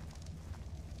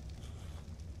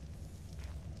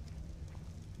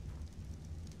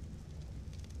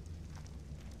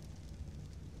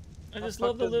 I just fuck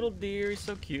love the does- little deer. He's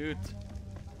so cute.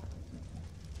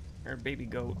 Or baby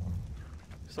goat.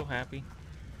 So happy.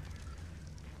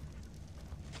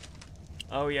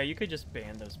 Oh yeah, you could just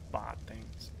ban those bot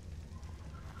things.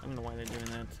 I don't know why they're doing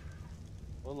that.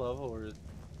 What level is?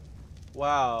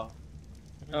 Wow.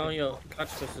 Oh, yo,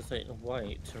 cactus is like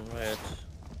white and red.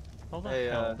 How the Hey,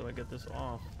 hell do I get this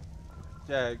off?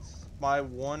 Jags, my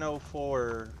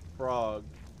 104 frog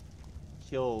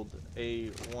killed a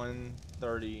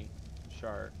 130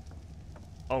 shark.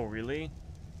 Oh really?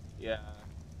 Yeah.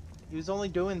 He was only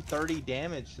doing 30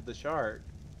 damage to the shark.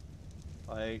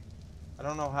 Like, I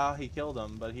don't know how he killed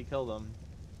him, but he killed him.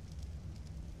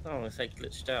 Oh, it's like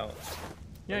glitched out.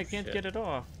 Yeah, Oh, I can't shit. get it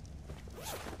off.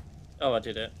 Oh, I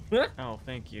did it. Oh,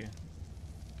 thank you.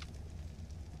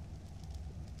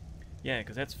 Yeah,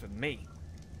 because that's for me.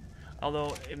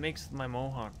 Although, it makes my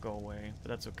mohawk go away, but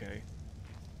that's okay.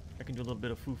 I can do a little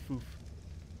bit of foof.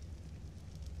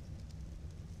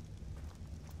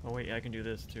 Oh wait, yeah, I can do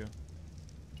this too.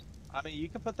 I mean, you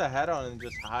can put the hat on and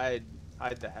just hide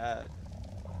the hat.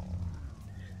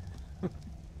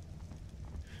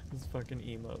 This fucking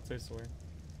emotes, I swear.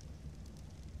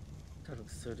 That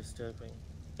looks so disturbing.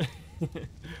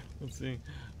 Let's see.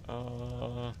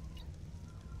 I'm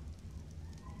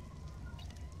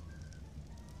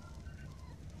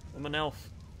an elf.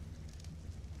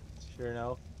 Sure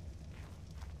enough.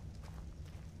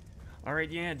 Alright,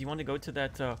 yeah, do you want to go to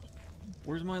that,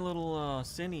 where's my little,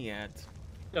 Cinny at?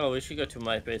 Oh, we should go to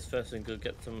my base first and go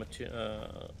get some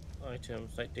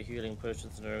items, like the healing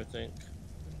potions and everything.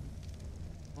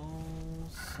 Oh,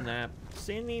 snap.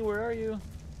 Cindy, where are you?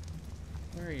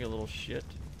 Where are you, little shit?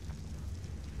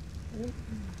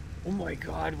 Oh my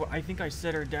god, I think I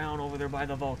set her down over there by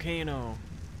the volcano.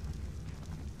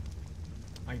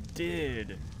 I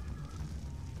did.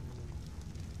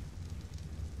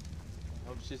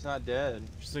 Hope she's not dead.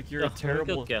 She's like, you're a Oh, let me go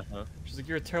terrible... get her. She's like,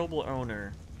 you're a terrible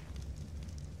owner.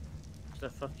 So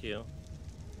fuck you.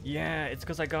 Yeah, it's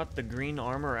because I got the green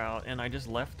armor out and I just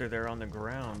left her there on the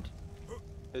ground.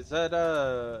 Is that,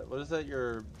 what is that,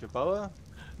 your Jaboa?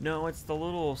 No, it's the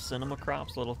little cinema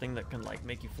crops little thing that can, like,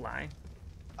 make you fly.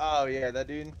 Oh, yeah, that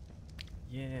dude.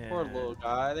 Yeah. Poor little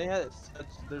guy.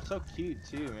 They're so cute,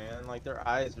 too, man. Like, their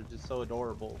eyes are just so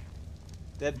adorable.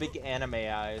 They have big anime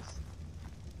eyes.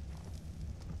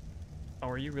 Oh,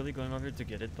 are you really going over to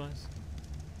get it, Buzz?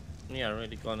 Yeah, I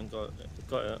already gone and got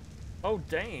it. Oh,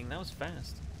 dang, that was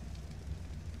fast.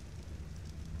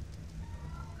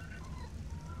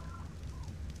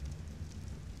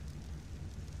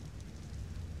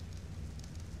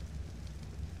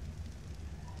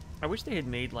 I wish they had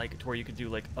made, like, to where you could do,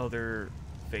 like, the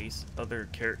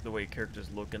way characters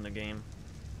look in the game.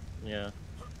 Yeah.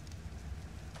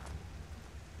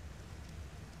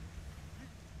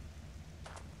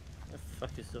 The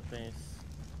fuck is the face?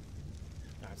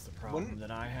 That's the problem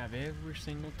that I have every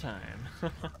single time.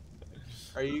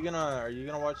 Are you gonna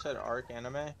watch that Arc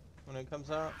anime when it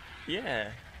comes out? Yeah.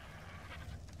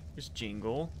 Just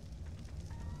jingle.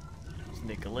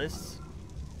 Nicholas.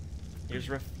 Here's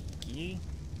Rafiki.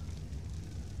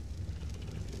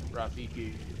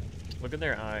 Rafiki. Look at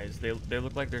their eyes. They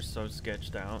look like they're so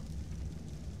sketched out.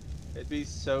 It'd be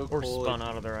so Or cool. spun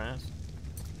out of their ass.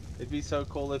 It'd be so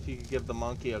cool if you could give the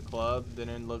monkey a club, then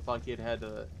it looked like it had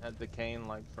the cane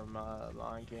like from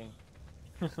Lion King.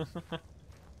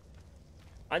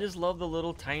 I just love the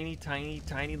little tiny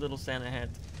little Santa hat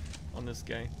on this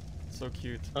guy. So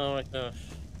cute. Oh my gosh.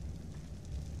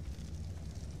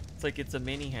 It's like it's a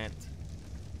mini hat.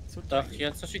 So Oh, tiny. he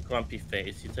had such a grumpy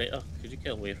face. You'd say, oh, could you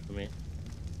get away from me?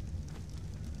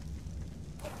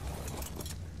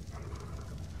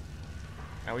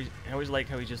 I always like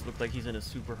how he just looked like he's in a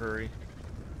super hurry.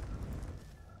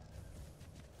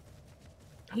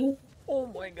 Oh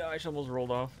my gosh, almost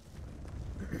rolled off.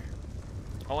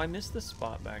 Oh, I missed the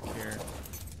spot back here.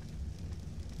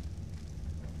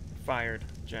 Fired.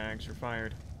 Jags, you're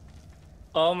fired.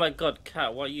 Oh my god,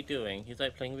 Cat, what are you doing? He's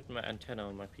like playing with my antenna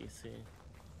on my PC.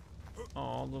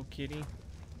 Oh, little kitty.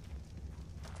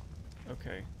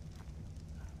 Okay.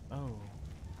 Oh.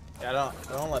 Yeah,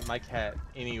 I don't let my cat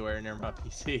anywhere near my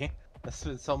PC. I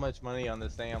spent so much money on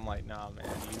this thing. I'm like, nah, man,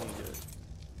 you need to.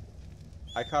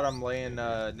 I caught him laying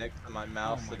next to my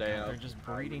mouse my today. God, And they're just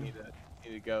breeding. You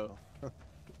need to go.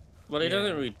 Well, he Yeah.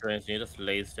 doesn't really do anything, he just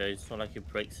lays there. It's not like he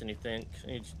breaks anything.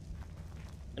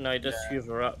 And I just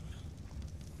hoover up.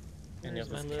 And Here's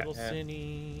there's my his cat little hair.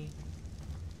 Cinny.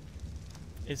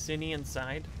 Is Cinny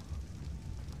inside?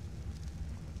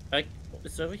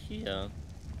 It's over here.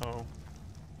 Oh.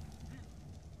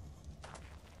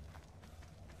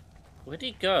 Where'd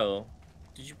he go?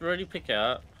 Did you already pick it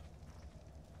up?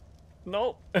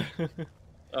 Nope.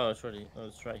 Oh, it's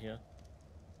right here.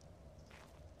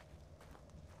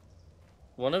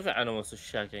 One of the animals is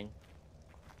shagging.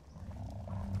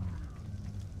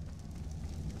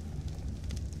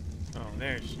 Oh,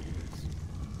 there she is.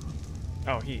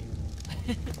 Oh, he.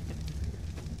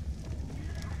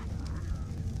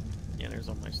 Yeah, there's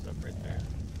all my stuff right there.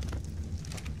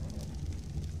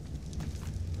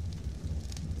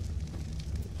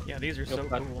 Yeah, these are Your so cool.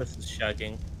 platypus is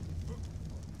shagging.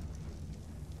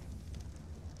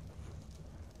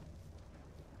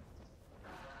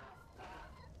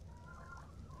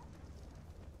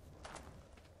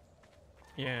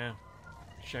 Yeah.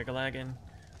 Shagalaggin.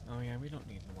 Oh yeah, we don't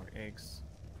need more eggs.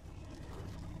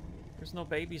 There's no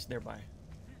babies nearby.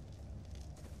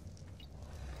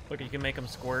 Look, you can make them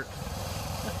squirt.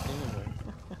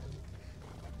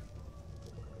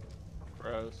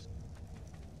 Gross.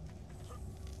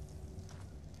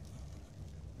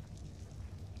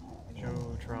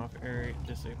 Joe Trough area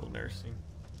disabled nursing.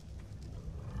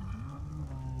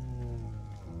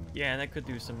 Yeah, that could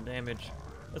do some damage.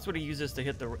 That's what he uses to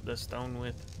hit the stone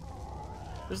with.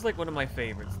 This is like one of my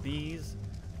favorites. These,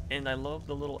 and I love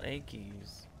the little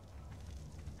Akies.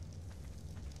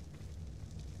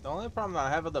 The only problem I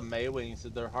have with the Maywings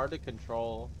is they're hard to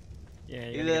control. Yeah,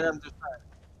 Either I'm just not,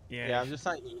 yeah, I'm just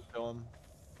not used to them.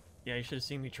 yeah. You should have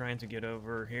seen me trying to get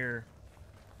over here.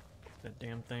 That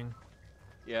damn thing.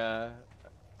 Yeah,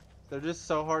 they're just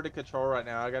so hard to control right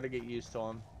now. I got to get used to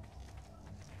them.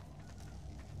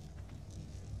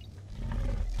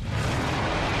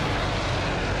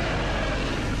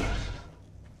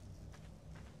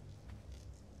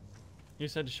 He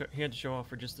said he had to show off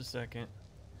for just a second.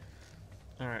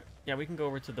 All right. Yeah, we can go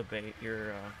over to the bait.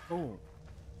 You're oh.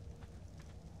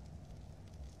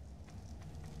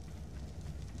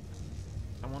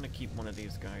 I want to keep one of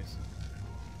these guys.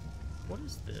 What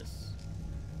is this?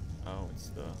 Oh, it's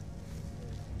the...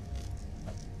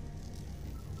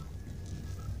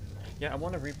 Yeah, I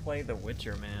want to replay The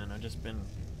Witcher, man. I've just been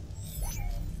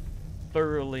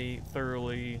thoroughly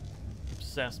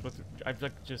obsessed with... I've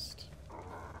like just...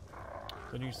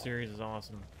 The new series is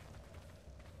awesome.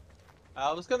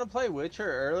 I was gonna play Witcher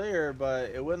earlier,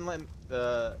 but it wouldn't let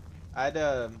the. I had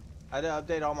to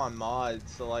update all my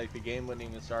mods, so like the game wouldn't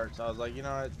even start. So I was like, you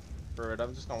know what, for it,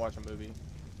 I'm just gonna watch a movie.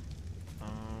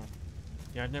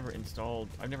 Yeah, I've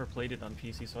never played it on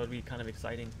PC, so it'd be kind of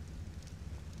exciting.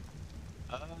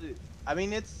 I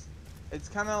mean, it's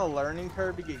kind of a learning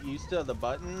curve to get used to the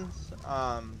buttons.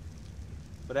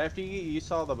 But after you get used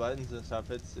to all the buttons and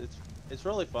stuff, it's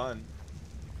really fun.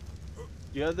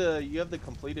 You have the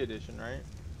complete edition, right?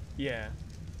 Yeah.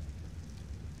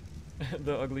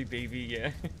 The ugly baby,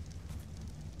 yeah.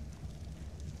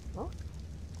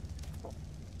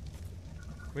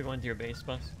 We going to your base,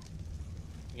 Bus?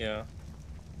 Yeah.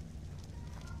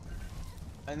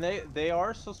 And they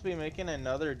are supposed to be making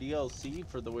another DLC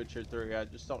for The Witcher 3. I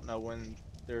just don't know when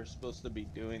they're supposed to be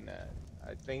doing that.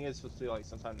 I think it's supposed to be like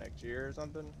sometime next year or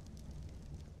something.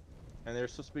 and they're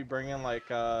supposed to be bringing like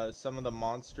some of the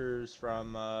monsters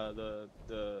from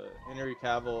the Henry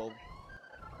Cavill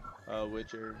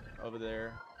Witcher over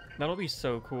there. That'll be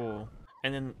so cool.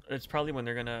 And then it's probably when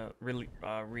they're gonna really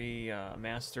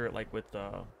remaster it, like with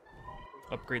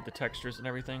upgrade the textures and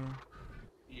everything.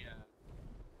 Yeah.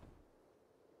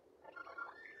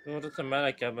 No, it doesn't matter,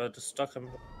 like, I'm just stuck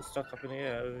up in the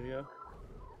area.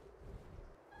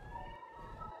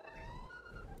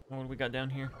 What do we got down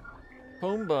here?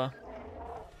 Pumbaa.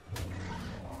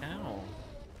 Ow.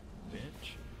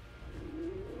 Bitch.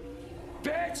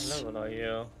 What level are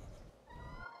you?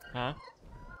 Huh?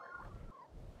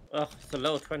 Ugh, it's a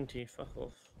level 20, fuck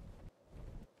off.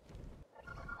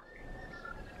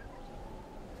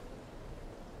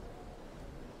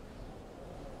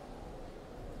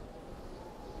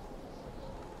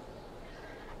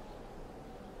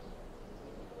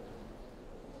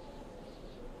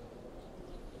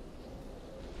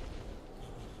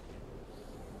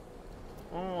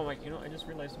 Oh, like, I just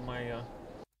realized my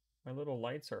my little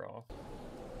lights are off.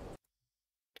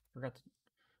 Forgot to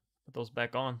put those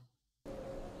back on.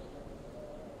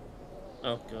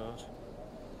 Oh god.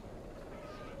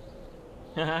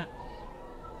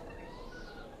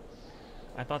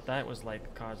 I thought that was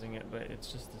like causing it, but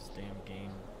it's just this damn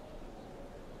game.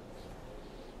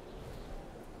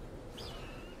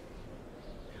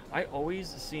 I always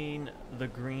seen the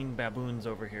green baboons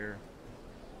over here.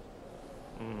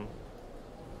 Mm.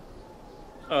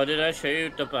 Oh, did I show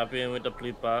you the baboon with the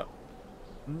blue butt?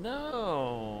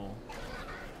 No.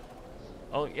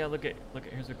 Oh yeah, look at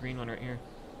here's a green one right here.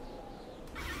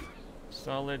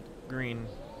 Solid green.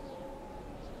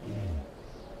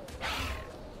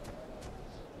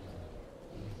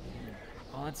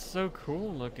 Oh, that's so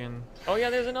cool looking. Oh yeah,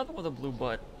 there's another one with a blue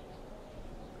butt.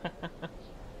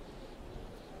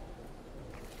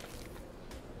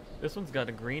 This one's got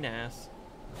a green ass.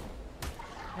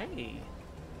 Hey.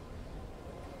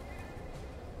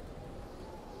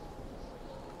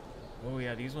 Oh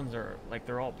yeah, these ones are like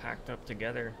they're all packed up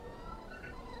together.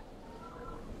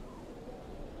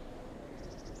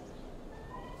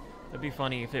 That'd be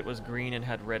funny if it was green and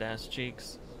had red ass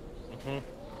cheeks.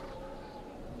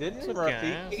 Didn't It's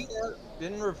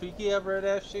Rafiki have red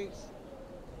ass cheeks?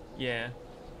 Yeah.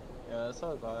 Yeah, that's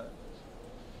what I thought.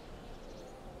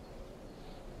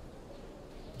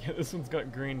 Yeah, this one's got a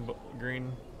green butt.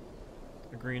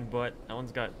 That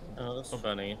one's got Oh, that's a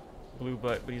funny. blue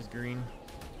butt, but he's green.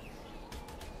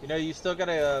 You know, you still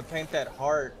gotta paint that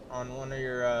heart on one of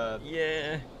your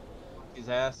Yeah. his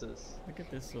asses. Look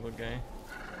at this little guy.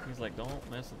 He's like,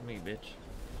 don't mess with me, bitch.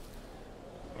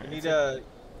 You Alright, need so-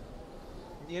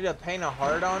 to paint a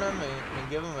heart on him and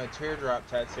give him a teardrop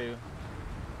tattoo.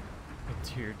 a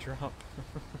teardrop.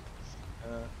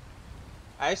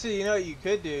 Actually, you know what you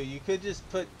could do? You could just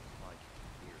put.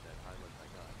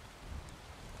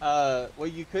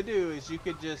 What you could do is you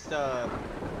could just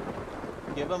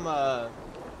give him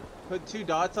put 2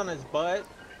 dots on his butt.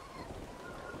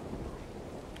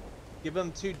 Give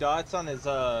him 2 dots on his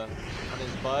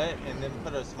butt, and then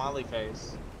put a smiley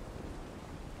face.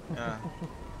 Yeah.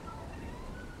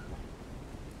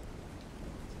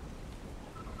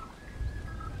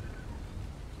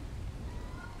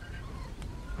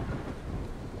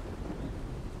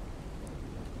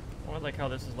 Oh, I like how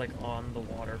this is like on the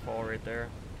waterfall right there.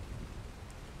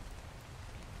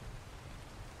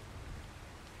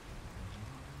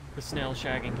 The snail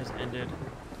shagging has ended.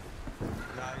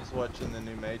 Now he's watching the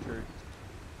new Matrix.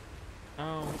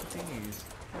 Oh, look at these.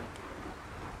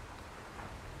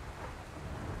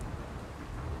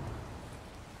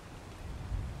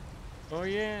 Oh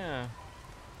yeah.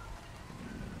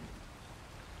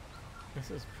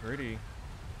 This is pretty.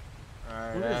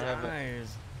 Alright, Look at his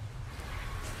eyes.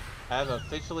 I have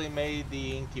officially made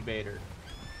the incubator.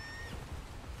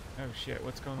 Oh shit,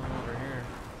 what's going on over here?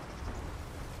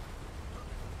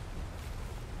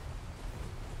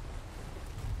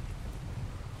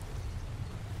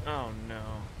 Oh no.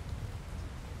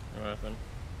 What happened?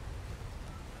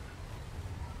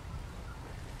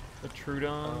 The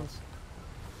Trudons.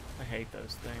 I hate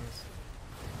those things.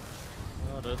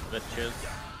 Oh, those bitches.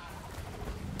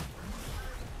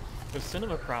 The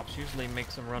cinema crops usually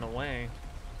makes them run away.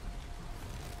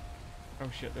 Oh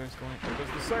shit, there goes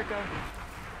the circle.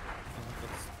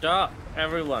 Stop!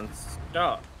 Everyone,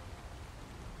 stop!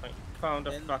 Like, calm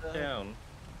the And, fuck down.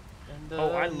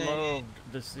 Oh, I loved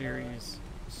the series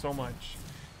so much,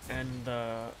 and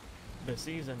the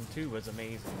season 2 was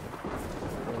amazing.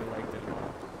 Really liked it a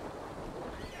lot.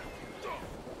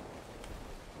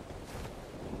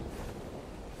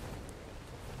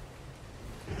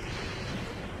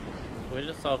 Where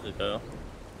did Salty go?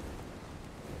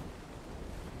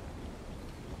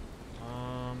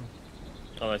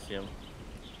 Oh, I see him.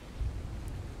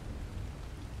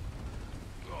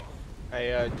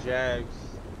 Hey, Jags,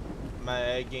 my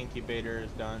egg incubator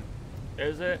is done.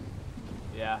 Is it?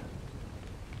 Yeah.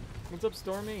 What's up,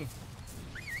 Stormy?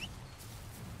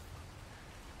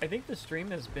 I think the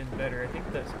stream has been better. I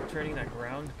think that's turning that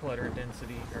ground clutter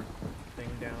density or thing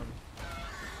down.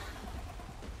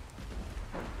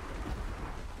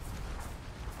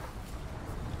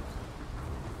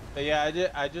 But yeah,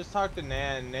 I just talked to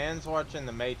Nan. Nan's watching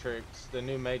the Matrix, the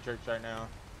new Matrix right now.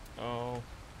 Oh.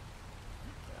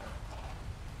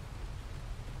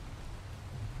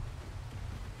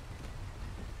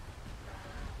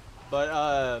 But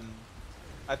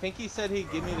I think he said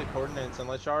he'd give me the coordinates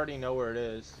unless you already know where it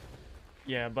is.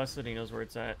 Yeah, Busted knows where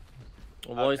it's at.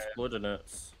 Voice Okay.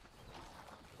 coordinates.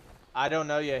 I don't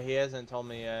know yet. He hasn't told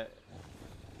me yet.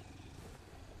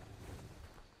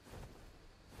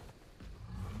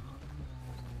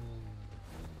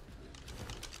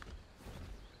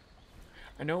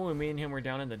 I know when me and him were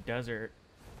down in the desert,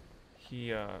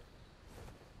 he, I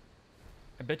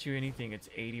bet you anything it's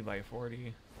 80 by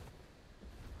 40.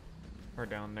 Or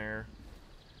down there.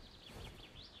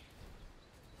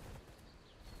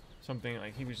 Something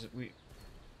like he was just,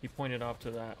 he pointed off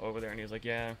to that over there and he was like,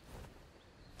 yeah.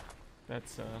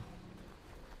 That's,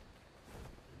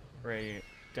 Ray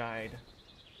died.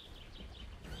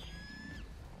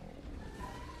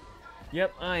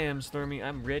 Yep, I am, Stormy.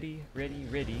 I'm ready, ready,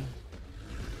 ready.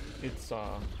 It's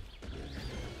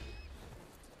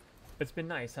been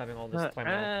nice having all this time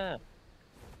out.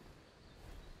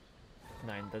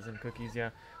 9 dozen cookies, yeah.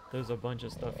 There's a bunch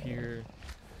of stuff here.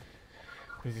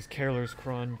 There's this Carolers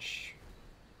Crunch,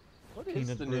 What is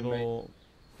peanut the new brittle,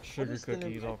 sugar is the new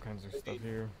cookies, all kinds of stuff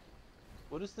here.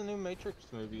 What is the new Matrix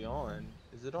movie on?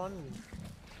 Is it on?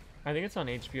 I think it's on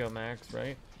HBO Max,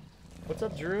 right? What's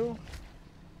up, Drew?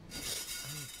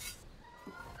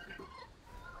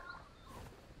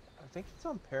 I think it's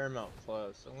on Paramount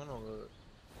Plus. I'm gonna look.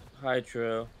 Hi,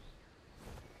 Drew.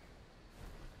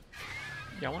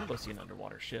 Yeah, I want to go see an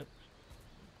underwater ship.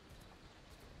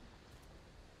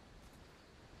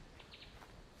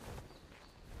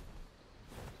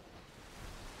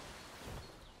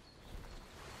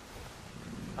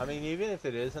 I mean, even if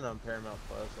it isn't on Paramount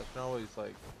Plus, I can always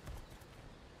like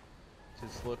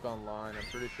just look online. I'm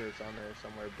pretty sure it's on there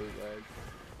somewhere bootleg.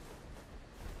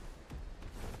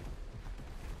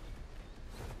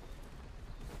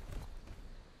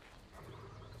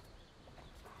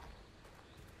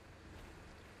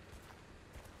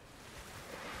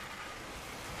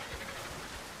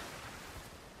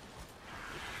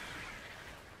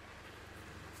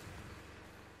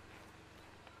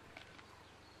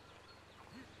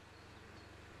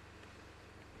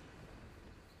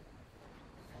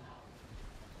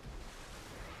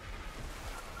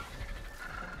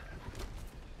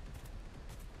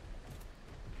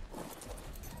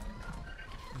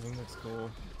 I think that's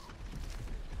cool.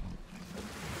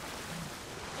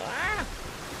 Ah!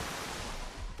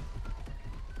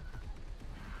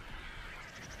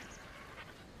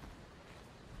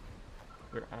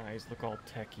 Their eyes look all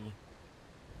techy.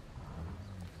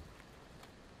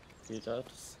 He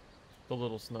does. The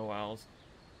little snow owls.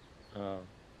 Yeah,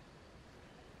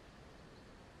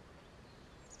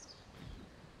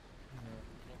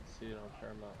 let's see it on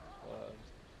Paramount Plus.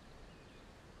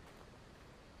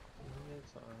 Maybe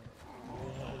it's on.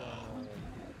 Maybe I have it on.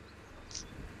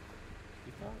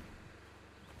 Peacock?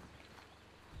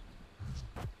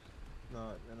 No,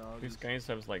 then I'll These just. guys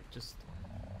have like just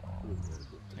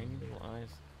tiny little eyes.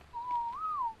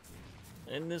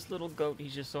 And this little goat,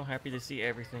 he's just so happy to see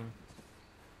everything.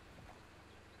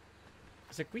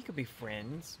 It's like, we could be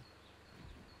friends.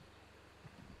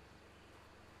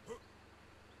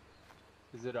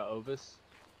 Is it a Ovis?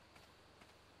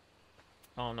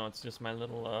 Oh no, it's just my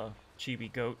little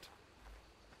chibi goat.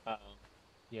 Uh oh.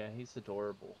 Yeah, he's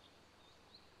adorable.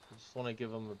 I just want to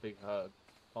give him a big hug.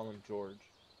 Call him George.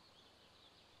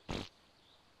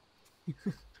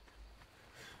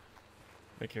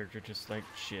 The character just like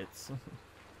shits.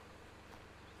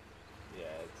 Yeah,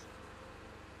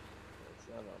 it's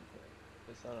not on.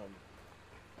 It's not on.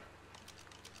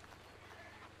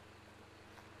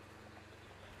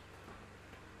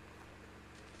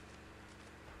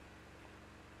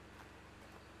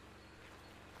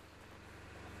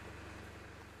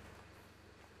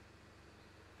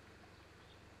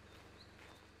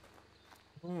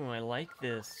 Ooh, I like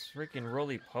this. Freaking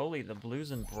roly-poly, the blues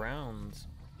and browns.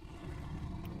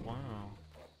 Wow.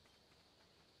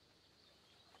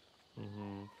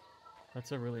 Mm-hmm.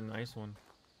 That's a really nice one.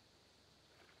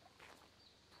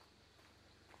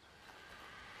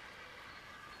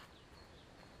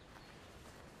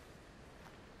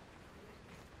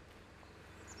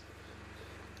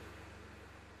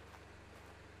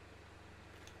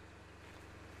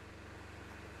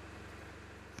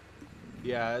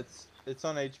 Yeah, it's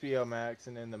on HBO Max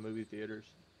and in the movie theaters.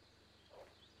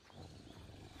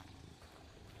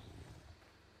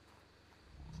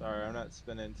 Sorry, I'm not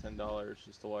spending $10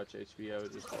 just to watch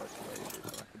HBO. Just to watch the movie, so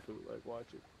I can bootleg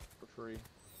watch it for free.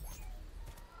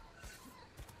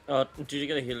 Did you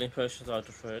get a healing potion out of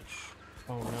the fridge?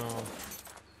 Oh no.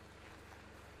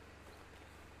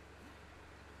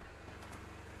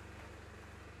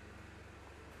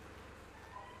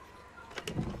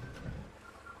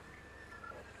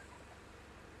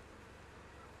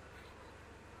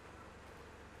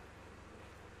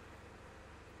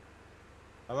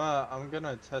 I'm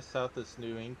gonna test out this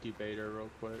new incubator real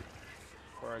quick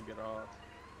before I get off.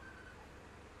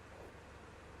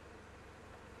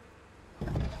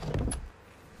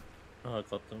 Oh, I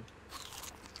got them.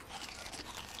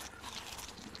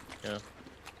 Yeah.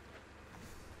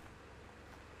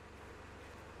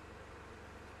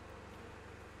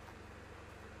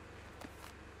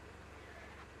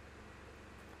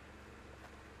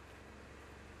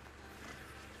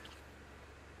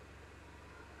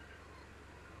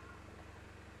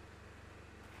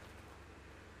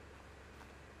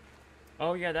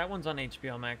 Oh yeah, that one's on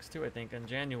HBO Max too, I think, in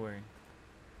January.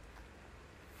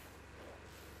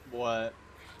 What?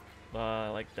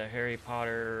 Like the Harry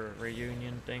Potter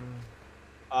reunion thing.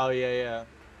 Oh yeah, yeah.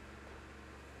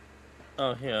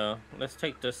 Oh, here. Let's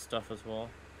take this stuff as well.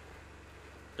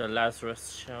 The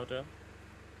Lazarus chowder.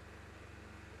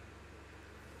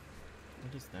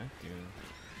 What does that do?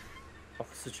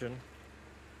 Oxygen.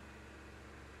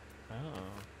 Oh,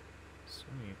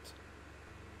 sweet.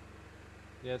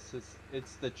 Yes,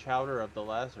 it's the chowder of the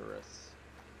Lazarus.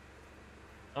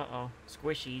 Uh-oh,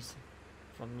 squishies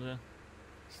from the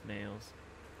snails.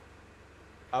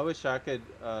 I wish I could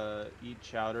eat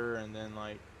chowder and then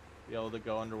like be able to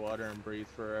go underwater and breathe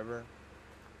forever.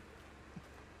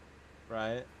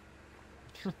 Right?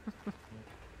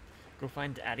 Go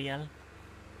find Ariel.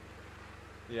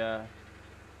 Yeah.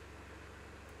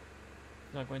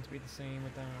 Not going to be the same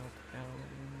without Alan.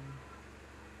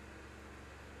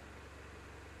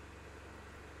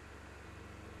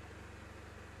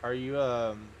 Are you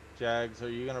Jags, are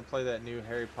you gonna play that new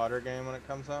Harry Potter game when it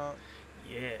comes out?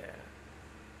 Yeah.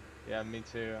 Yeah, me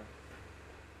too.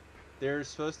 They're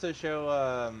supposed to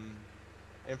show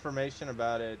information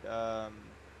about it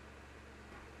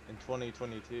in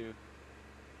 2022.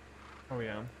 Oh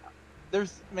yeah.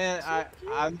 There's man, So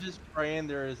cute. I'm praying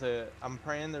there's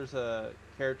a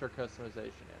character customization in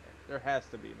it. There has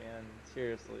to be, man.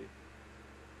 Seriously.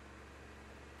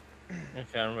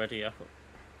 Okay, I'm ready. I put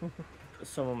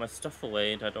some of my stuff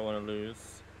away that I don't want to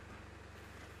lose.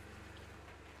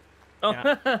 Oh,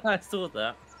 Yeah. I saw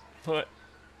that. What?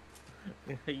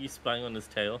 You spying on his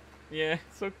tail. Yeah,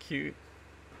 so cute.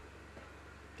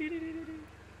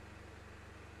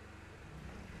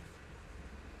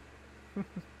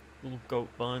 Little goat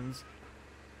buns.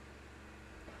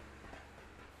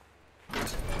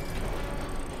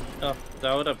 Oh,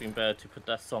 that would have been better to put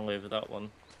that song over that one.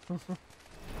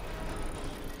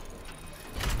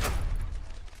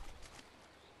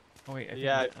 Oh wait, I think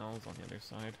Yeah. the owl's on the other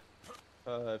side.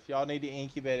 If y'all need to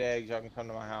incubate eggs, y'all can come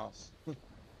to my house. I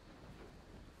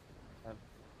have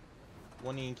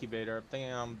one incubator. I'm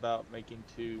thinking I'm about making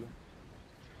 2.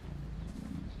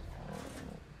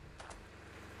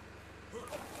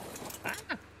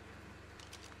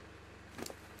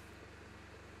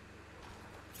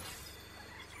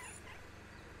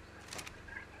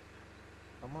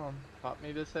 Come on, pop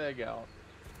me this egg out.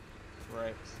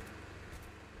 Right.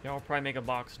 Yeah, I'll probably make a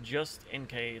box just in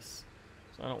case,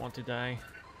 so I don't want to die.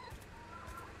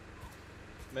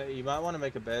 You might want to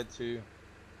make a bed too.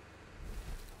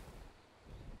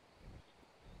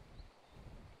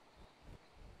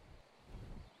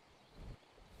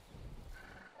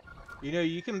 You know,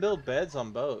 you can build beds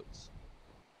on boats.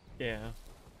 Yeah.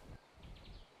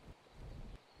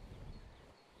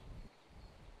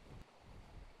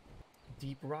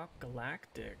 Deep Rock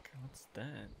Galactic. What's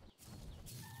that?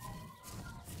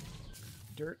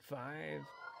 Dirt 5.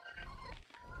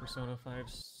 Persona 5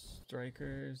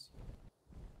 Strikers.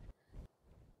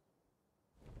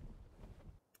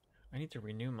 I need to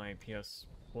renew my PS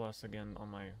Plus again on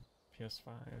my PS5.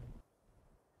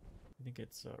 I think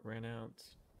it's ran out.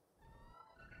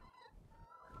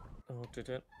 Oh, did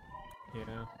it?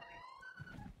 Yeah.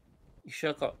 You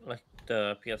sure got like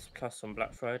the PS Plus on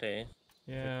Black Friday.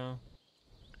 Yeah.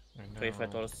 I know.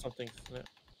 $25 something, isn't it?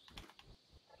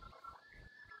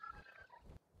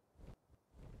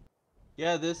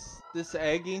 Yeah, this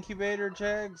egg incubator,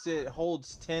 Jags, it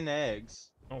holds 10 eggs.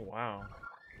 Oh wow.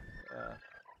 Yeah.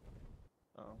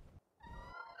 Oh.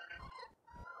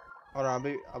 Hold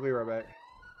on, I'll be right back.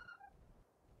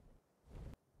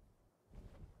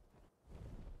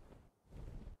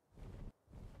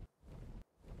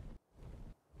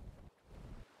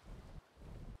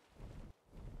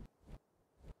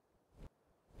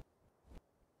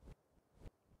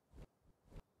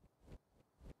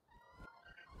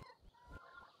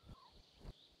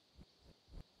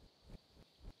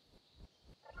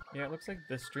 Yeah, it looks like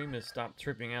the stream has stopped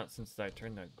tripping out since I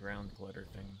turned the ground clutter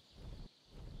thing.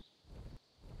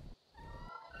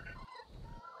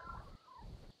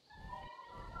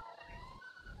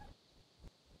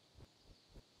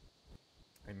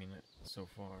 I mean, so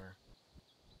far.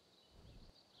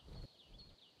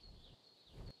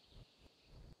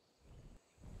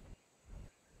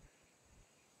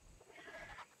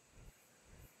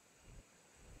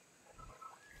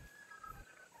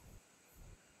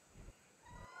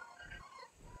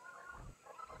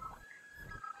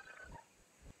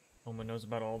 Oma knows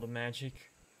about all the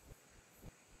magic.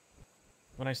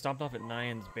 When I stopped off at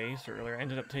Nyan's base earlier, I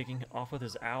ended up taking off with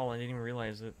his owl. I didn't even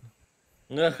realize it.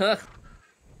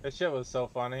 That shit was so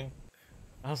funny.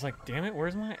 I was like, damn it,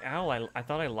 where's my owl? I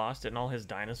thought I lost it in all his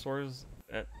dinosaurs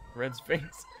at Red's base.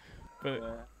 But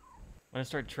Yeah. when I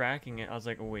started tracking it, I was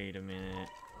like, wait a minute.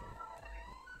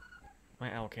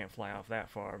 My owl can't fly off that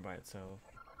far by itself.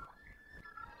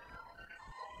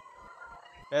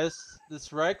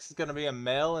 This Rex is gonna be a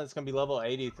male and it's gonna be level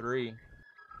 83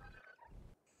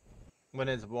 when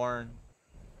it's born.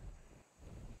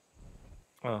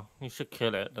 Oh, you should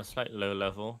kill it. That's like low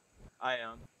level. I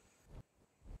am.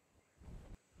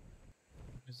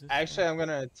 Is this Actually, I'm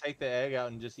gonna take the egg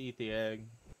out and just eat the egg.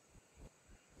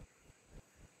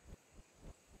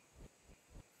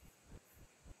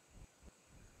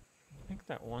 I think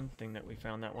that one thing that we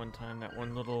found that one time, that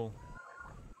one little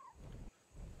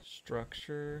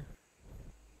structure.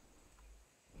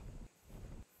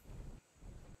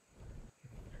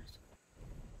 There's-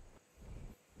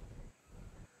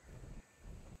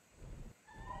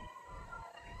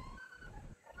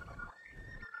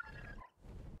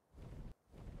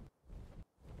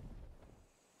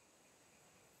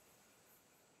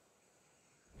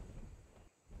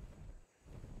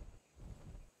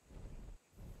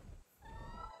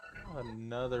 Oh,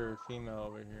 another female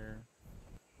over here.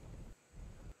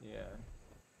 Yeah.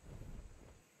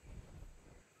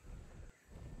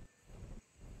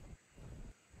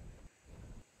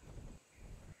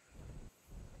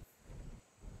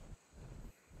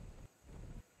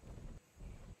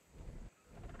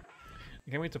 I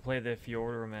can't wait to play the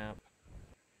Fjordur map.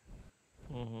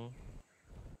 Mm-hmm.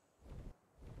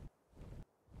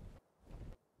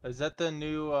 Is that the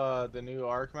new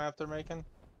arc map they're making?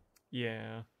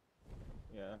 Yeah.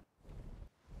 Yeah.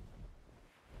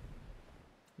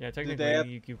 Yeah, they technically have-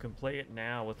 you can play it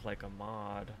now with like a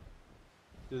mod.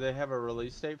 Do they have a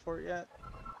release date for it yet?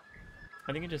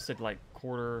 I think it just said like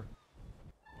quarter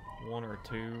 1 or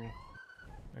 2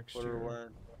 next Or year.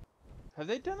 where? Have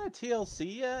they done a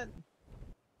TLC yet?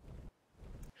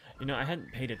 You know, I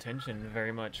hadn't paid attention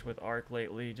very much with Ark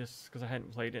lately, just because I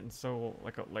hadn't played it in so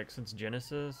like since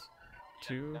Genesis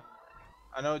 2.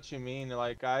 I know what you mean.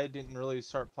 Like, I didn't really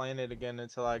start playing it again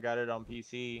until I got it on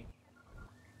PC.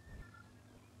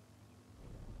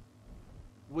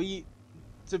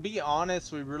 To be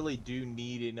honest, we really do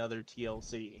need another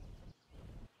TLC.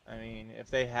 I mean,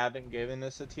 if they haven't given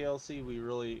us a TLC, we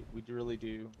really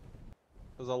do.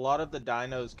 Because a lot of the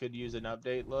dinos could use an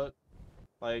update look.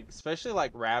 Like, especially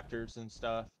like Raptors and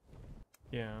stuff.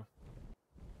 Yeah.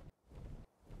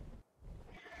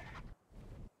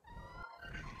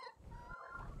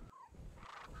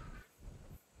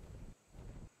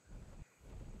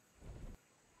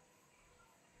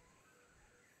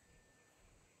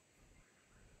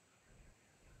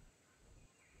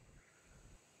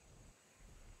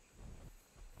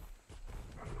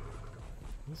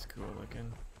 That's cool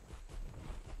looking.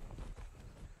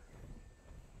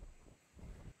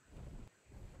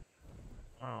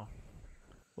 Wow.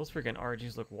 Those freaking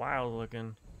RGs look wild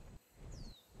looking.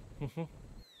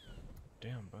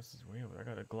 Damn, Buzz is way over. I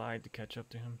gotta glide to catch up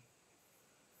to him.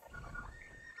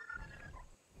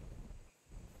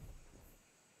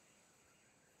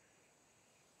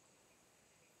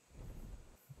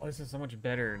 Oh, this is so much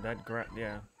better.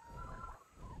 Yeah.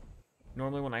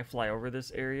 Normally when I fly over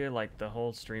this area, like the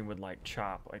whole stream would like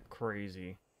chop like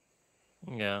crazy.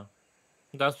 Yeah.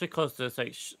 That's because there's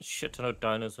like shit ton of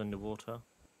dinos in the water.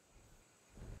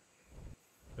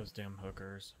 Those damn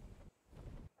hookers.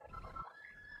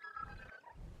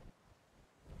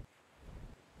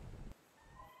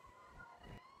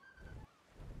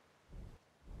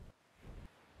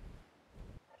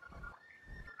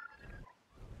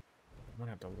 I'm gonna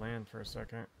have to land for a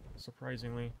second,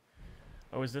 surprisingly.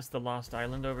 Oh, is this the Lost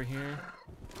Island over here?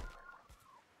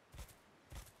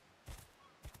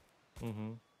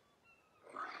 Mm-hmm.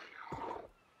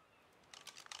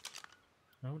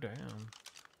 Oh, damn.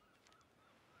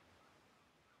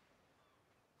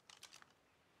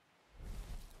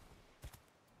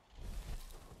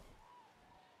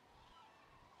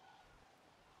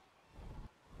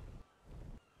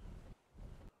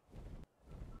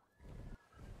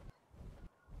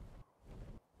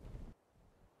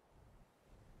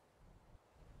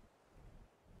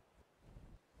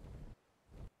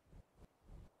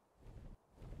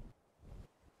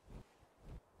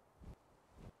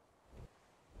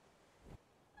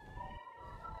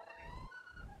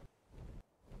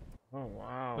 Oh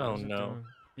wow. Oh, what is it no. doing?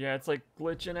 Yeah, it's like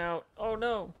glitching out. Oh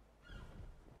no.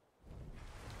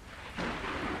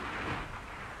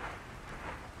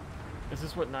 Is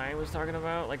this what Nine was talking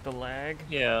about? Like the lag?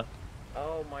 Yeah.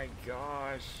 Oh my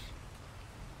gosh.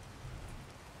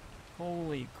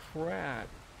 Holy crap.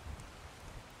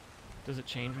 Does it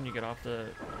change when you get off the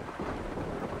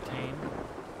tame?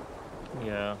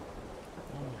 Yeah.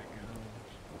 Oh my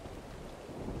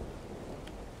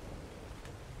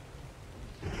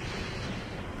gosh.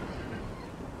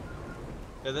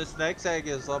 Yeah, this next egg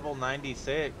is level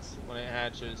 96 when it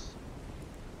hatches.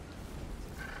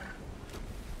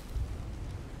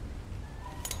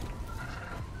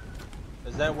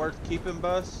 Is that worth keeping,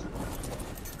 Bus?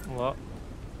 What?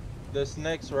 This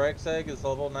next Rex egg is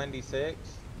level 96.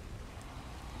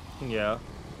 Yeah.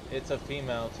 It's a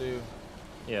female too.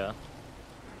 Yeah.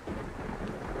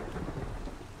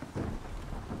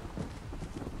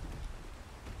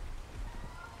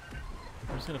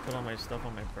 I'm just gonna put all my stuff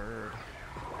on my bird.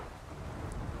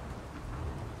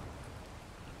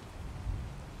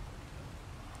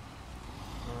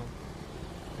 I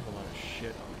have a lot of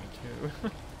shit on me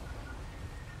too.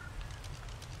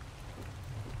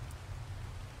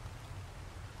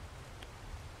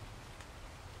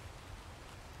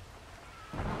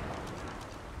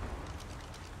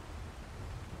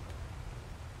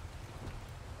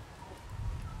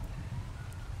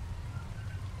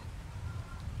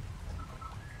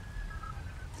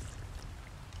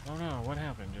 Oh no, what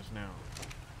happened just now?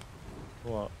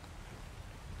 What?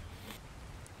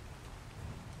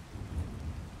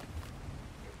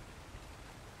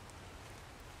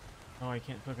 Oh, I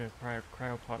can't put a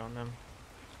cryopod on them.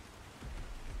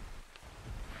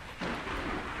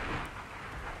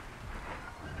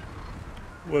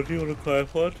 What do you want to cry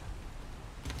for?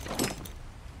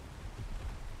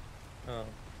 Oh.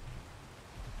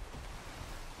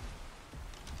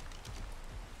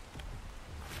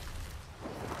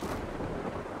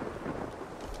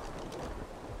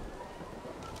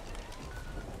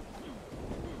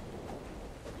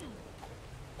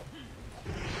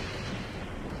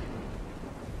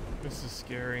 This is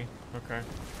scary. Okay.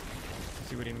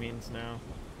 See what he means now.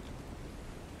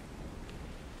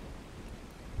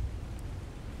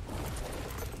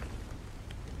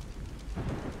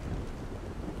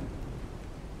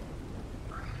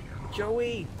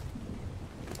 Joey!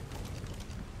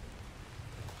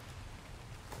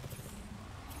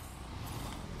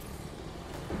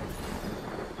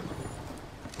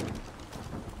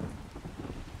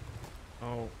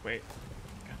 Oh, wait.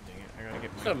 God dang it. I gotta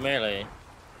get It's my... a melee.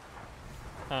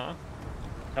 Huh?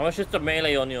 How much is the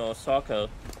melee on your soccer?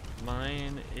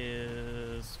 Mine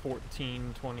is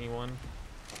 1421.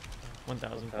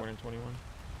 1421.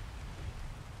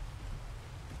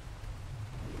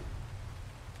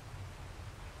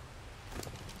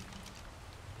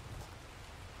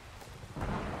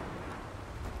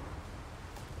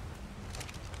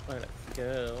 Alright, let's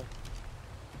go.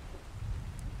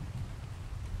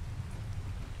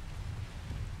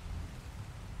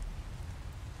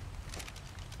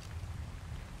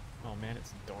 Oh man,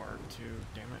 it's dark too.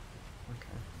 Damn it.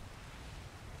 Okay.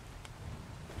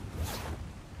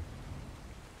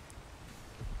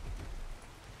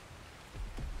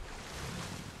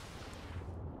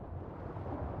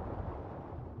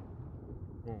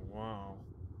 Oh wow.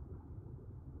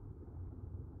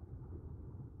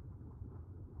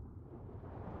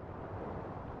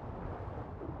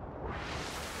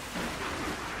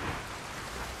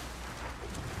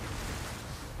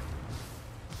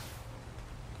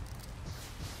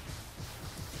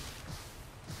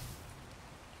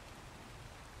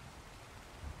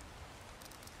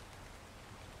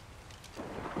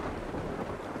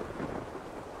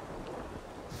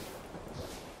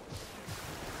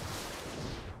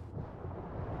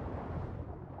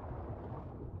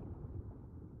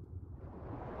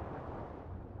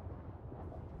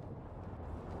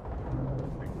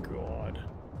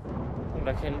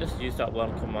 I can just use that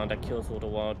one command that kills all the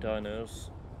wild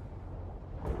dinos.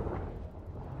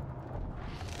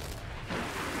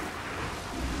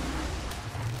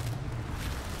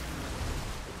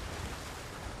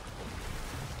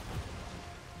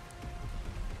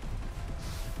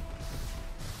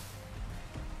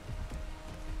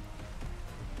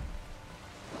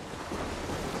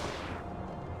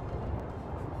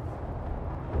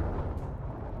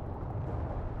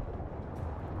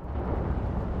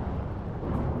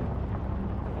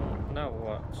 Now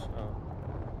what? Oh.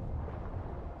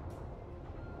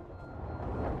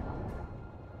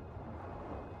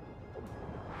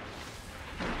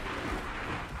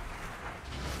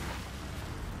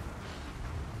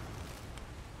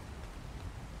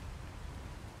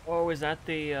 is that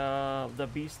the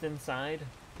beast inside?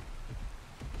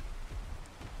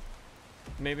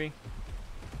 Maybe?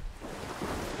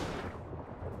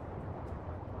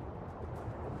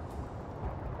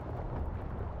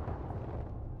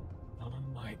 Oh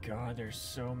my god, there's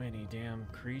so many damn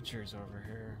creatures over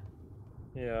here.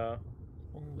 Yeah.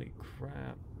 Holy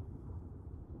crap.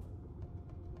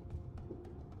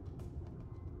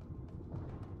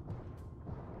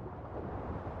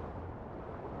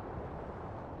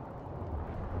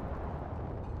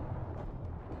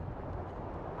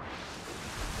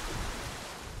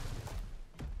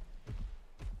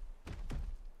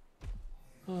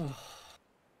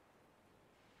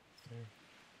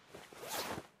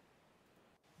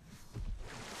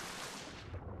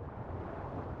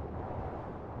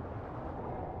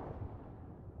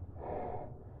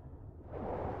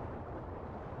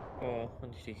 Oh, I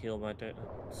need to heal my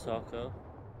soccer.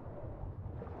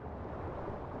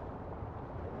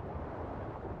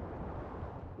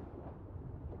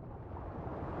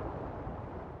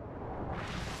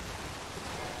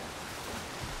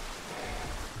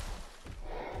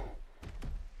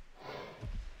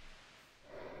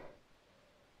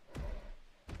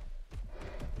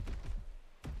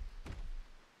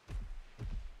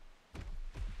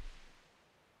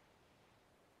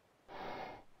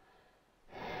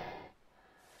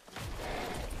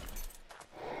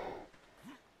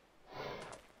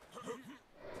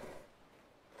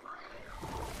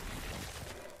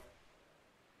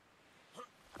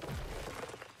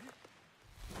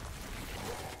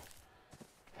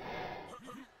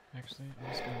 Actually, I'm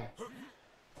just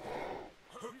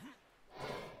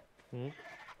gonna...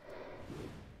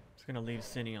 Just gonna leave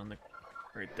Cindy on the...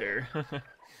 right there.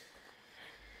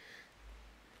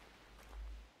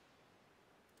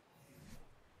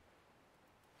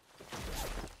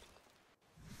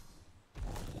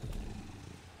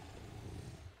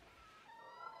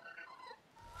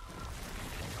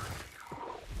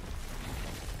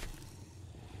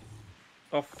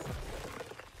 Oh,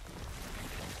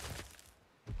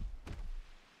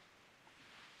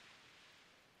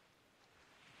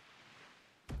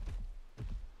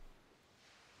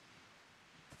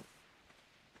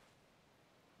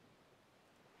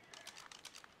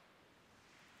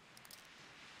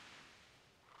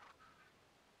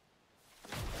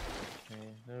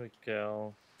 okay, there we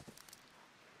go.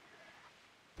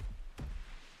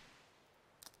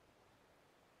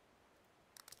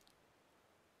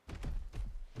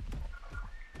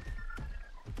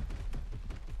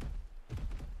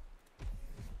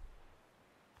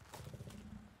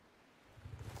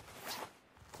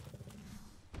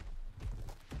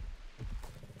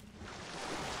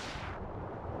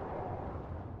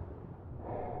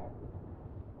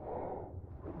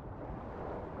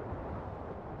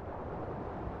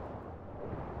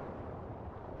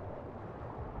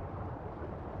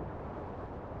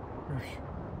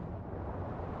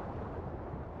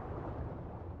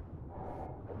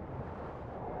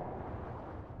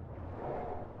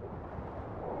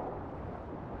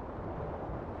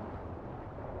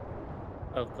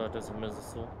 Oh god, there's a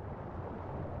missile.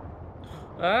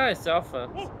 Ah, it's Alpha.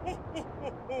 Oh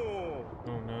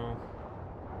no.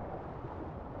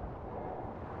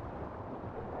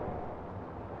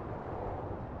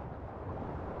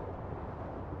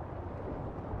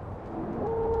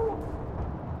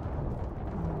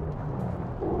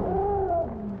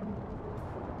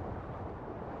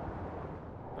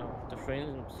 Oh, the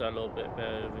frames are a little bit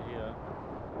better over here.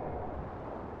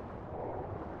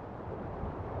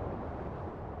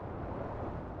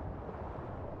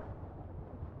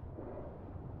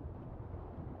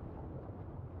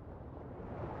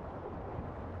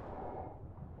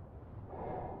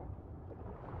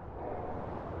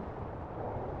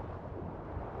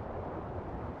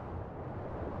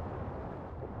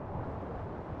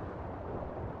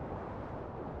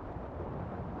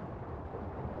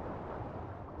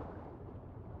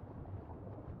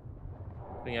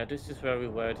 But yeah, this is where we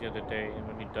were the other day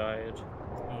when we died.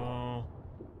 Oh.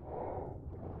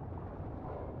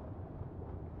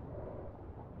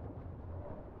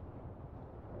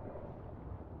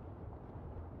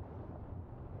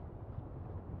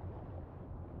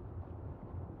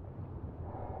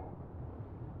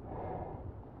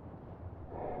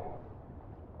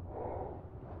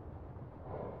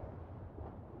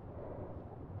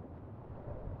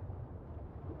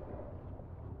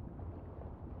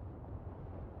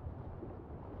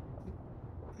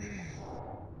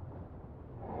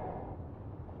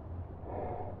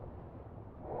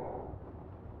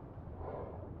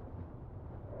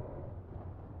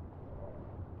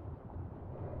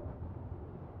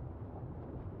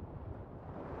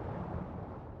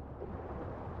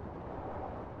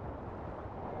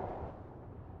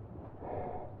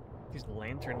 these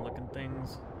lantern-looking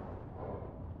things.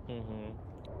 Mm-hmm.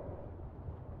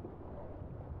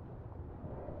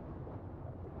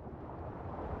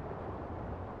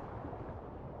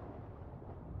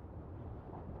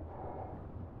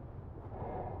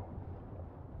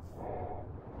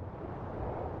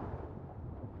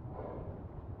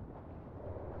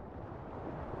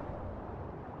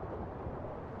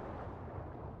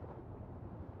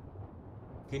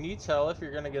 Can you tell if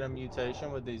you're gonna get a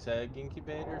mutation with these egg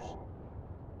incubators?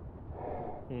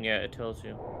 Yeah, it tells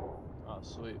you. Oh,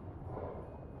 sweet.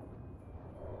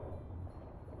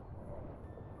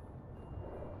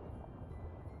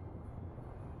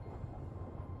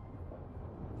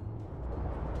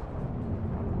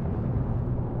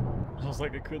 I was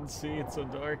like, I couldn't see, it's so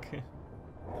dark.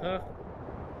 Huh?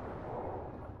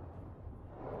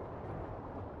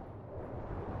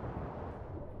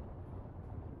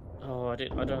 Oh, I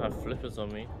don't have flippers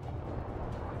on me.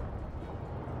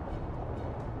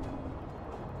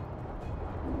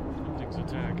 Something's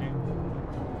attacking.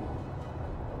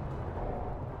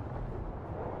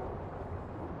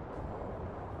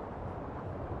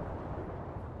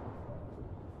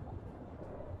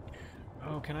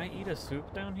 Oh, can I eat a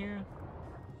soup down here?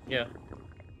 Yeah.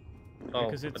 Oh,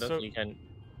 Because I it's don't so think you can.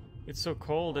 it's so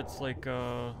cold. It's like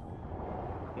No,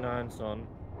 it's on.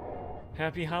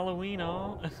 Happy Halloween,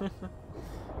 all.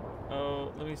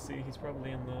 Oh, let me see. He's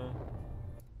probably in the.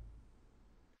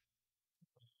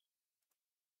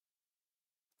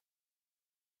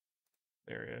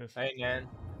 There he is. Hey, man.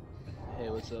 Hey,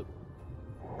 what's up?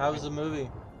 How was the movie?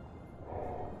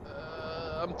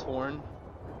 I'm torn.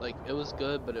 Like, it was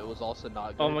good, but it was also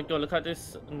not good. Oh my god, look at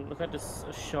this! Look at this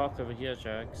shark over here,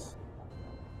 Jax.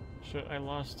 Shit, I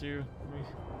lost you. Let me...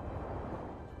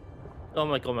 Oh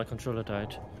my god, my controller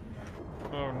died.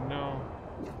 Oh no.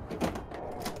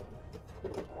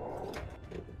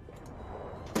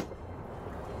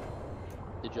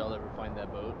 Did y'all ever find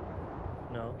that boat?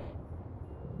 No.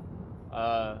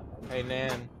 Hey,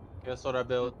 Nan. Guess what I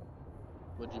built?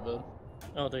 What'd you build?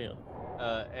 Oh, there you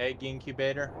Egg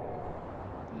incubator.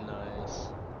 Nice.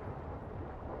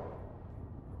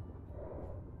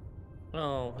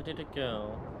 Oh, where did it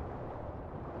go?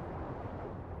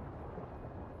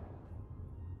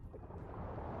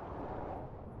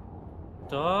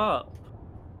 Stop!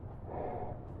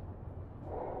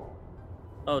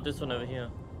 Oh, this one over here.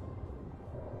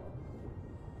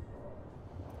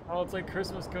 Oh, it's like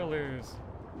Christmas colors.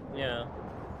 Yeah.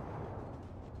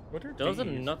 What are There was these?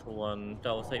 another one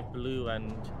that was like blue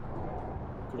and green.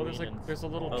 Well, there's like and... there's a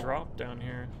little oh. drop down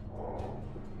here.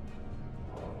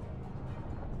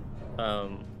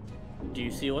 Do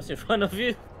you see what's in front of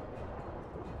you?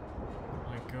 Oh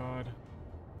my god.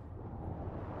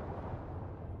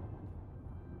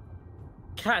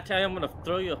 Cat, I am gonna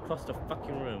throw you across the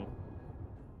fucking room.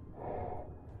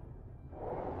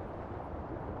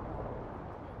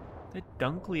 That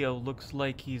Dunkleo looks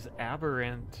like he's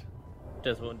aberrant.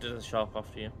 There's a shark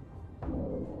after you.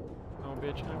 Oh,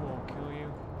 bitch, I won't kill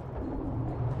you.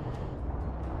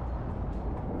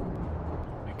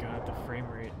 Oh my god, the frame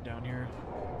rate down here.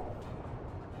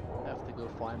 I have to go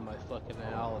find my fucking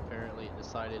owl. Apparently, it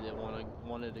decided it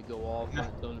wanted to go off on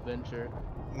its own adventure.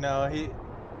 No, he.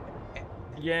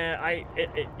 Yeah, I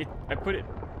put it.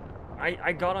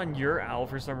 I got on your owl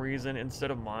for some reason instead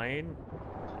of mine.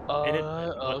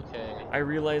 Okay. I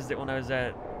realized it when I was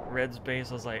at Red's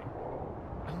base. I was like,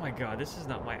 oh my god, this is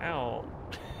not my owl.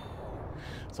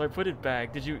 So I put it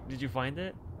back. Did you find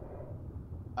it?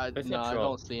 It's No, not I drop.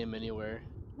 don't see him anywhere.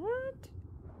 What?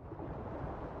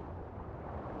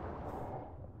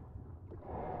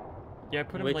 Yeah, I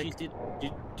put him Wait, like. did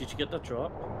you get the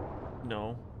drop?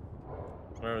 No.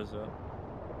 Where is it?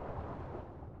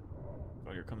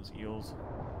 Oh, here comes eels.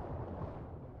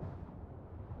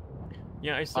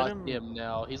 Yeah, I I set see him. him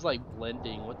now. He's like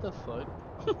blending. What the fuck?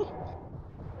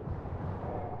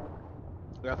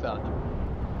 I found him.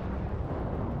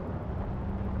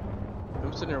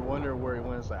 I'm sitting there wondering where he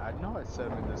went. It's like, I know I set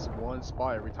him in this one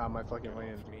spot every time I fucking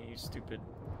land. Me, you stupid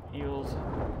eels.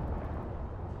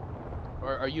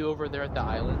 Are you over there at the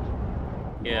island?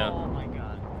 Yeah. Oh my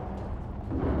god.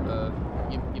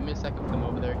 Give me a second to come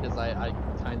over there because I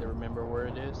kind of remember where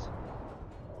it is.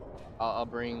 I'll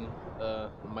bring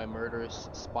my murderous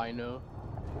Spino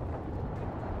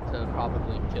to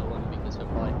probably kill him because he'll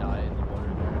probably die in the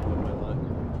water there with my luck.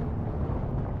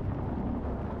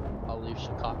 I'll leave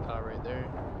Shikaka right there.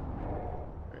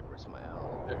 Alright, where's my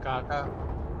owl? The caca.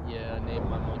 Yeah, name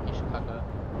my monkey Shikaka.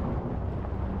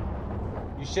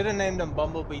 You should have named him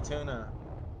Bumblebee Tuna.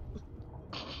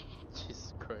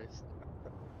 Jesus Christ.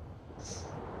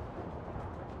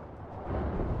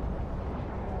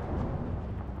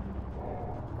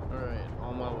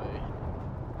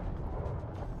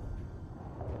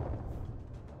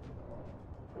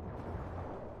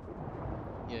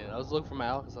 was looking for my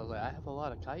alchemist. I was like, I have a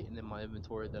lot of chitin in my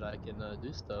inventory that I can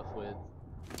do stuff with.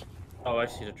 Oh, I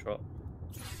see the drop.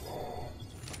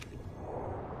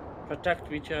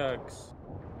 Protect me, Jugs.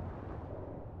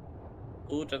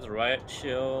 Ooh, there's a riot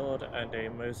shield and a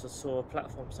mosasaur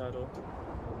platform saddle.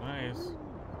 Nice.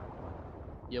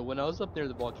 Yeah, when I was up near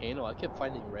the volcano, I kept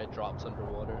finding red drops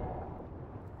underwater.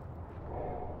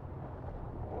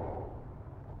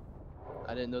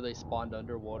 I didn't know they spawned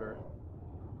underwater.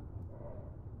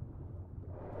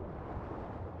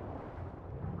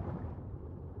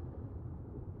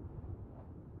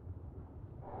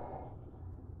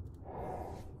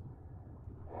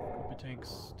 The tank's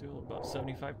still about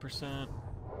 75%.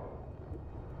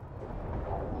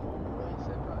 Nice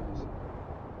advice.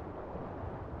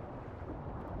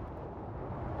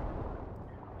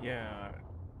 Yeah,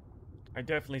 I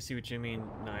definitely see what you mean,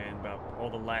 Nyan, about all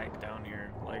the lag down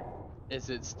here. Like, Is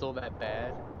it still that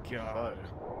bad? God.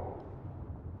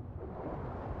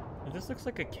 This looks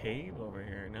like a cave over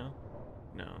here, no?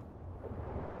 No.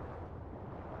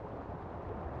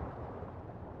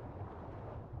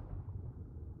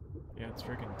 Yeah, it's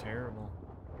freaking terrible.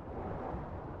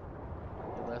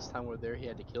 The last time we were there, he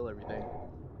had to kill everything.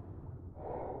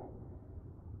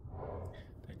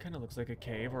 That kind of looks like a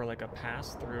cave or like a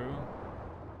pass-through.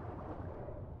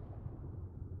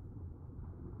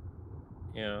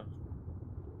 Yeah.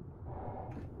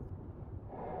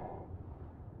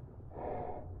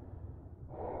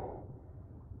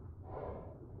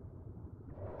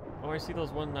 Oh, I see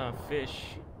those one fish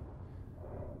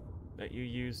that you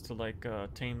use to like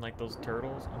tame like those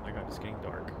turtles. Oh my god, it's getting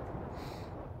dark.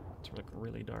 It's like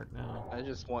really dark now. I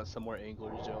just want some more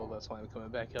angler's gel. That's why I'm coming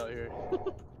back out here.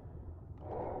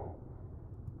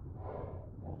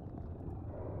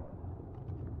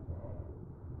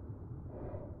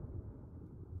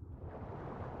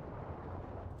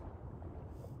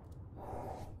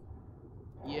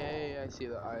 Yay, I see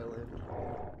the island.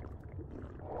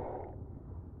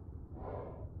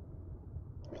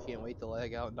 I can't wait to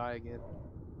lag out and die again.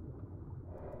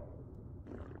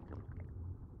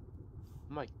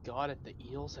 Oh my god, at the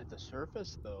eels at the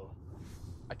surface though.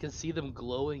 I can see them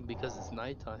glowing because it's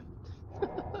nighttime.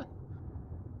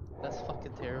 That's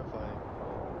fucking terrifying.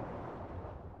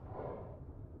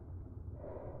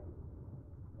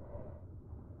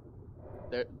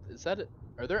 There, is that it?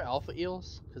 Are there alpha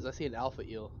eels? Because I see an alpha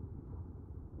eel.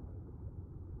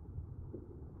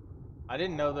 I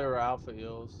didn't know there were alpha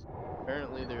eels.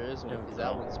 Apparently there is one Don't because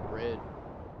that know. one's red.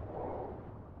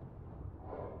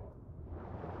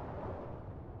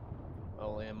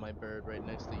 I'll land my bird right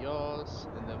next to y'all's,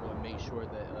 and then we'll make sure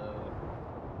that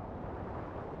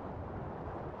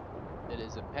it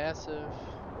isn't passive.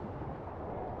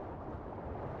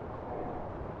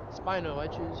 Spino, I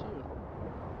choose you.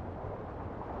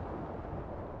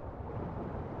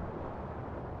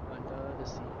 I gotta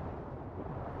see.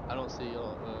 I don't see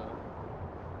y'all.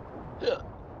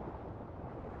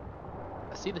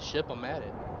 I see the ship. I'm at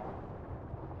it.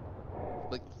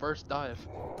 Like first dive.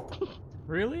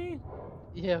 Really?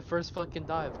 Yeah, first fucking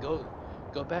dive. Go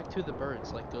back to the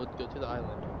birds. Like go to the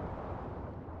island.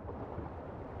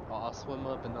 I'll swim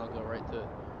up and I'll go right to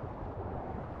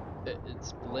it.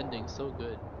 It's blending so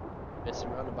good. It's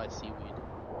surrounded by seaweed.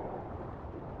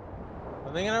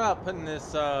 I'm thinking about putting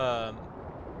this, yeah,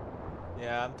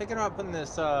 I'm thinking about putting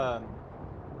this,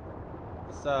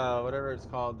 whatever it's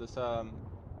called, this,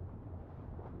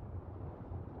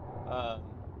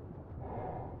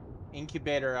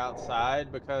 incubator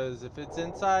outside, because if it's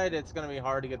inside, it's gonna be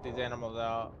hard to get these animals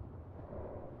out.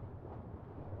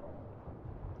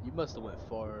 You must have went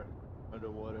far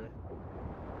underwater.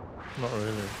 Not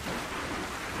really.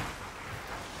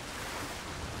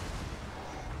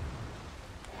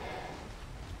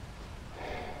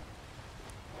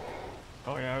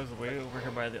 Oh yeah, I was way over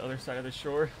here by the other side of the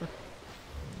shore.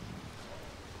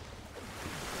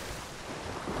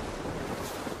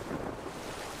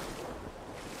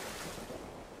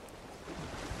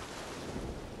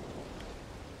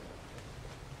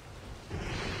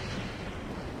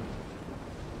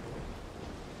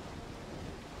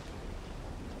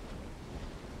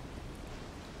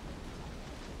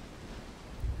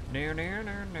 Nair, nair,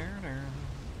 nair, nair, nair.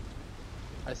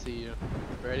 I see you.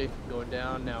 Ready? Going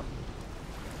down now.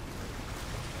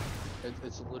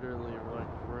 It's literally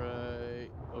right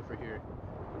over here.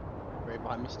 Right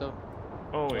behind me still.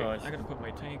 Oh wait, Oh, I I see. gotta put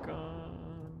my tank on.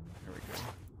 There we go.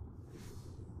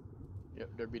 Yep,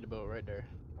 there be the boat right there.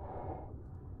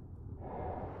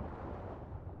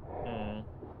 Hmm.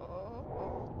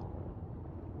 Oh.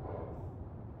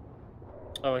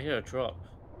 Oh, I hear a drop.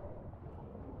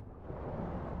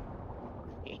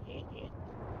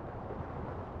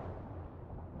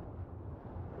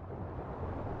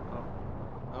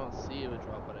 don't see it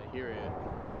drop, but I hear it.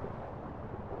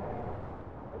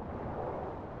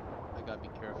 I gotta be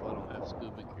careful. I don't have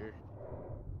scuba gear.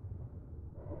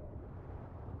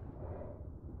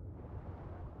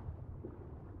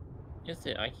 Yes,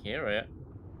 I hear it.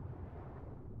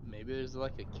 Maybe there's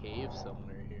like a cave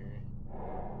somewhere here.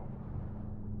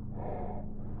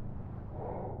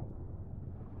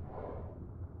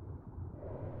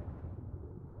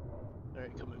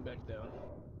 Alright, coming back down.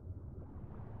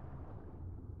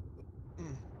 Yeah,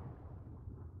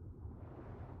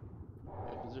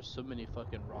 cause there's so many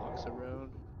fucking rocks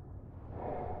around.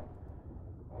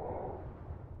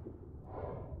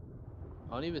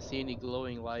 I don't even see any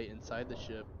glowing light inside the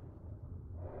ship.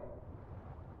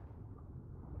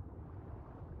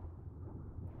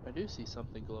 I do see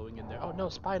something glowing in there. Oh no,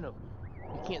 Spino!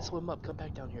 You can't swim up. Come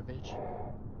back down here, bitch.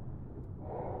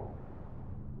 Oh,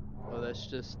 that's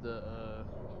just the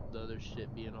other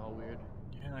shit being all weird.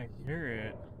 Yeah, I hear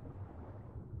it.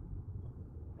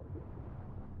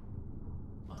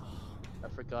 I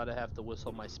forgot I have to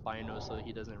whistle my Spino so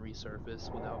he doesn't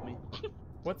resurface without me.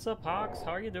 What's up, Hawks?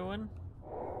 How are you doing?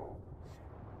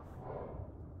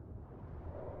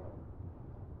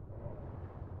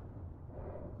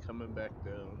 Coming back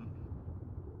down.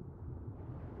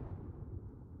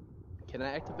 Can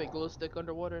I activate glow stick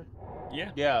underwater?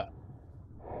 Yeah. Yeah.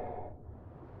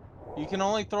 You can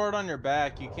only throw it on your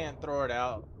back. You can't throw it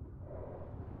out.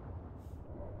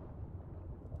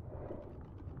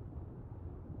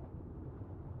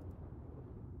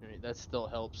 Alright, that still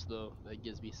helps though. That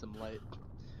gives me some light.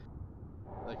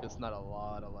 Like it's not a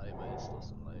lot of light, but it's still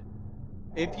some light.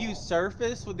 If you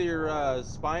surface with your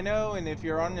Spino, and if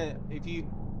you're on the, if you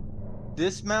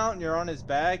dismount and you're on his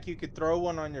back, you could throw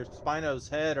one on your Spino's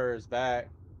head or his back.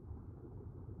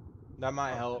 That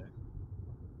might help.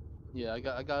 Yeah, I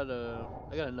got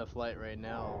enough light right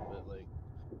now, but like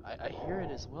I hear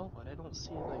it as well, but I don't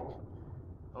see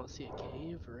a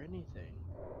cave or anything.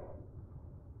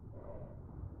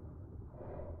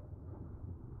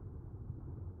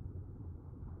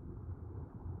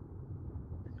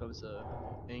 Here comes a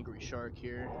angry shark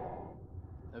here.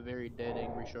 A very dead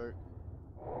angry shark.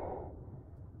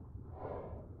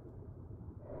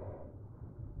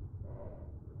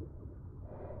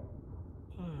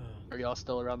 Are y'all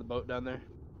still around the boat down there?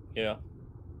 Yeah.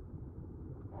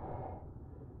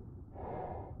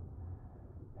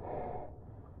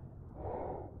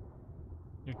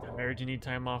 You're tired? You need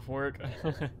time off work?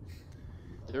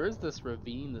 There is this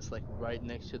ravine that's like right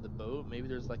next to the boat. Maybe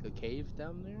there's like a cave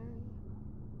down there?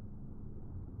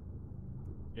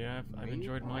 Yeah, I've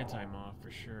enjoyed my time off for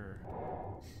sure.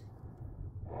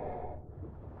 I'm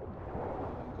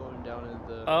going down in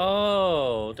the...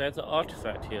 Oh, there's an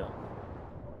artifact here.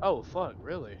 Oh, fuck,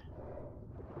 really?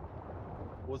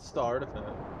 What's the artifact?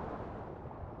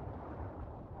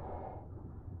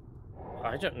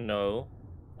 I don't know.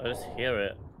 I just hear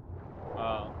it.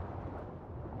 Oh.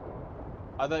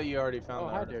 I thought you already found Oh,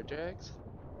 the hi there, artifact. Jax.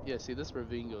 Yeah, see, this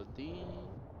ravine goes deep.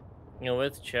 You know,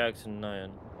 where's Jags and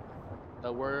Nyan?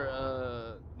 We're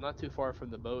not too far from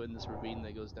the boat in this ravine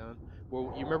that goes down. Where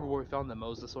you remember where we found the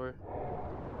mosasaur?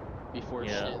 Before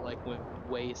Yeah. shit like went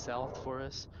way south for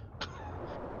us.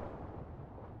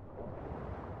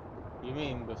 You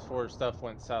mean before stuff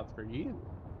went south for you?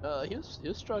 He was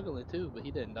struggling too, but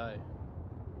he didn't die.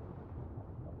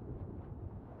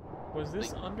 Was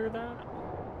this under that?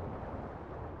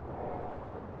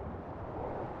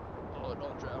 Oh,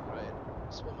 don't drown, right?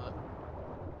 Swim up.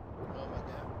 Oh my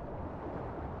god.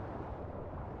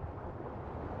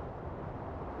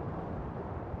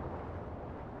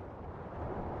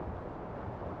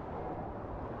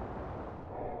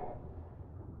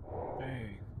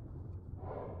 Dang.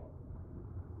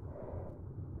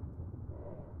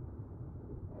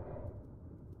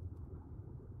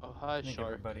 Oh, hi, I think shark.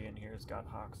 everybody in here has got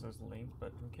Hawks' link,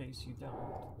 but in case you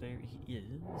don't, there he is.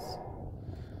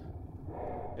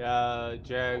 Yeah,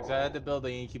 Jags. I had to build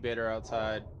an incubator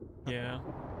outside. Yeah.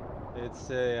 It's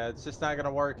just not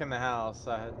gonna work in the house.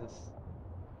 I had this,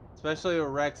 especially with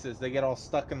Rexes. They get all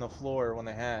stuck in the floor when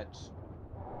they hatch.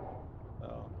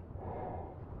 So.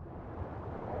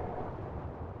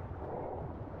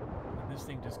 This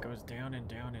thing just goes down and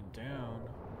down and down.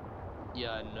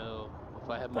 Yeah, I know. If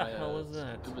I had What my the hell is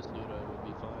that? scuba suit, I would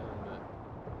be fine, but...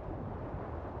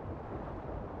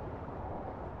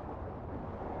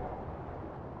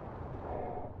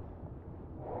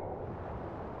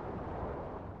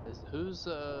 Who's,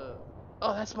 Oh,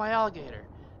 that's my alligator!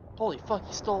 Holy fuck,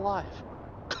 he's still alive!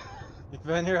 You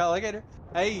found your alligator?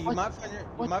 Hey, you What- might find your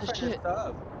what the your shit?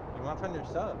 sub. You might find your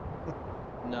sub.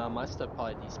 No, my stuff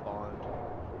probably despawned.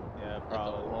 Yeah, like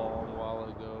probably. a long while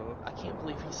ago. I can't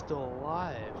believe he's still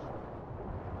alive.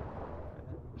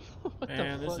 What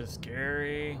Man, the this fuck? is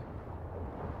scary.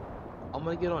 I'm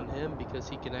gonna get on him because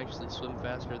he can actually swim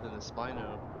faster than the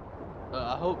Spino.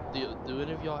 I hope, do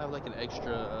any of y'all have like an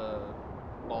extra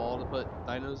ball to put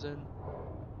dinos in?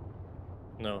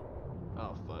 No.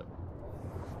 Oh fuck.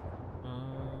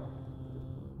 Um,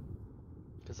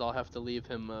 Because I'll have to leave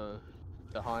him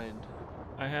behind.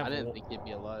 I have I didn't one. think he'd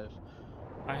be alive.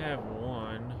 I have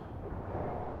one,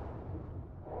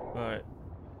 but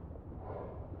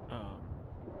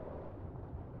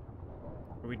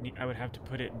I would have to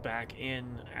put it back in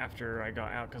after I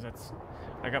got out because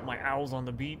I got my owls on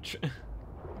the beach,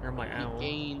 or my He owl.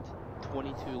 gained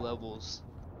 22 levels.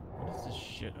 What is this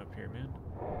shit up here, man?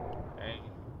 Hey,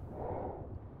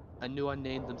 I knew I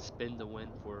named them Spin to Win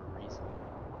for a reason.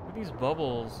 What are these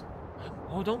bubbles?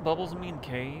 Oh, don't bubbles mean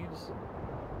caves?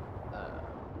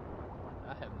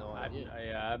 I have no idea.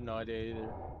 I have no idea either.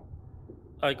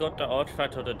 I got the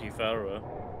artifact of the Devourer.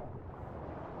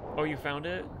 Oh, you found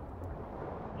it?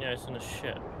 Yeah, it's in the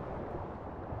shed.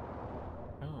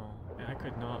 Oh, man, I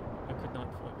could not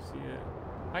fuck see it.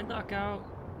 I'd knock out.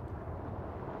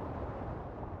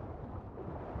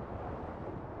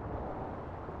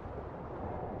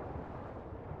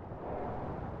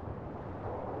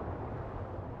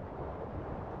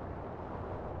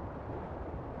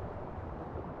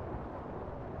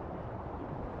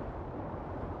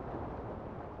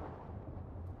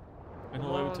 And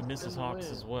Come hello on, to Mrs. spin the Hawks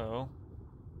win. as well.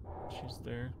 She's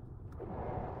there.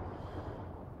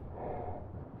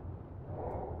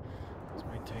 How's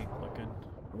my tank looking?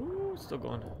 Ooh, still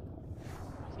going.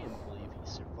 I can't believe he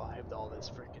survived all this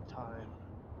freaking time.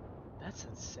 That's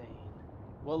insane.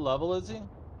 What level is he?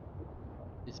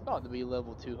 He's about to be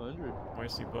level 200.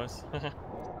 Mercy bus.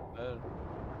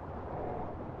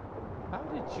 How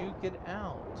did you get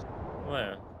out?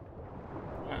 Where?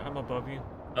 I'm above you.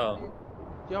 Oh.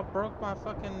 Y'all broke my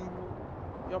fucking.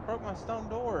 Y'all broke my stone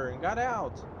door and got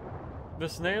out. The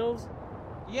snails?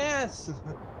 Yes.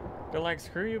 They're like,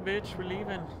 screw you, bitch. We're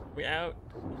leaving. We out.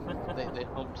 They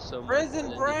humped so much Prison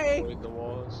that it break! destroyed the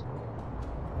walls.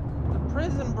 The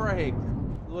prison break.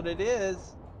 Is what it is.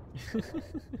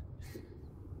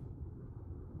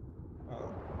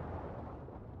 Oh.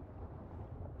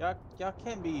 Y'all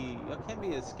can't be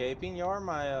escaping. You are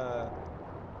my I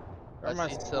You're my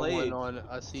see someone slave. on.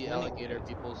 I see Swimming alligator place.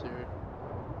 peoples here.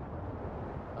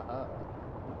 Aha.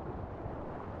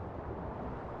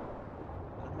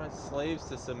 They're my slaves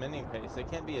to cementing paste. They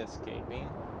can't be escaping.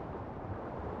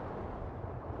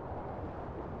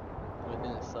 The only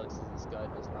thing that sucks is this guy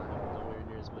does not have nowhere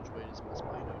near as much weight as my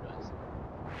Spino does.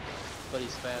 But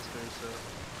he's faster, so.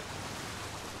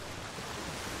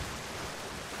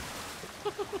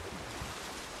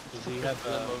 Does he have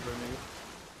Swim over me?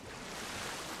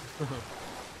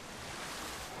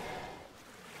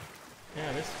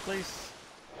 Yeah, this place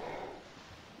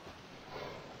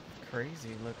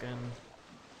crazy looking.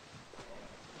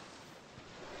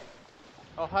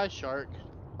 Oh, hi, shark.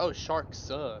 Oh, sharks,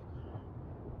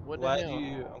 what the hell?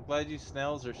 I'm glad you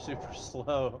snails are super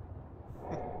slow.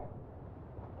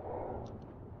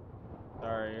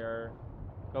 Sorry,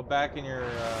 go back in your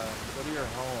go to your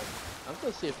home. I'm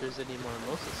gonna see if there's any more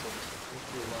mimosas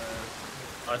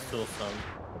I saw some.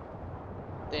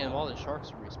 Damn, all the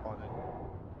sharks are respawning.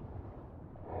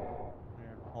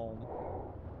 Your home.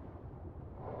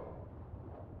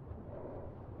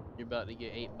 You're about to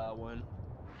get ate by one.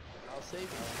 I'll save you.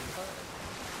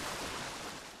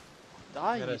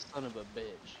 Die, Gotta- you son of a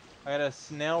bitch. I got a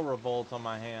snail revolt on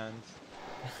my hands.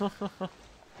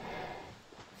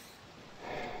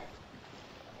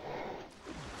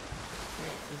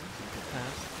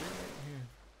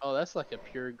 Oh, that's like a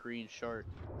pure green shark.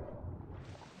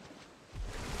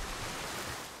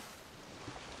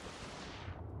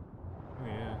 Oh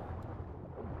yeah.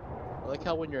 I like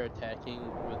how when you're attacking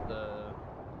with the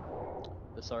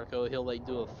Sarco, he'll like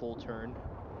do a full turn.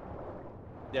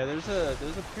 Yeah, there's a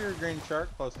pure green shark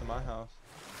close to my house.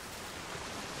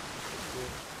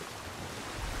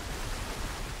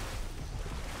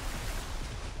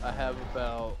 I have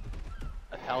about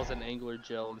 1,000 angler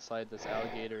gel inside this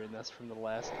alligator, and that's from the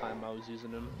last time I was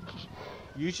using him.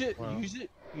 Use it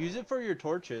use it for your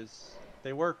torches.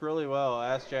 They work really well.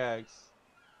 Ask Jags.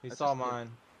 He I saw just can't-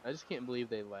 mine. I just can't believe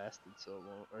they lasted so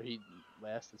long, or he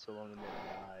lasted so long and then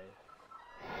died.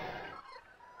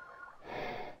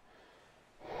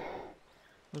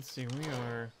 Let's see,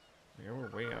 yeah, we're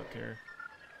way out there.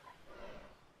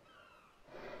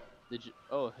 Did you?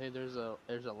 Oh, hey, there's a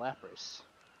lapras.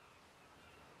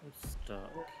 I'm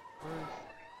stuck.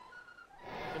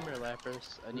 Come Come here,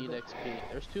 Lapras. I need XP.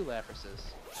 There's 2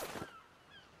 Laprases.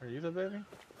 Are you the baby?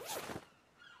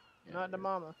 Not the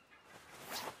mama.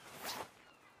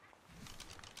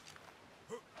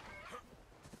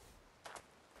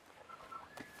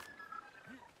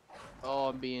 Oh,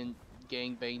 I'm being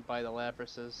gangbanged by the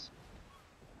Laprases.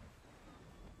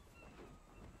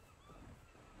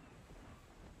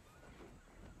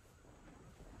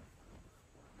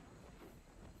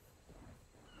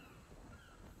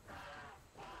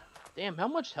 Damn, how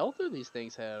much health do these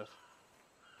things have?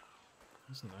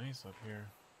 It's nice up here.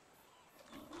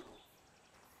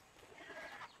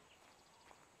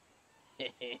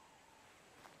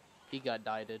 He got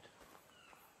dieted.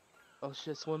 Oh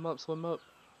shit, swim up, swim up.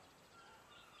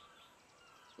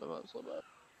 Swim up, swim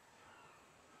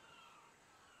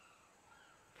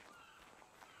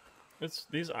up.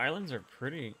 These islands are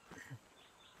pretty.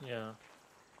 Yeah.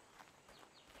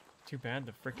 Too bad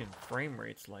the freaking frame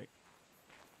rate's like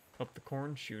up the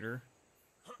corn shooter.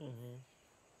 Mm-hmm.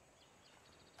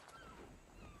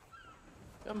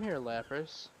 Come here,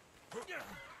 Lapras.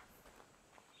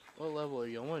 What level are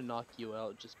you? I want to knock you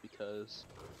out just because.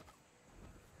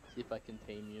 See if I can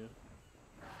tame you.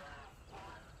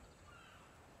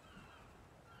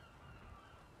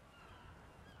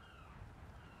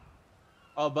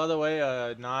 Oh, by the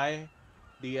way, Nye,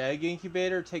 the egg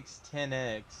incubator takes 10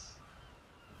 eggs.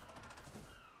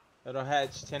 It'll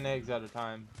hatch 10 eggs at a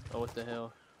time. Oh, what the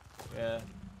hell? Yeah.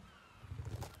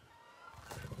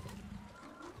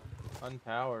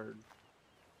 Unpowered.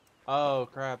 Oh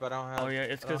crap! I don't have. Oh yeah,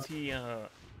 it's because he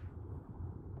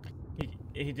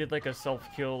did like a self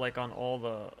kill like on all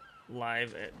the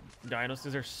live dinos.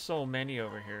 'Cause there's so many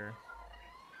over here.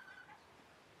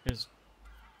 Just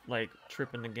like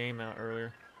tripping the game out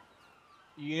earlier.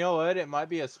 You know what? It might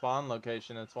be a spawn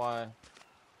location. That's why.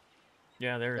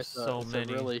 Yeah, there's so It's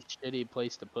many. a really shitty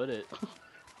place to put it.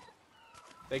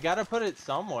 They gotta put it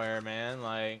somewhere, man.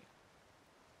 Like,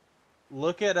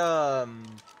 look at the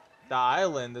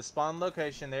island. The spawn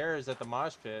location there is at the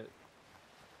mosh pit.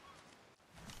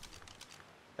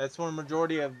 That's where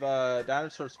majority of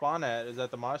dinosaurs spawn at, is at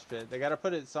the mosh pit. They gotta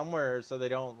put it somewhere so they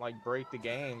don't like break the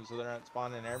game, so they're not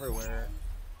spawning everywhere.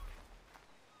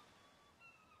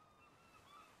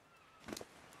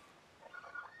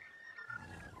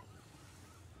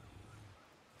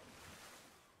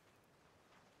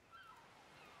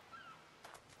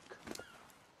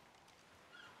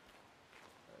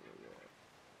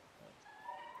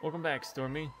 Welcome back,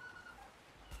 Stormy.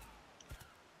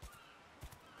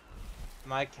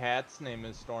 My cat's name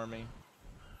is Stormy.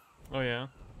 Oh yeah.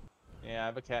 Yeah, I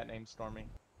have a cat named Stormy.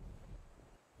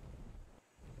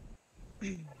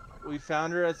 We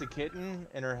found her as a kitten,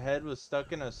 and her head was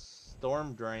stuck in a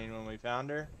storm drain when we found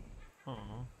her.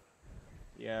 Oh.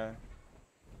 Yeah.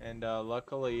 And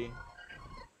luckily,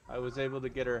 I was able to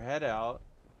get her head out.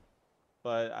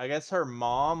 But I guess her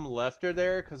mom left her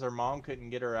there because her mom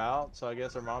couldn't get her out. So I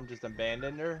guess her mom just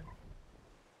abandoned her.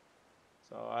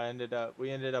 So we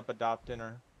ended up adopting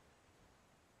her.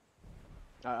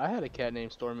 I had a cat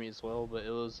named Stormy as well, but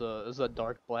it was a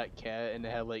dark black cat and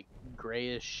it had like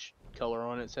grayish color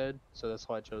on its head, so that's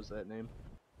why I chose that name.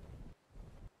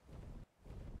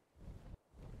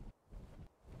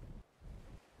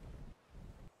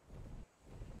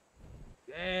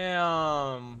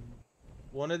 Damn.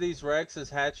 One of these wrecks is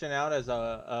hatching out as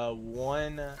a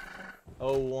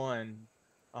 101.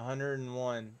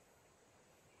 101.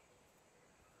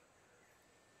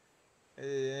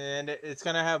 And it's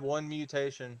gonna have one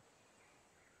mutation.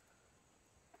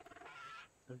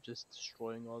 I'm just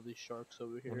destroying all these sharks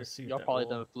over Wanna here. see if Y'all that probably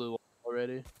wall- done flew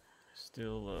already.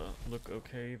 Still look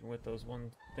okay with those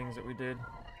things that we did.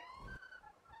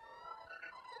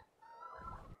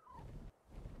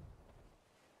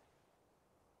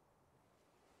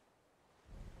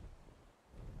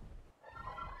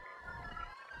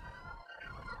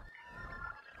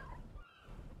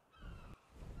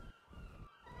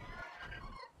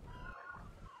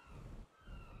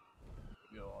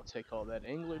 Yo, I'll take all that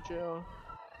angler gel.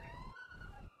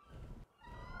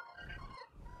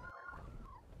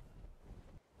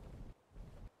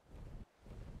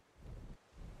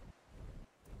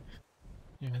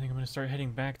 Yeah, I think I'm gonna start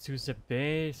heading back to the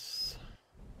base.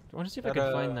 I want to see if I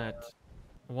can find that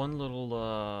one little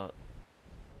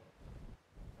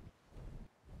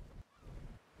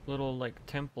like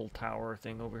temple tower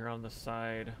thing over here on the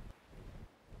side.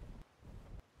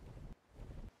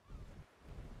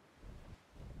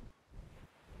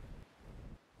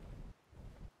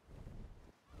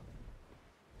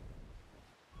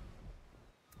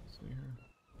 See here.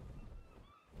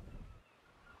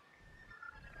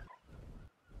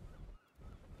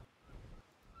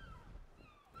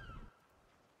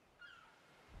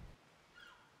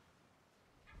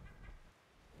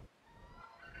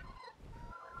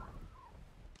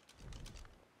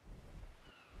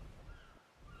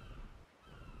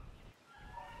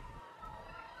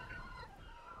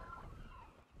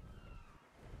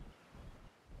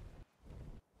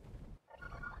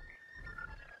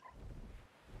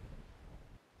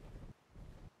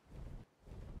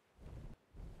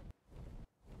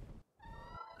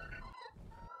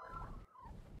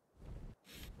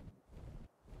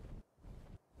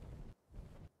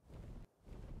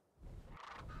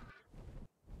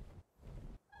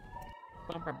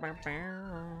 Bum, bum, bum,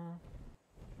 bum.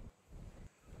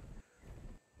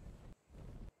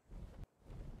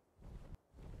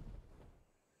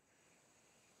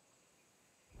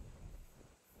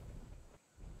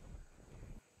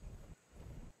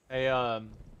 Hey,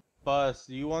 Bus,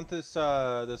 do you want this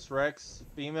Rex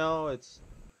female? It's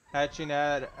hatching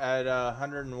at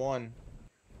 101.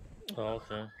 Oh,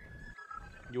 okay.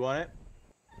 You want it?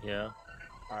 Yeah.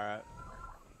 All right.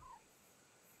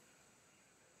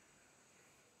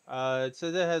 It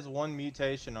says it has one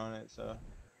mutation on it, so.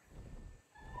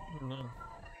 No.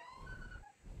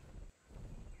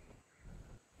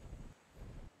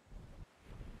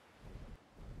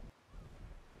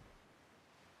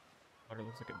 Water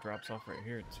looks like it drops off right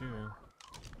here too.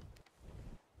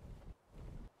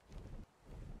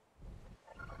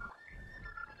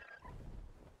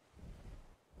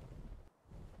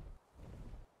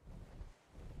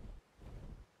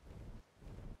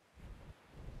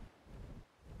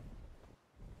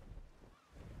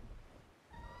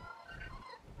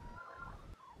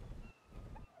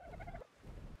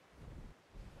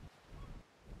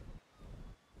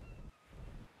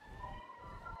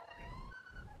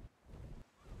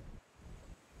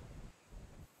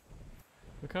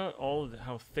 Look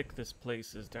how thick this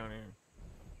place is down here.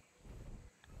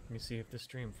 Let me see if the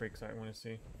stream freaks out. I want to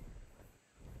see.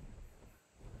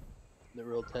 The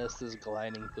real test is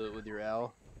gliding through it with your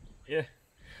owl. Yeah.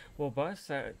 Well,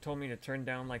 Bus told me to turn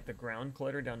down like the ground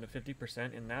clutter down to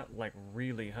 50%, and that like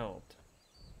really helped.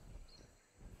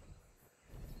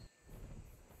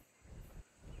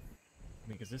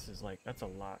 Because this is like that's a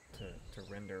lot to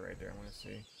render right there. I want to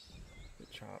see the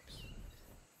chops.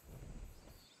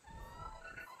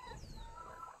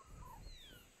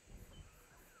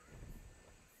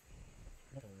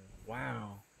 Oh,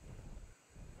 wow.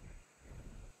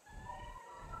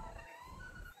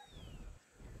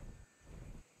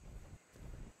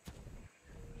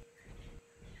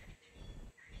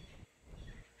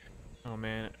 Oh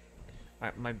man,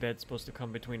 my bed's supposed to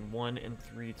come between 1 and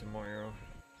 3 tomorrow.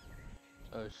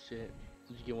 Oh shit.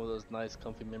 Did you get one of those nice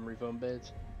comfy memory foam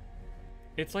beds?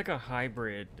 It's like a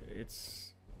hybrid.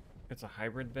 It's a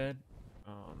hybrid bed.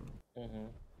 Mm-hmm.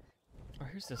 Oh,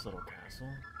 here's this little castle.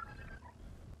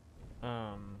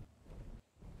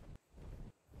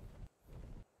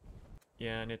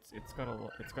 Yeah, and it's got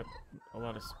a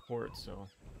lot of support, so.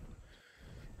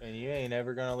 And you ain't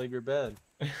ever gonna leave your bed.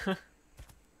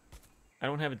 I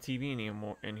don't have a TV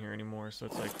anymore in here anymore, so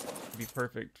it's like it'd be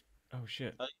perfect. Oh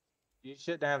shit. You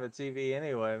shouldn't have a TV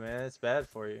anyway, man. It's bad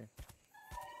for you.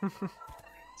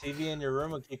 TV in your room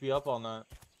will keep you up all night.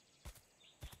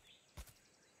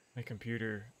 My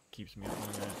computer keeps me up all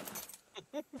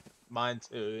night. Mine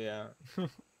too, yeah.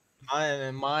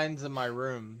 Mine's in my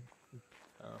room.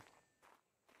 Oh.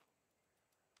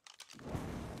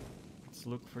 Let's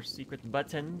look for secret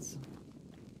buttons.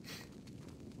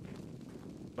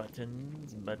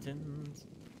 Buttons.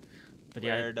 But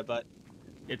yeah, Where the butt?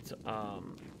 it's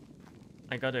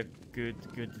I got a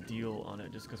good deal on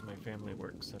it just because my family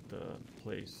works at the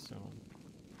place, so.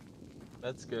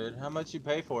 That's good. How much you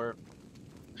pay for it?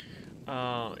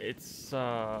 It's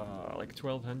like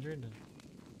 1,200.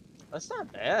 That's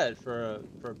not bad for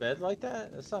a bed like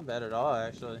that. That's not bad at all,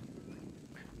 actually.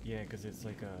 Yeah, because it's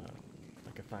like a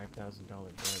 $5,000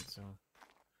 bed, so.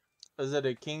 Is it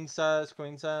a king size,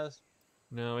 queen size?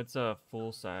 No, it's a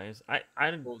full size.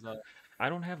 Full size. I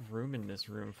don't have room in this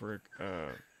room for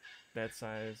that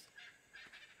size.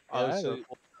 Yeah, Oh, I have so a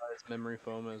full size memory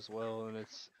foam as well, and it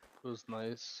was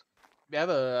nice. I have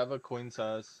a queen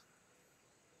size.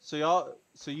 So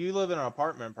you live in an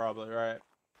apartment probably, right?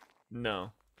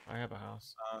 No, I have a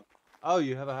house. Oh,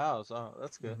 you have a house. Oh,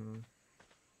 that's good. Mm-hmm.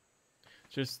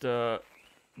 Just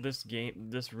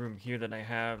this room here that I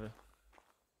have.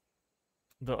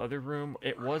 The other room,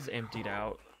 it was emptied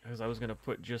out because I was gonna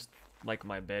put just like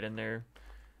my bed in there.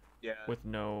 Yeah. With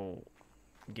no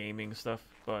gaming stuff,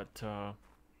 but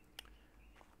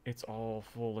it's all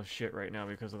full of shit right now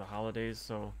because of the holidays,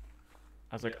 so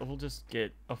I was like, we'll just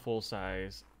get a full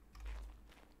size,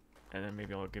 and then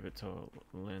maybe I'll give it to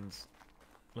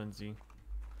Lindsay,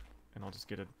 and I'll just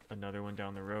get another one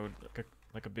down the road,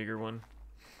 like a bigger one.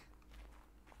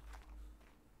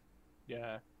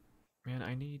 Yeah. Man,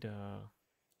 I need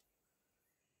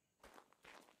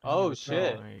Oh to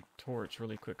shit. my torch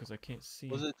really quick because I can't see.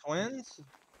 Was it twins?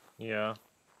 Yeah.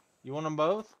 You want them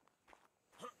both?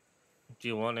 Do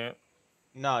you want it?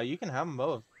 No, you can have them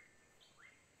both.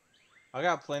 I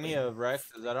got plenty of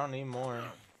Rexes. I don't need more.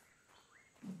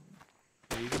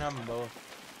 Yeah, you can have them both.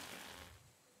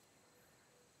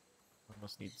 I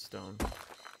must need stone.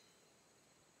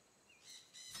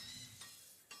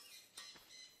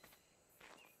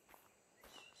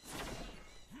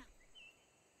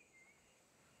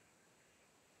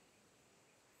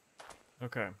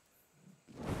 Okay.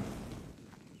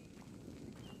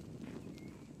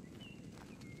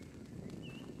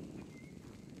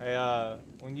 Hey,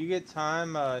 when you get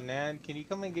time, Nan, can you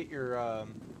come and get your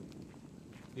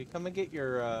can you come and get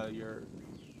your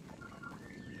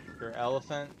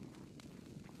elephant?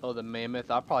 Oh, the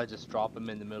mammoth. I'll probably just drop him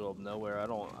in the middle of nowhere. I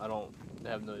don't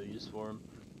have no use for him.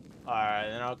 All right,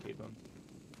 then I'll keep him.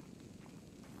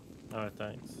 Alright,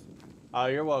 thanks. Oh,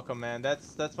 you're welcome, man.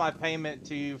 That's my payment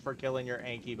to you for killing your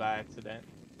Anki by accident.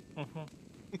 Mhm.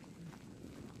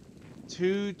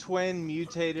 2 twin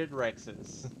mutated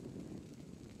Rexes.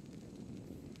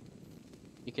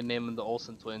 You can name them the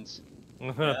Olsen twins.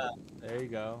 Yeah, there you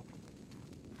go.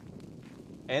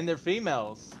 And they're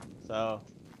females, so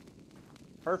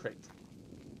perfect.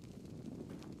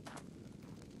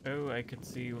 Oh, I could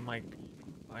see my.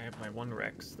 I have my one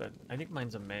Rex that I think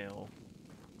mine's a male.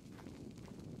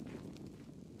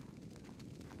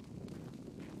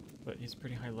 But he's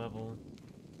pretty high level.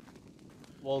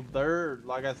 Well, they're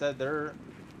like I said, they're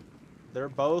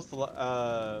both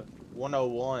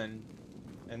 101,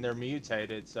 and they're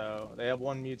mutated, so they have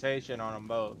one mutation on them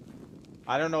both.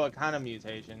 I don't know what kind of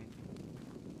mutation.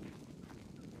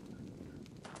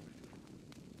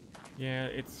 Yeah,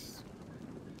 it's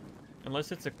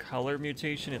unless it's a color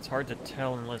mutation, it's hard to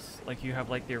tell unless like you have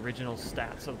like the original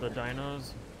stats of the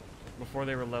dinos before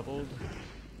they were leveled.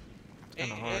 It's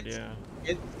kind of hard, yeah.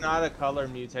 It's not a color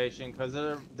mutation because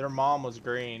their mom was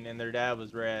green and their dad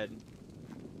was red.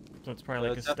 So it's probably So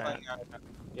like a it's stat. definitely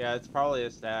yeah, it's probably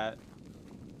a stat.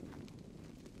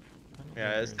 I don't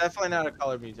Yeah, think it's there's- definitely not a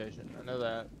color mutation. I know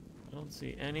that. I don't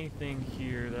see anything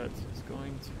here that is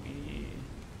going to be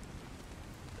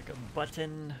like a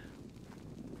button.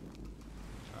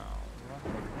 I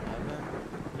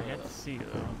yet to see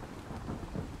though.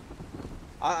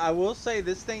 I will say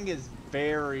this thing is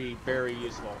very, very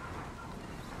useful.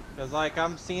 Because, like,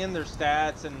 I'm seeing their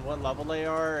stats and what level they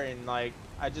are, and, like,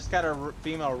 I just got a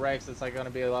female Rex that's, like, going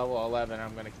to be level 11,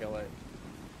 I'm going to kill it.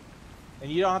 And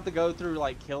you don't have to go through,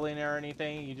 like, killing it or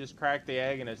anything, you just crack the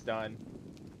egg and it's done.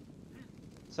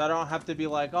 So I don't have to be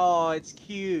like, oh, it's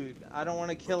cute, I don't want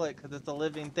to kill it because it's a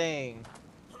living thing.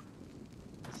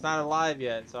 It's not alive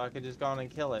yet, so I could just go on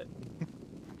and kill it.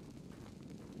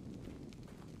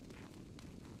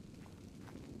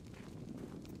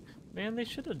 Man, they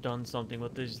should have done something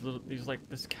with these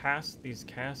these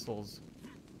castles.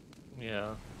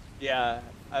 Yeah. Yeah,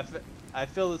 I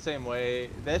feel the same way.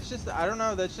 That's just, I don't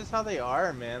know, that's just how they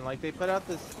are, man. Like, they put out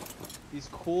these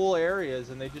cool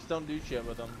areas and they just don't do shit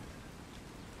with them.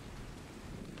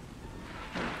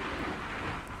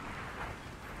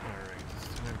 Alright,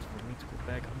 it's time for me to go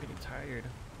back. I'm getting tired.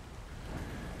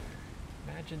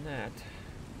 Imagine that.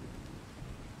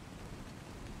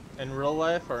 In real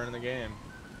life or in the game?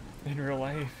 In real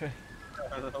life.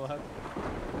 In real life.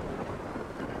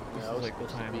 This Yeah, I is was like the supposed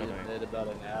to time be in that I- bed about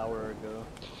an hour ago.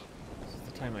 This is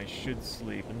the time I should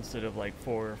sleep instead of like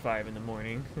 4 or 5 in the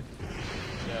morning.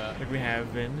 Yeah. Like we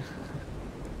have been.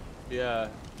 Yeah.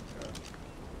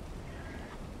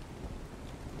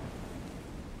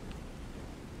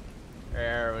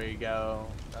 There we go.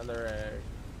 Another egg.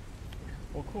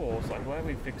 Well, cool. So I'm glad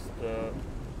we fixed the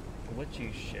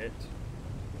glitchy shit.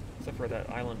 Except for that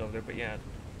island over there, but yeah.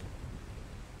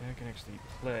 I can actually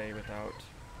play without...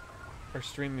 Or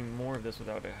streaming more of this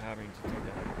without it having to do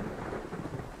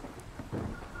that.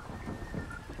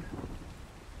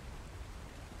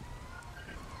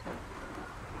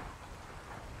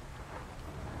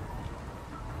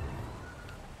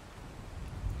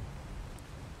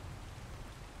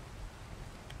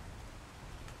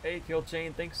 Hey, Kill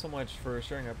Chain, thanks so much for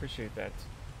sharing. I appreciate that.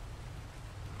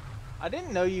 I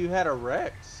didn't know you had a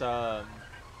Rex,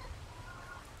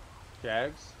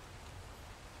 Jags.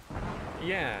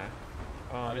 Yeah.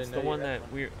 I It's didn't the know you one had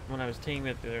that when I was teaming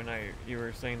it the other night, you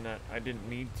were saying that I didn't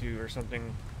need to or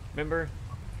something. Remember?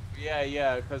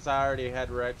 Yeah, because I already had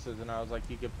Rexes and I was like,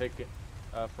 you could pick it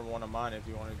from one of mine if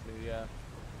you wanted to, yeah.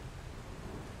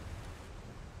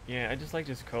 Yeah, I just liked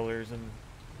his colors and...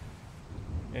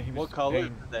 Yeah, he was What colors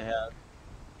plain. did they have?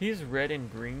 He's red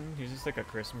and green. He's just like a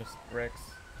Christmas Rex.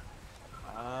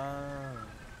 Ah.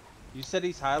 You said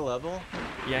he's high level?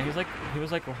 Yeah, he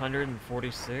was like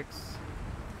 146.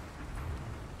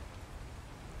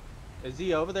 Is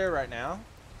he over there right now?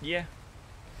 Yeah.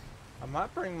 I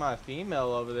might bring my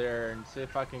female over there and see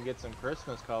if I can get some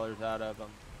Christmas colors out of him.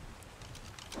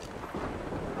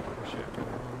 Oh shit, I'm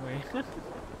going the wrong way.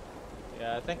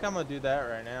 Yeah, I think I'm gonna do that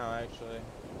right now, actually.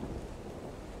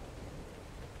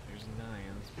 There's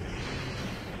Nians.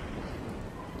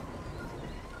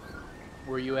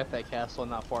 Were you at that castle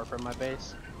not far from my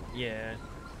base? Yeah.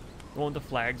 The one with the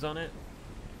flags on it?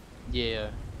 Yeah,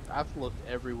 I've looked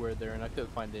everywhere there and I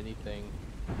couldn't find anything.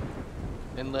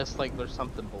 Unless like there's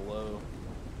something below.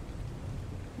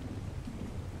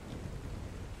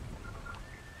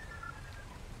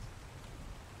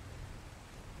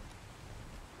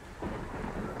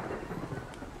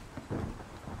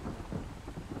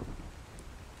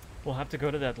 We'll have to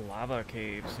go to that lava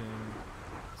cave soon.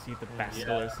 See if the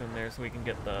basilisk in there so we can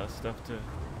get the stuff to...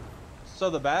 So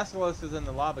the basilisk is in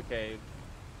the lava cave.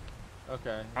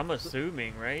 Okay. I'm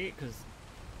assuming, right? Because...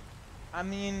 I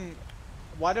mean,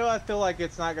 why do I feel like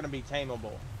it's not going to be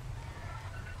tameable?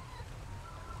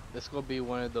 This gonna be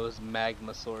one of those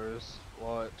magmasaurs.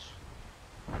 Watch.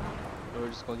 We're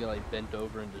just gonna get like bent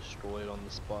over and destroyed on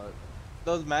the spot.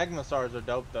 Those magmasaurs are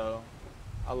dope though.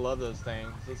 I love those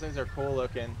things. Those things are cool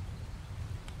looking.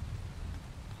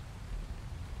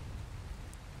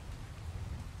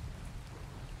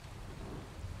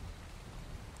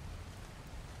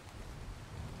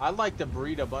 I'd like to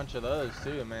breed a bunch of those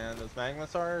too, man. Those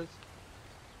magmasaurs.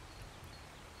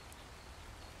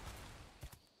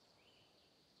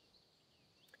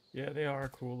 Yeah, they are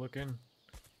cool looking.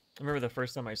 I remember the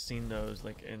first time I seen those,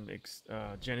 like in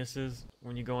Genesis,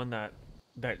 when you go on that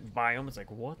biome, it's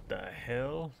like, what the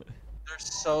hell? They're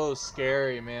so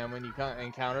scary, man, when you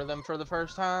encounter them for the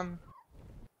first time.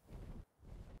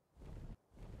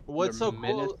 What's They're so cool?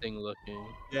 menacing looking.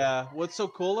 Yeah, what's so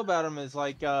cool about them is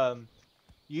like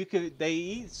they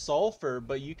eat sulfur,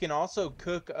 but you can also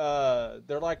cook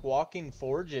they're like walking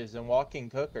forges and walking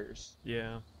cookers.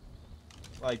 Yeah.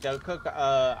 Like they'll cook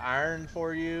iron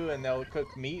for you and they'll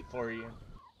cook meat for you.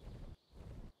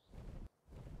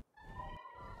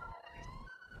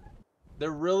 They're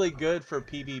really good for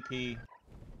PvP.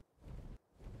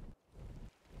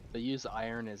 They use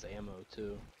iron as ammo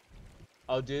too.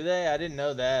 Oh, do they? I didn't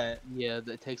know that. Yeah,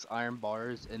 that takes iron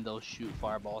bars and they'll shoot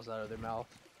fireballs out of their mouth.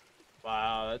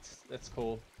 Wow, that's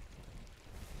cool.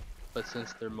 But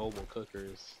since they're mobile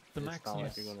cookers, The it's not like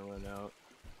Maximus. you're gonna run out.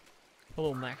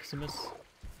 Hello, Maximus.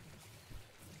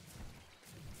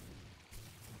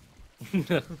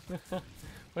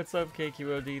 What's up,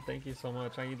 KQOD? Thank you so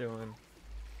much. How you doing?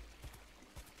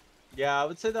 Yeah, I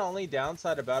would say the only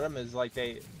downside about them is like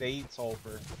they eat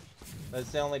sulfur.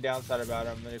 That's the only downside about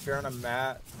them. And if you're on a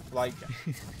map, like,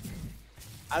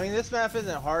 I mean, this map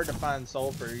isn't hard to find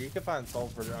sulfur. You can find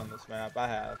sulfur on this map. I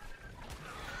have.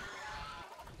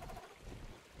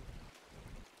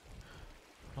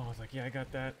 Oh, I was like, yeah, I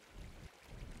got that.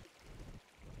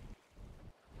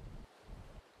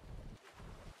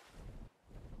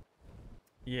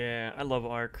 Yeah, I love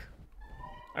Ark.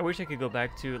 I wish I could go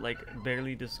back to, like,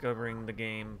 barely discovering the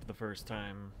game for the first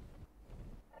time.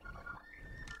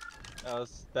 That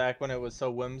was back when it was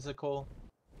so whimsical.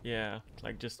 Yeah,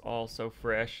 like, just all so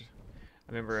fresh.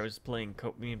 I remember I was playing,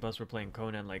 me and Bus were playing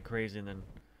Conan like crazy, and then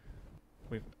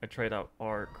I tried out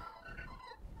Ark.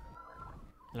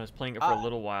 And I was playing it for a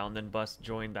little while, and then Bus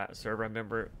joined that server. I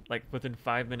remember, like, within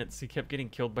 5 minutes, he kept getting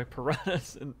killed by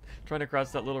piranhas and trying to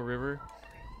cross that little river.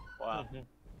 Wow.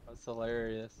 That's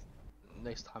hilarious.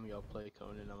 Next time y'all play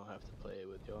Conan, I'm gonna have to play it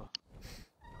with y'all.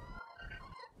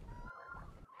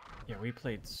 Yeah, we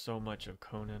played so much of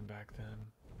Conan back then.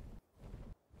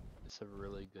 It's a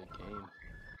really good game.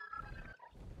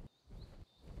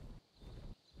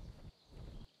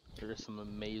 There's some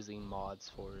amazing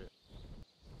mods for it.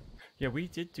 Yeah, we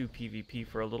did do PvP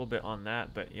for a little bit on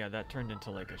that, but yeah, that turned into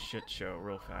like a shit show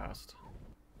real fast.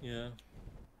 Yeah.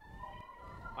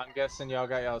 I'm guessing y'all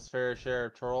got y'all's fair share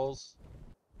of trolls.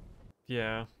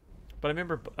 Yeah, but I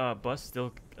remember Bus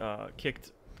still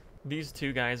kicked these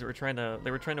two guys that were trying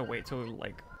to wait till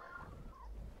like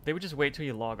they would just wait till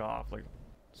you log off, like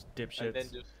dipshits. And then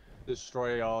just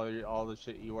destroy all the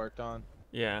shit you worked on.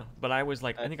 Yeah, but I was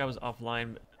like, I think I was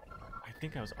offline. I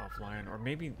think I was offline, or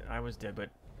maybe I was dead, but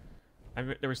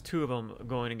there was two of them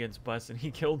going against Bus, and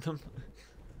he killed them.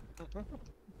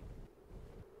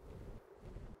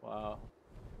 Wow.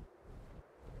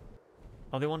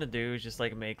 All they want to do is just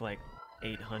like make like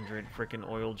 800 freaking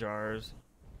oil jars.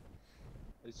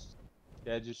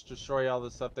 Yeah, just destroy all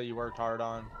the stuff that you worked hard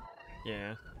on.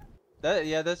 Yeah.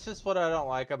 That's just what I don't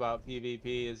like about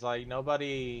PvP is like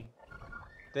they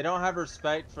don't have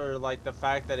respect for like the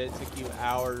fact that it took you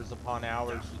hours upon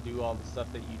hours to do all the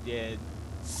stuff that you did,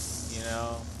 you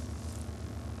know?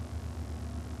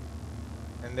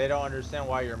 And they don't understand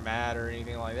why you're mad or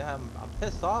anything like that. I'm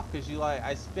pissed off because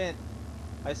I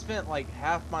spent like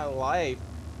half my life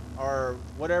or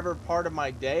whatever part of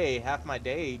my day, half my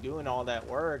day doing all that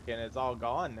work, and it's all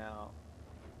gone now.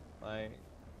 Like,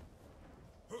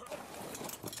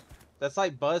 That's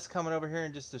like Buzz coming over here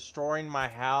and just destroying my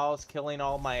house, killing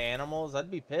all my animals.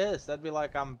 I'd be pissed. I'd be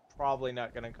like, I'm probably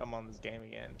not gonna come on this game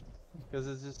again, because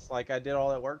it's just like I did all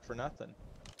that work for nothing.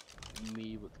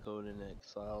 Me with Conan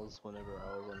Exiles whenever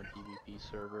I was on a PvP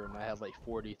server and I had like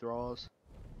 40 thralls,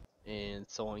 and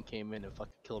someone came in and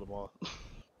fucking killed them all. Those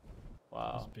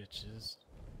Wow. bitches.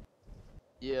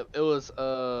 Yeah, it was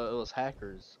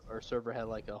hackers. Our server had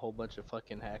like a whole bunch of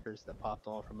fucking hackers that popped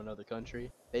on from another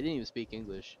country. They didn't even speak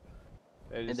English,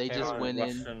 They and just they came just on. went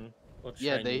in. Russian or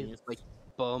Yeah, they Chinese. like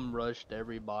bum rushed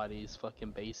everybody's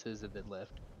fucking bases and then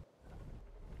left.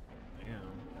 Damn.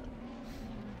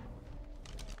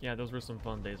 Yeah, those were some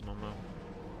fun days, Momo.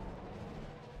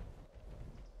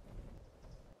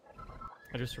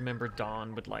 I just remember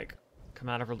Dawn would like come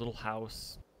out of her little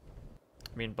house.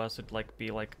 Me and Bus would like be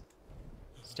like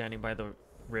standing by the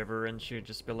river, and she'd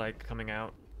just be like coming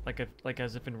out like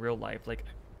as if in real life. Like,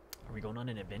 are we going on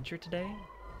an adventure today?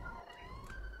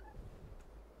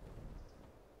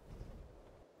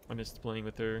 I'm just playing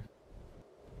with her.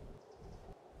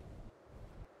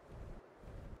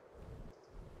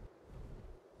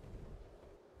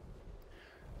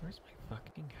 Where's my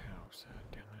fucking house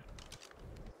at? Damn it.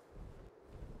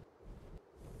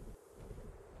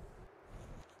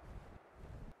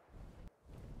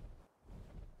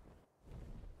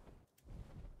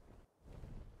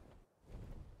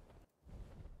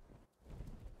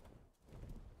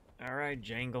 Alright,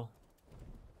 Jangle.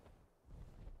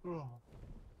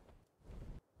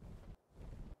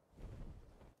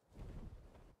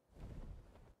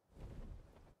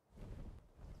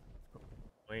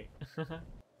 Wait.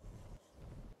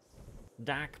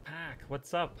 Dak Pack,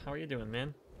 what's up? How are you doing,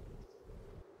 man?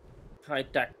 Hi,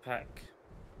 Backpack.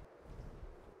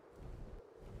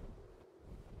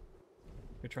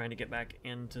 You're trying to get back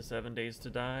into 7 Days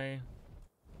to Die?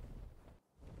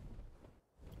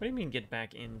 What do you mean get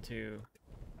back into?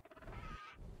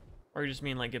 Or you just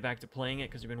mean like get back to playing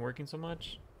it because you've been working so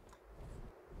much?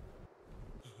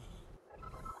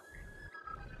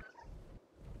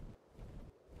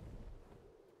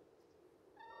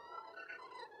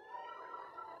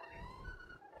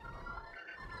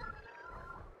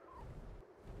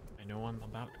 I know I'm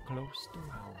about close to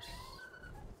house.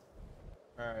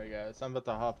 Alright, guys. I'm about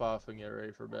to hop off and get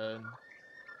ready for bed.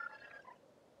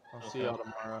 I'll see Okay. y'all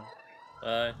tomorrow.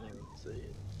 Bye. See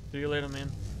it. See you later,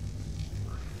 man.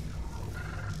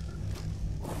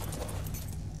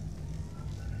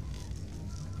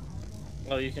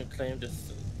 Oh, you can claim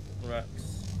this Rex.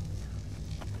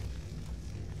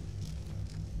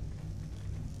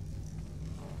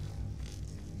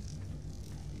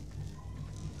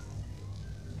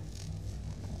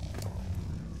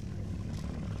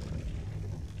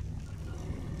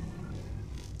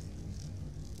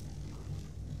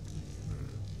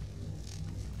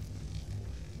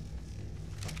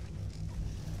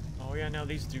 Oh yeah, now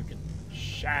these two can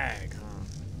shag, huh?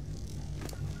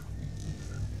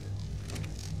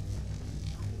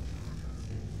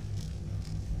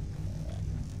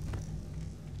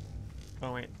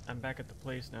 Oh wait, I'm back at the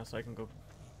place now, so I can go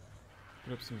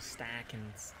put up some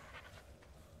stackings.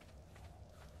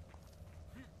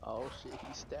 Oh shit,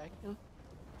 he's stacking.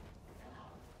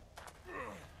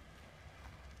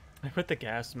 I put the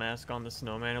gas mask on the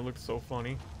snowman, it looked so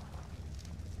funny.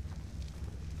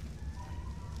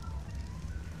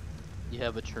 You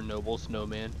have a Chernobyl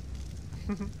snowman.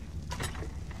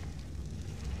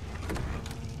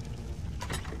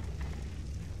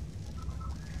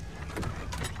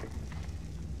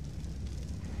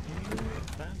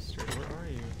 Bastard, where are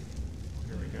you?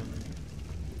 Here we go.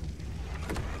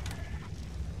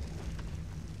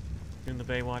 Doing the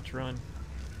Baywatch run.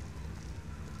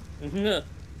 Here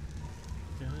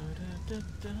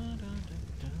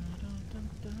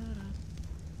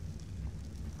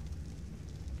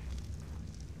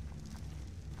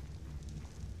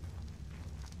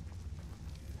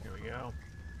we go.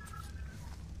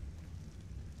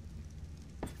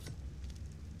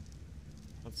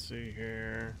 Let's see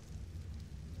here.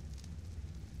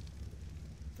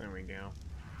 There we go.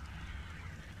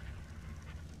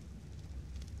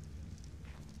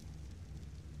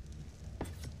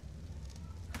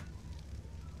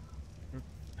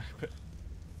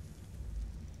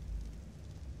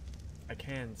 I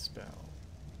can spell.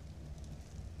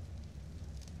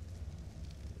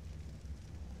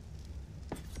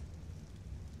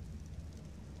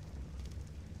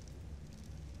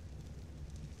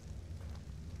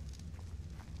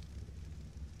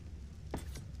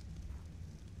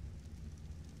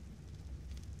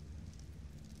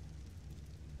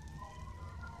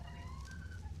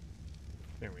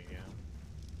 There we go.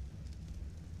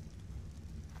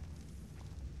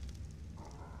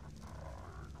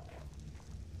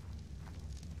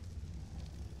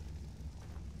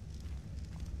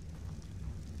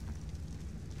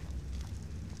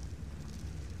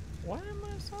 Why am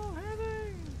I so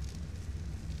heavy?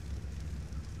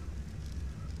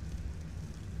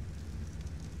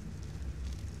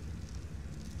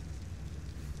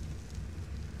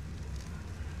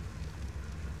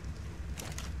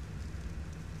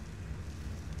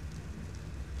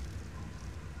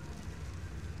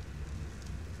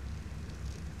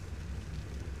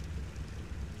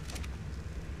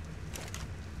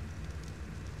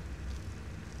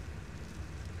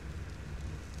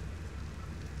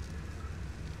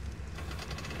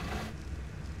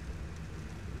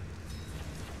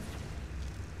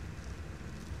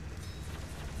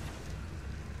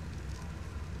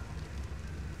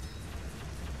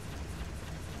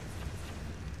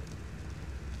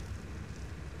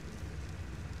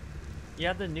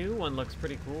 Yeah, the new one looks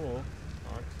pretty cool.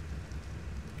 Ox.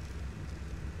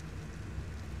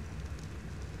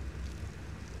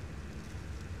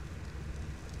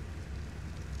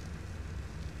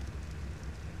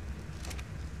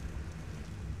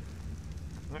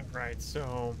 Right,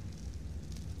 so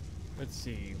let's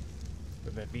see.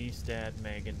 With a Beast, Dad,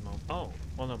 Megan, Mo. Oh,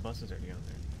 well, no, Bus is already on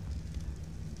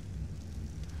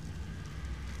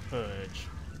there. Fudge,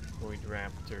 Void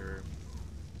Raptor,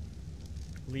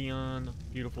 Leon,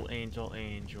 Beautiful Angel,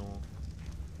 Angel,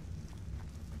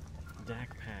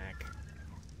 Dak Pack,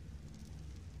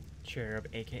 Cherub,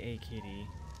 aka Kitty,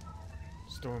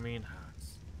 Stormy, and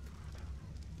Hots.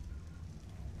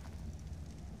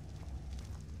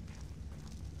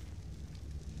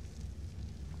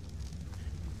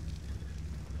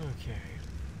 Okay.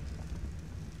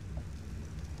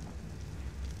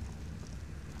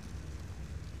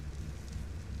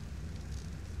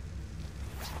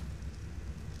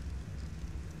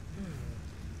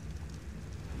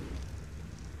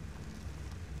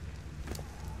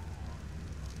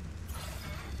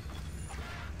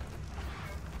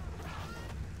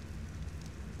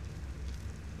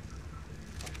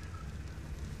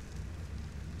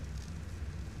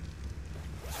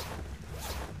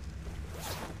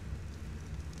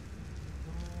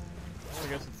 I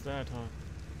guess it's that, huh?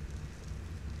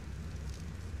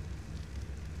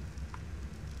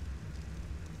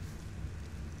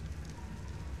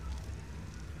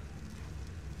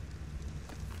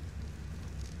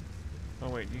 Oh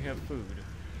wait, you have food.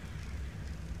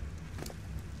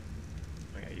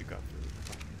 Oh yeah, you got food.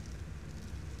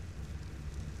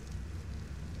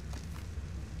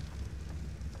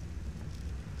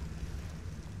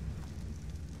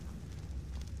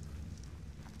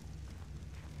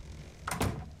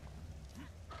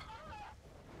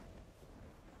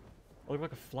 I look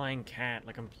like a flying cat,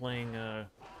 like I'm playing World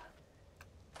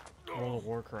of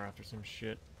Warcraft or some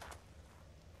shit.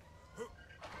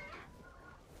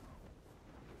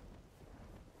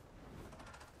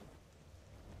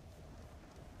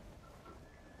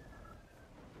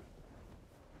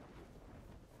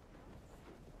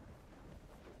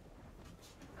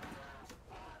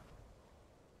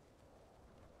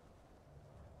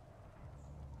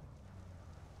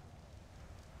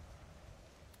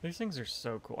 These things are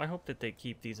so cool. I hope that they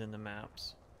keep these in the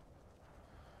maps.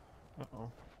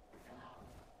 Uh-oh.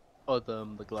 Oh, the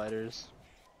gliders.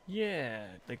 Yeah,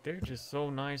 like they're just so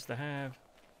nice to have.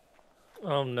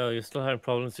 Oh no, you're still having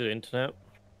problems with the internet?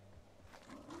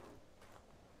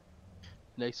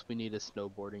 Next, we need a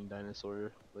snowboarding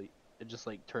dinosaur. Like, it just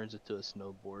like turns into a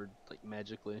snowboard, like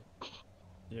magically.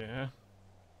 Yeah.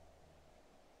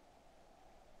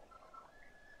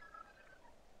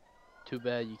 Too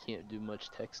bad you can't do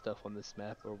much tech stuff on this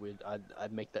map, or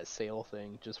I'd make that sail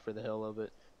thing just for the hell of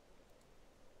it.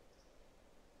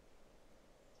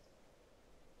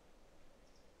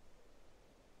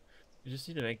 You just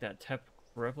need to make that TEP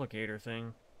replicator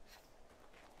thing.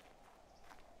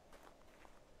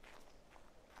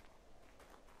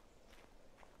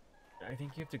 I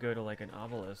think you have to go to like an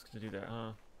obelisk to do that,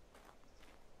 huh?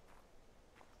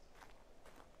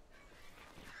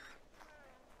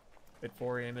 At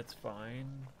 4 AM it's fine.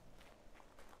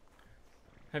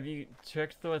 Have you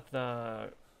checked with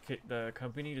the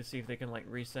company to see if they can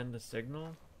like resend the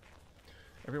signal?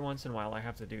 Every once in a while I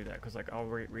have to do that because like I'll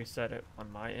reset it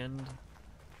on my end,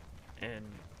 and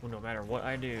well, no matter what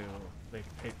I do, like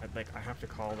I have to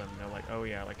call them. And they're like, oh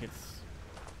yeah, like it's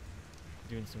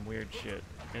doing some weird shit,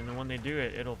 and then when they do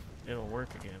it, it'll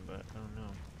work again. But I don't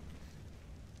know.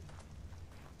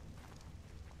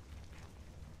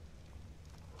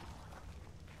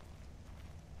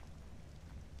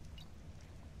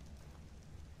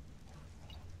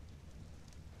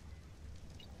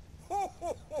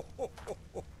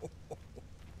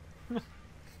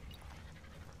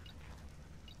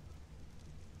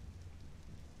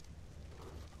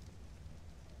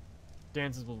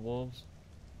 Dances with Wolves.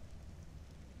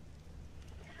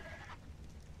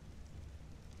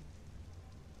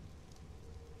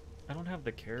 I don't have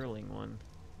the caroling one.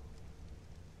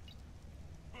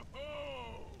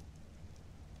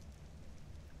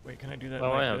 Wait, can I do that Oh, I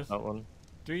like have this? that one.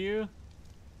 Do you?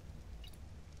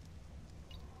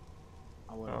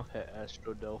 I want Oh. to pet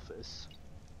Astrodelphus.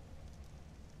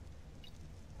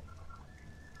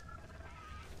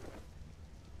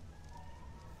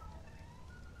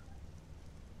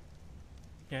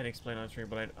 Can't explain on stream,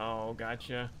 but I. Oh,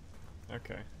 gotcha.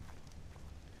 Okay.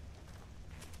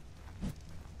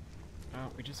 Oh,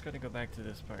 we just gotta go back to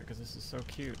this part because this is so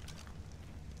cute.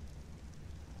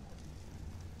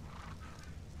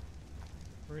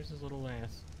 Where's his little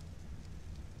ass?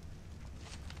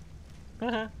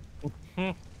 Haha.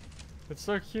 It's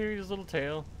so cute, his little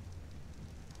tail.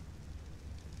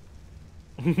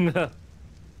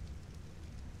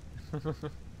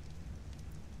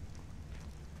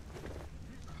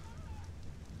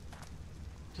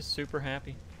 Just super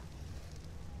happy.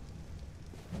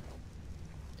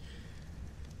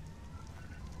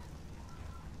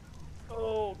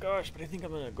 Oh gosh, but I think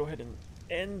I'm gonna go ahead and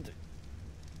end.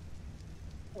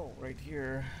 Oh, right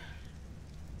here.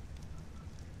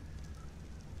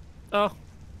 Oh.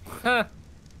 Ha.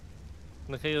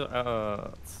 Look at you.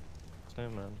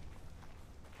 Snowman.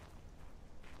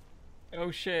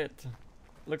 Oh shit!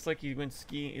 Looks like he went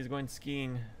skiing. He's going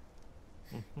skiing.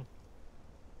 That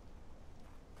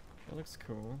looks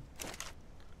cool.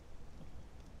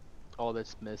 All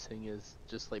that's missing is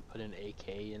just like put an AK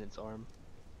in its arm.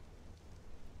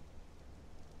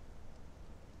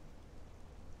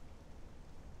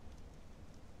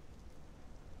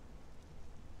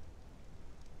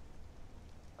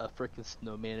 A freaking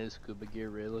snowman in scuba gear,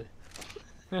 really?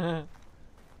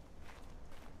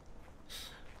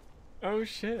 Oh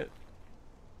shit!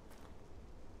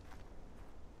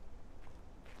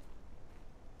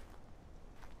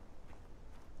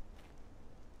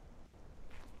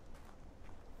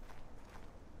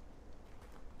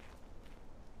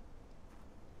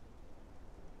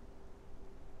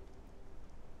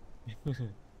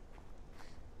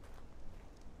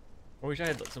 I wish I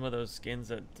had some of those skins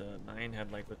that 9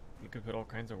 had, like, with, you could put all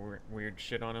kinds of weird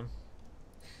shit on them.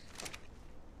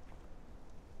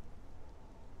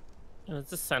 Oh,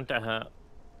 it's a Santa hat.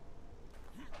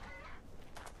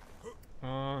 Yeah,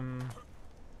 I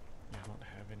don't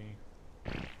have any.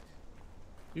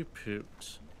 You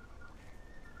pooped.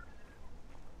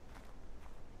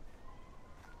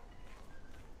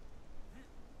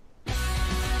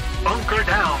 Bunker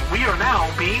down. We are now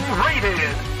being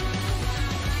raided.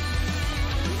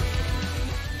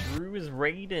 Drew is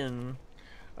raiding.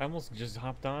 I almost just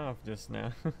hopped off just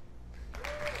now.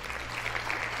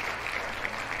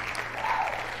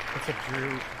 What's up,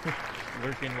 Drew?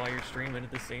 Lurking while you're streaming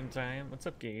at the same time. What's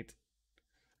up, Gate?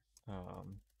 Oh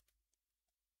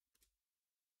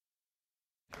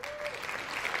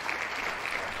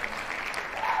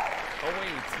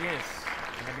wait, yes.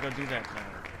 I gotta go do that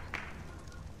now.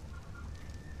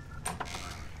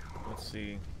 Let's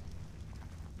see.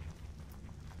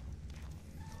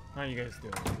 How you guys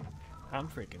doing? I'm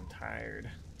freaking tired.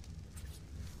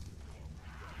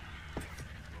 Let's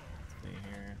see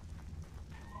here.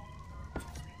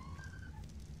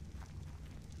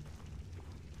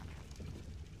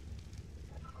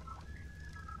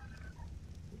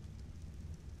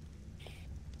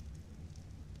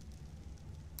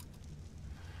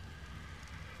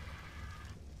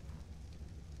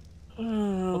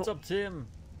 What's up, Tim?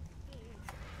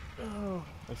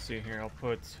 Let's see here. I'll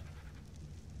put.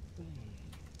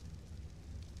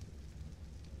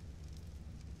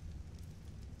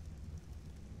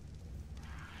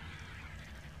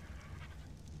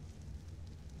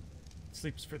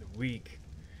 Sleeps for the weak.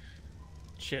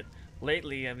 Shit.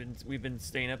 Lately, we've been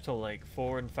staying up till like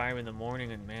 4 and 5 in the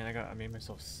morning, and man, I made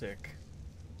myself sick.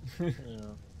 Yeah.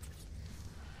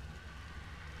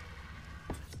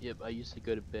 Yep, I used to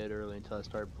go to bed early until I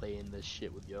started playing this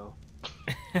shit with y'all.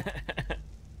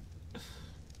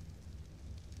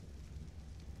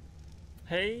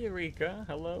 Hey, Eureka.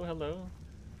 Hello, hello.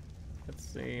 Let's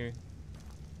see.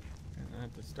 I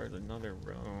have to start another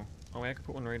row. Oh, I could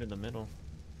put one right in the middle.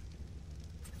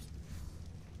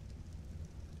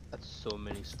 That's so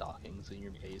many stockings in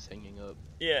your base hanging up.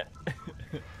 Yeah.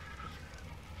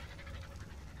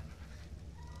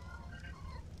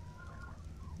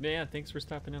 Yeah, thanks for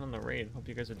stopping in on the raid. Hope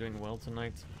you guys are doing well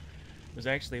tonight. I was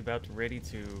actually about ready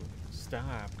to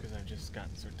stop because I've just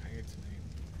gotten so tired tonight.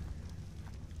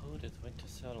 Oh, there's winter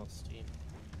sale on Steam.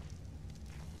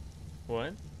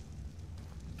 What?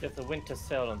 There's a winter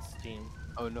sale on Steam.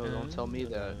 Oh no, don't tell me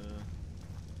that.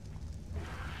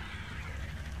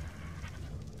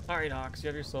 Alright, Ox, you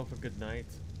have yourself a good night.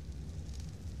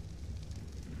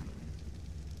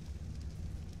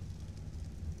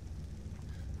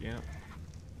 Yep.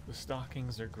 The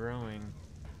stockings are growing.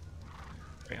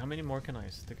 Wait, how many more can I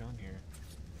stick on here?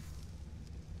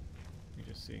 Let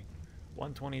me just see.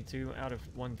 122 out of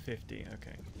 150.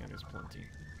 Okay, yeah, there's plenty.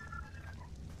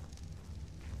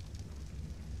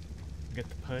 Get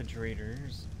the Pudge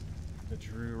Raiders. The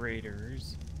Drew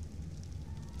Raiders.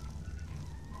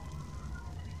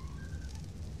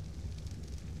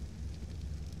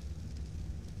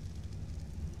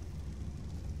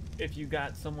 If you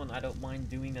got someone, I don't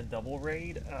mind doing a double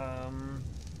raid.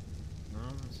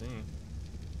 Let's see.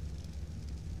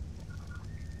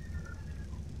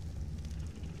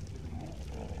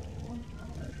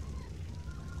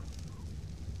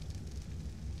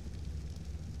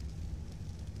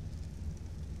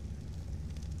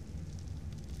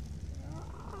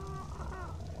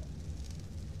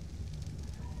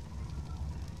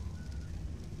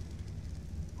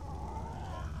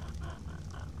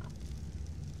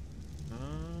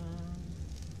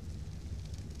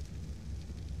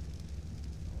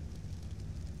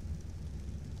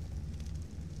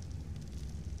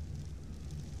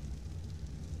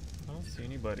 I don't see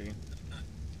anybody.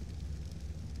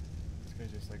 This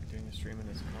guy's just like doing a stream in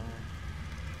his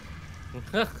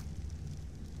car.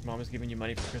 Mom is giving you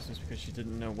money for Christmas because she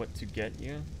didn't know what to get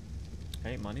you.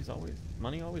 Hey, money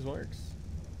always works.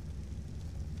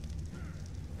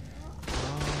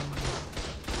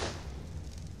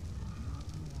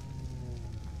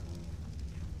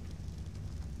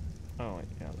 Oh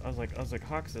yeah, I was like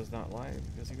Hawks is not live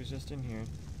because he was just in here.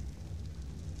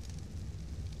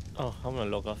 Oh, I'm gonna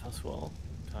log off as well.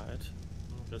 Tired.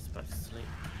 I'm just back to sleep.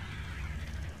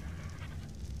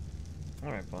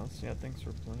 Alright, boss. Yeah, thanks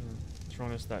for playing.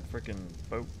 Showing us that freaking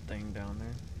boat thing down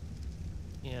there.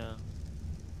 Yeah.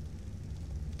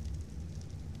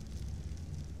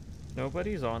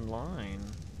 Nobody's online.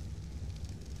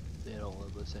 They don't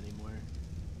love us anymore.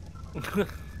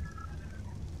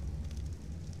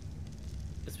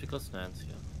 It's because Nancy.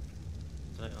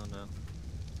 I don't know.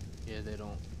 Yeah, they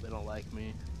don't like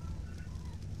me.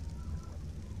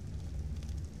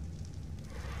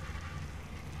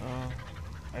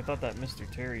 I thought that Mr.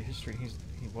 Terry history, he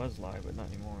was live, but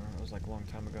not anymore. It was like a long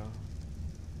time ago.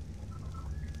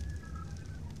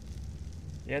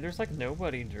 Yeah, there's like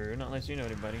nobody, Drew, not unless you know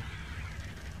anybody.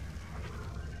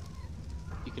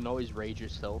 You can always raid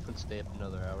yourself and stay up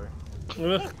another hour.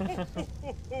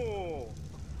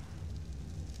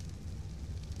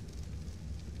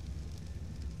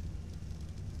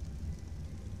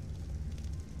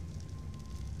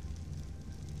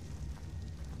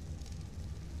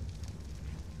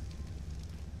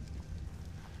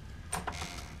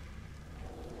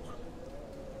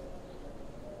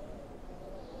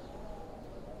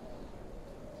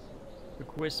 The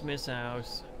Christmas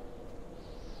house.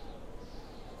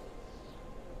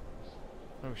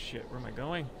 Oh shit, where am I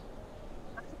going?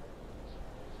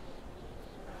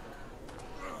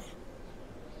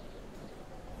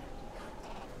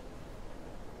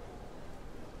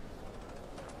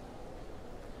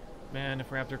 Man, if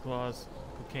Raptor Claus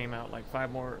came out like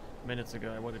 5 more minutes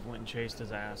ago, I would have went and chased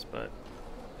his ass, but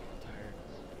I'm tired.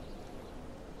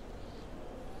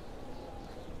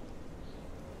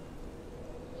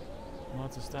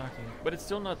 Lots of stocking. But it's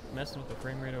still not messing with the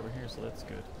frame rate over here, so that's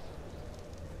good.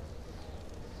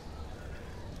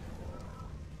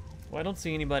 Well, I don't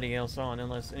see anybody else on,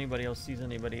 unless anybody else sees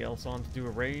anybody else on to do a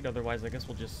raid. Otherwise, I guess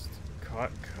we'll just call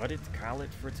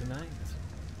it for tonight.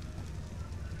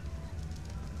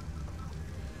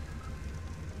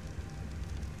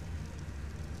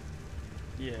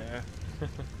 Yeah.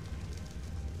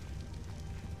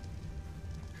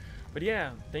 But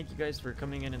yeah, thank you guys for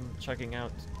coming in and checking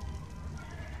out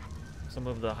some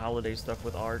of the holiday stuff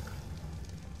with Ark.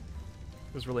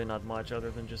 It was really not much other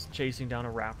than just chasing down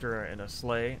a raptor in a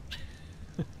sleigh.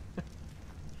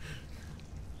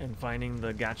 And finding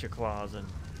the gacha claws and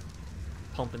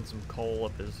pumping some coal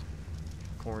up his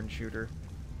corn shooter.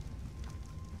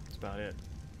 That's about it.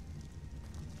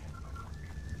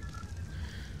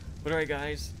 But alright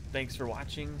guys, thanks for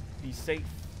watching. Be safe.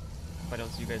 If I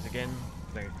don't see you guys again,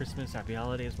 Merry Christmas, Happy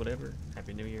Holidays, whatever.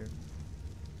 Happy New Year.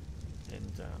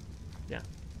 And yeah,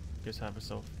 just have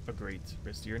yourself a great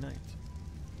rest of your night.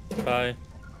 Bye.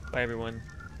 Bye everyone.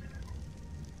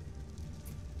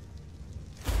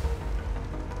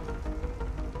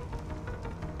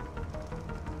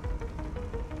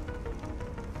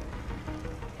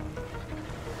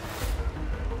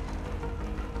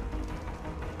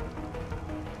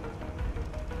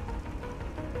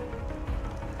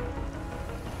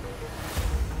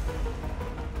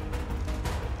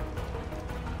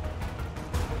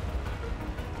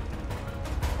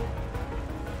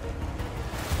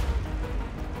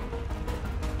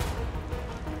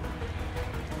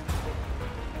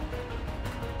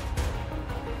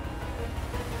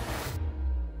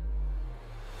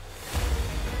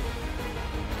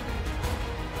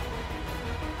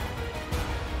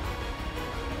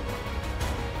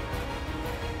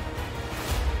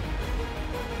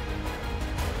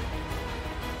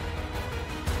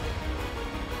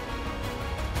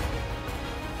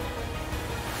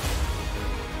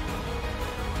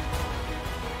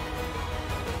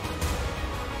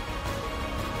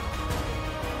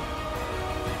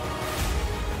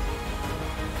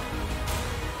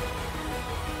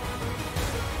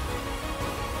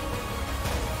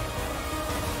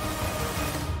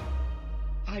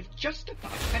 I've just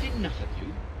about had enough of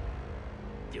you.